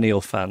and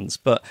millennial fans.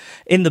 But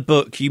in the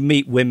book, you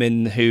meet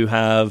women who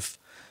have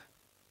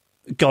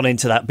gone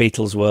into that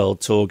Beatles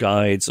world: tour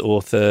guides,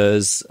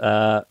 authors,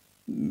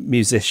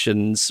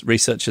 musicians,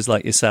 researchers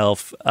like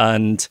yourself,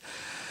 and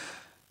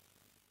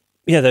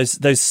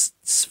those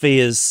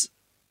spheres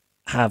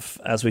have,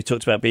 as we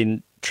talked about,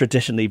 been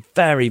traditionally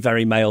very,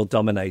 very male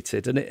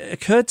dominated. And it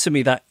occurred to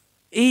me that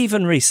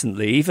even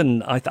recently,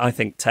 I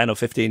think 10 or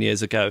 15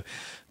 years ago,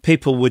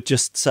 people would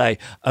just say,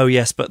 oh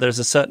yes, but there's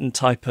a certain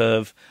type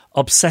of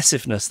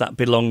obsessiveness that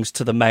belongs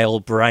to the male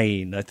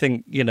brain. I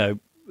think,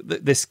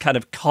 this kind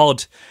of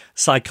COD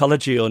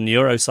psychology or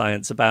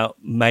neuroscience about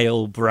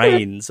male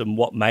brains and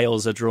what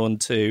males are drawn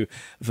to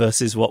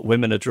versus what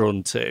women are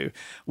drawn to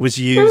was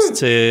used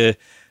to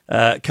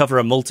cover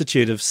a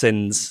multitude of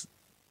sins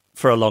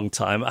for a long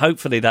time.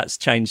 Hopefully that's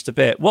changed a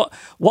bit. What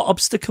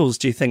obstacles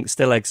do you think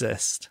still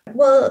exist?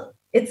 Well,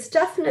 it's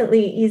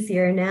definitely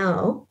easier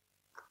now.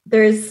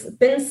 There's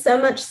been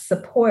so much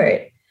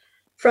support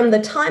from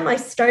the time I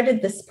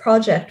started this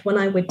project, when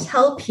I would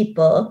tell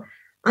people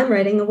I'm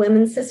writing a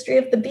women's history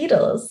of the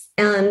Beatles,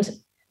 and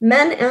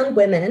men and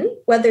women,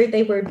 whether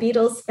they were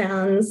Beatles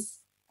fans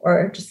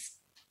or just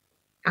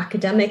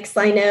academics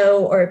I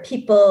know, or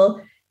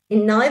people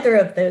in neither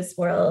of those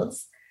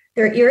worlds,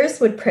 their ears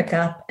would prick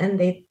up and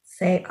they'd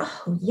say,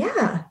 oh,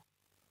 yeah,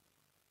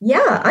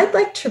 I'd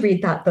like to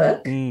read that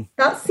book.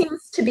 That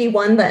seems to be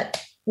one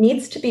that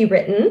needs to be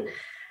written.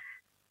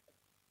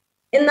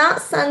 In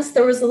that sense,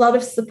 there was a lot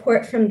of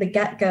support from the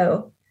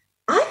get-go.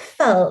 I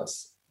felt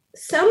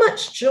so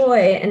much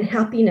joy and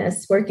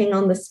happiness working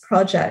on this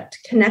project,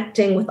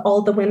 connecting with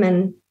all the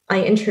women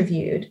I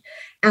interviewed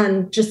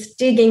and just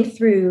digging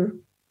through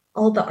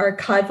all the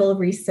archival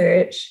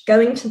research,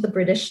 going to the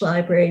British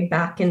Library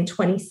back in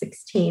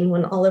 2016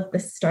 when all of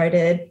this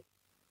started,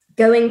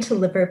 going to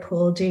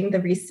Liverpool, doing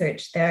the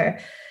research there.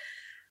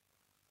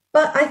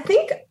 But I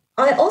think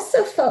I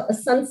also felt a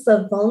sense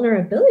of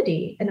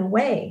vulnerability in a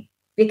way,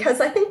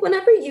 because I think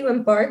whenever you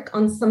embark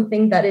on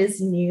something that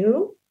is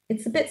new,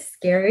 it's a bit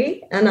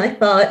scary. And I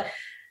thought,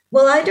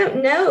 well, I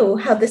don't know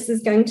how this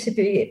is going to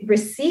be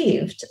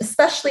received,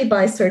 especially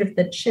by sort of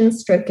the chin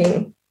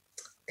stroking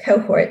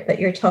cohort that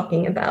you're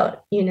talking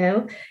about.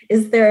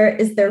 Is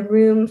there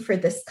room for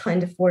this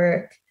kind of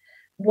work?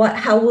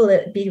 How will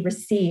it be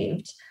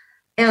received?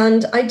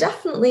 And I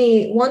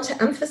definitely want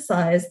to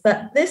emphasize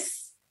that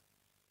this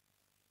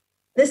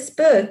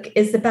book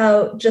is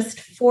about just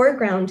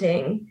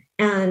foregrounding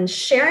and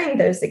sharing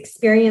those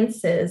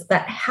experiences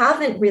that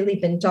haven't really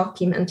been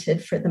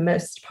documented for the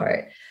most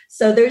part.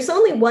 So there's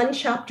only one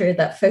chapter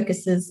that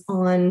focuses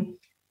on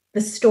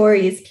the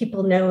stories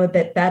people know a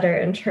bit better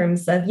in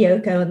terms of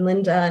Yoko and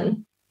Linda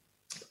and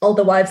all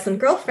the wives and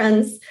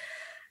girlfriends.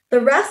 The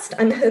rest,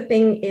 I'm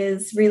hoping,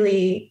 is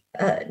really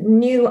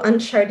new,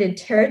 uncharted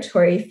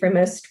territory for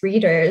most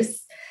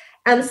readers.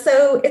 And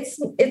so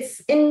it's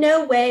in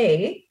no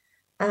way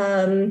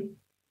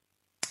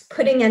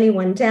putting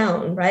anyone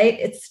down, right?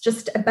 It's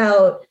just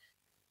about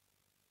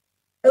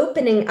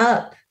opening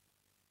up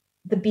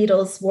the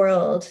Beatles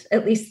world,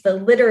 at least the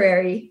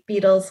literary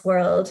Beatles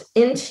world,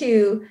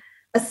 into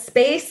a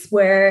space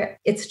where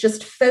it's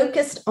just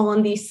focused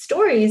on these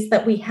stories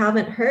that we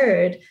haven't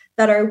heard,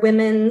 that are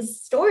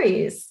women's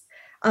stories.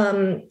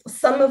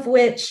 Some of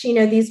which,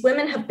 these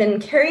women have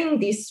been carrying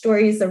these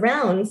stories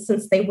around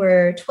since they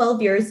were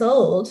 12 years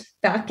old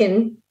back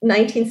in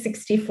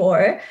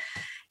 1964.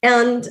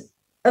 And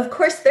of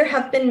course, there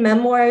have been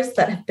memoirs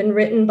that have been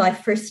written by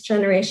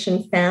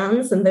first-generation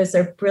fans, and those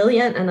are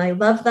brilliant, and I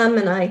love them.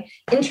 And I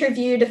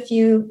interviewed a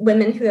few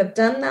women who have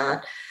done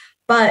that.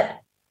 But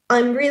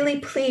I'm really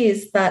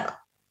pleased that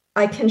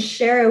I can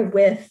share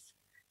with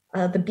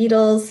the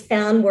Beatles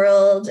fan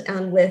world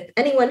and with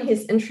anyone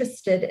who's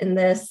interested in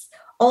this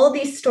all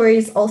these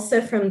stories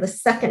also from the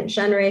second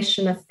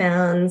generation of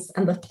fans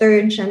and the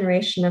third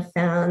generation of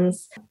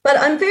fans. But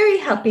I'm very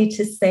happy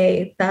to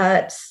say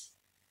that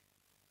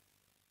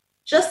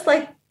just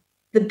like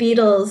the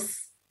Beatles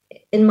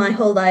in my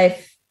whole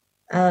life,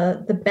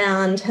 the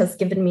band has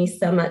given me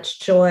so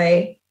much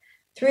joy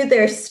through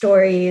their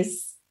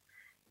stories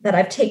that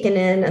I've taken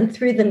in and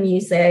through the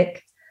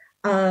music.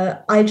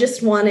 I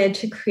just wanted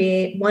to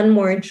create one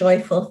more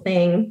joyful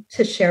thing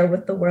to share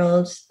with the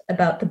world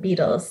about the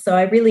Beatles. So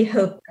I really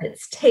hope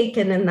it's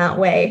taken in that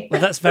way. Well,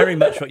 that's very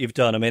much what you've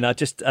done. I mean, I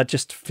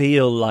just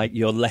feel like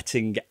you're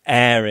letting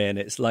air in.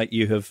 It's like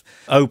you have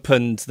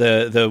opened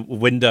the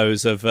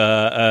windows of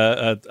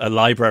a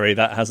library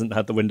that hasn't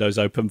had the windows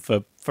open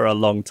for a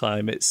long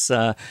time. It's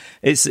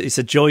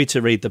a joy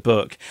to read the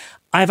book.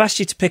 I've asked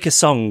you to pick a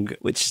song,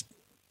 which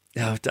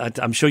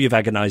I'm sure you've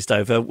agonised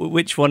over.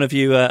 Which one have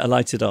you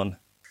alighted on?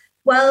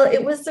 Well,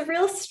 it was a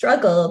real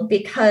struggle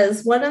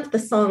because one of the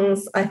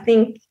songs, I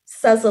think,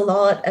 says a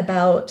lot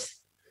about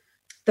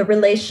the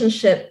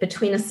relationship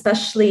between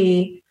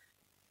especially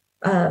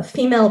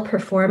female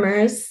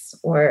performers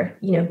or,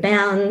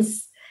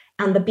 bands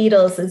and the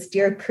Beatles is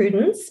Dear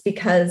Prudence,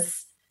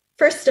 because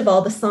first of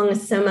all, the song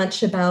is so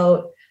much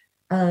about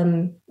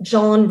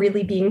John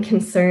really being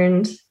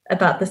concerned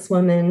about this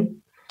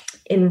woman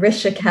in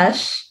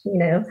Rishikesh,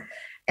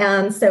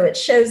 and so it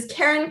shows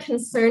Karen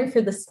concern for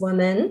this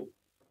woman.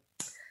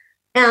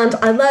 And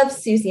I love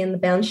Susie and the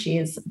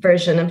Banshees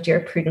version of Dear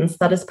Prudence.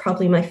 That is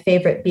probably my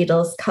favorite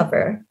Beatles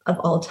cover of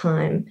all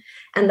time.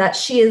 And that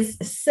she is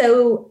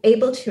so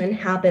able to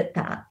inhabit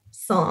that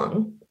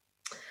song.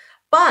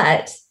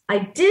 But I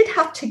did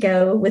have to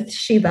go with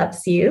She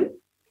Loves You,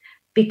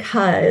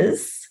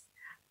 because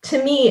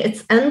to me,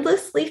 it's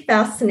endlessly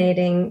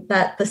fascinating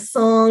that the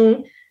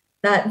song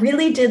that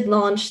really did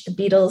launch the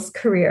Beatles'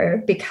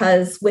 career,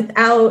 because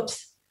without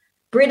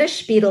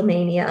British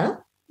Beatlemania,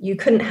 you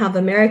couldn't have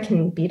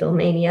American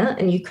Beatlemania,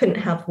 and you couldn't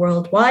have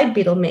worldwide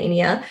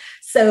Beatlemania.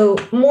 So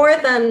more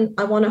than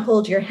I Want to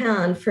Hold Your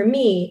Hand, for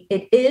me,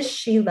 it is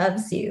She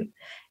Loves You.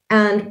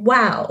 And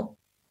wow,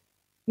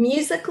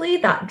 musically,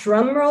 that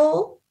drum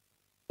roll,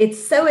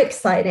 it's so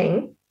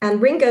exciting. And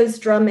Ringo's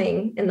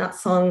drumming in that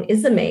song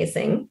is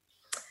amazing.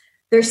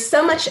 There's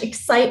so much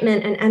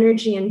excitement and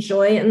energy and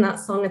joy in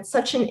that song. It's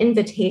such an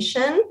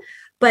invitation.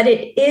 But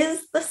it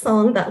is the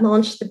song that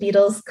launched the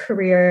Beatles'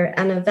 career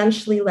and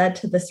eventually led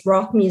to this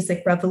rock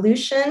music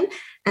revolution.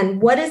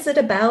 And what is it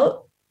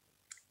about?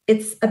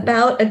 It's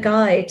about a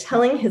guy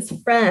telling his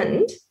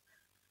friend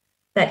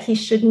that he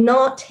should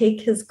not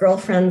take his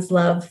girlfriend's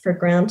love for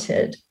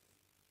granted.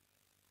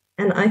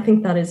 And I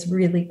think that is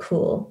really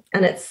cool.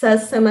 And it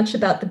says so much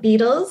about the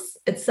Beatles.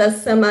 It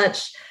says so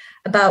much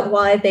about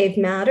why they've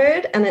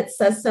mattered. And it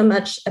says so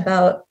much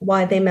about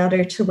why they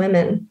matter to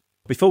women.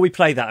 Before we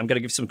play that, I'm going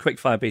to give some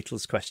quick-fire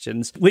Beatles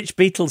questions. Which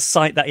Beatles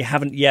site that you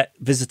haven't yet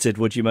visited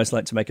would you most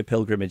like to make a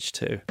pilgrimage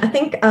to? I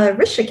think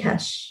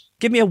Rishikesh.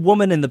 Give me a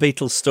woman in the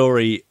Beatles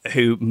story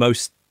who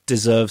most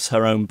deserves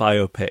her own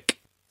biopic.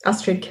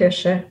 Astrid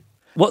Kirchherr.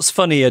 What's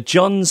funnier,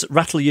 John's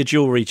rattle your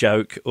jewellery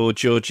joke or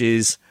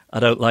George's I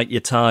don't like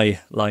your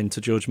tie line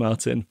to George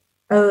Martin?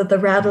 Oh, the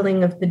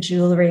rattling of the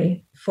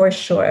jewellery, for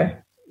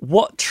sure.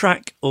 What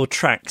track or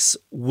tracks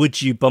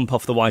would you bump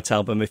off the White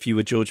Album if you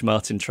were George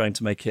Martin trying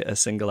to make it a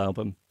single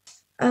album?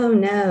 Oh,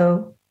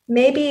 no.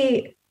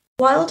 Maybe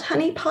Wild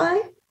Honey Pie?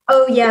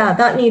 Oh, yeah,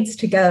 that needs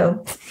to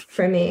go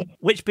for me.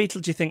 Which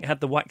Beatle do you think had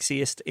the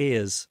waxiest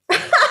ears?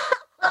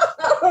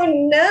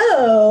 Oh,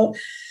 no.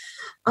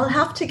 I'll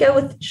have to go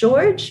with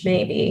George,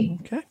 maybe.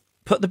 Okay.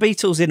 Put the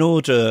Beatles in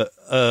order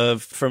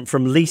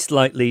from least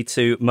likely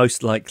to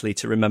most likely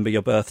to remember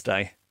your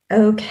birthday.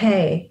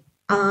 Okay.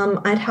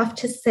 I'd have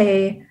to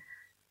say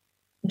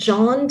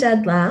John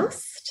dead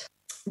last,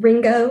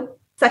 Ringo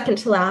second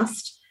to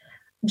last,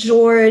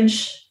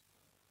 George,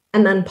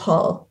 and then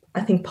Paul.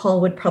 I think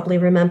Paul would probably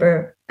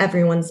remember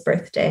everyone's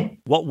birthday.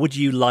 What would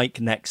you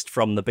like next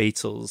from the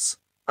Beatles?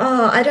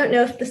 I don't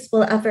know if this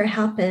will ever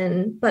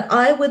happen, but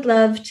I would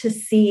love to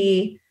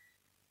see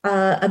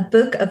a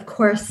book of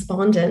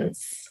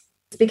correspondence,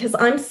 because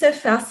I'm so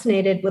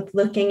fascinated with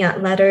looking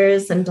at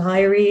letters and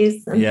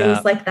diaries and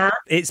things like that.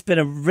 It's been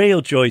a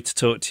real joy to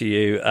talk to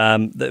you.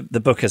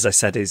 The book, as I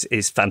said,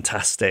 is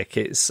fantastic.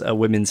 It's a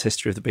women's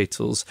history of the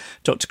Beatles.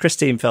 Dr.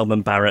 Christine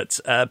Feldman Barrett,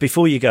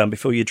 before you go and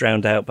before you're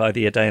drowned out by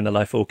the A Day in the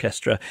Life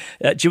Orchestra,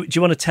 do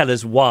you want to tell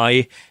us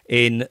why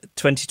in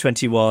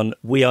 2021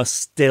 we are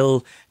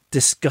still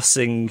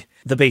discussing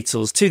the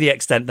Beatles to the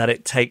extent that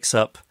it takes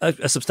up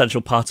a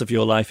substantial part of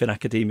your life in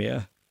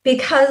academia?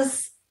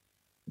 Because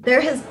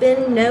there has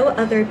been no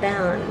other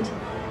band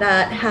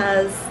that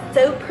has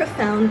so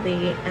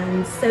profoundly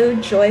and so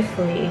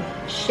joyfully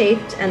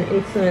shaped and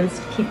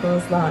influenced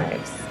people's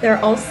lives.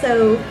 They're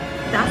also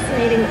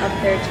fascinating of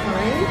their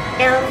time,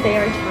 and they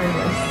are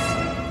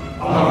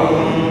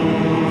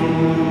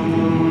timeless.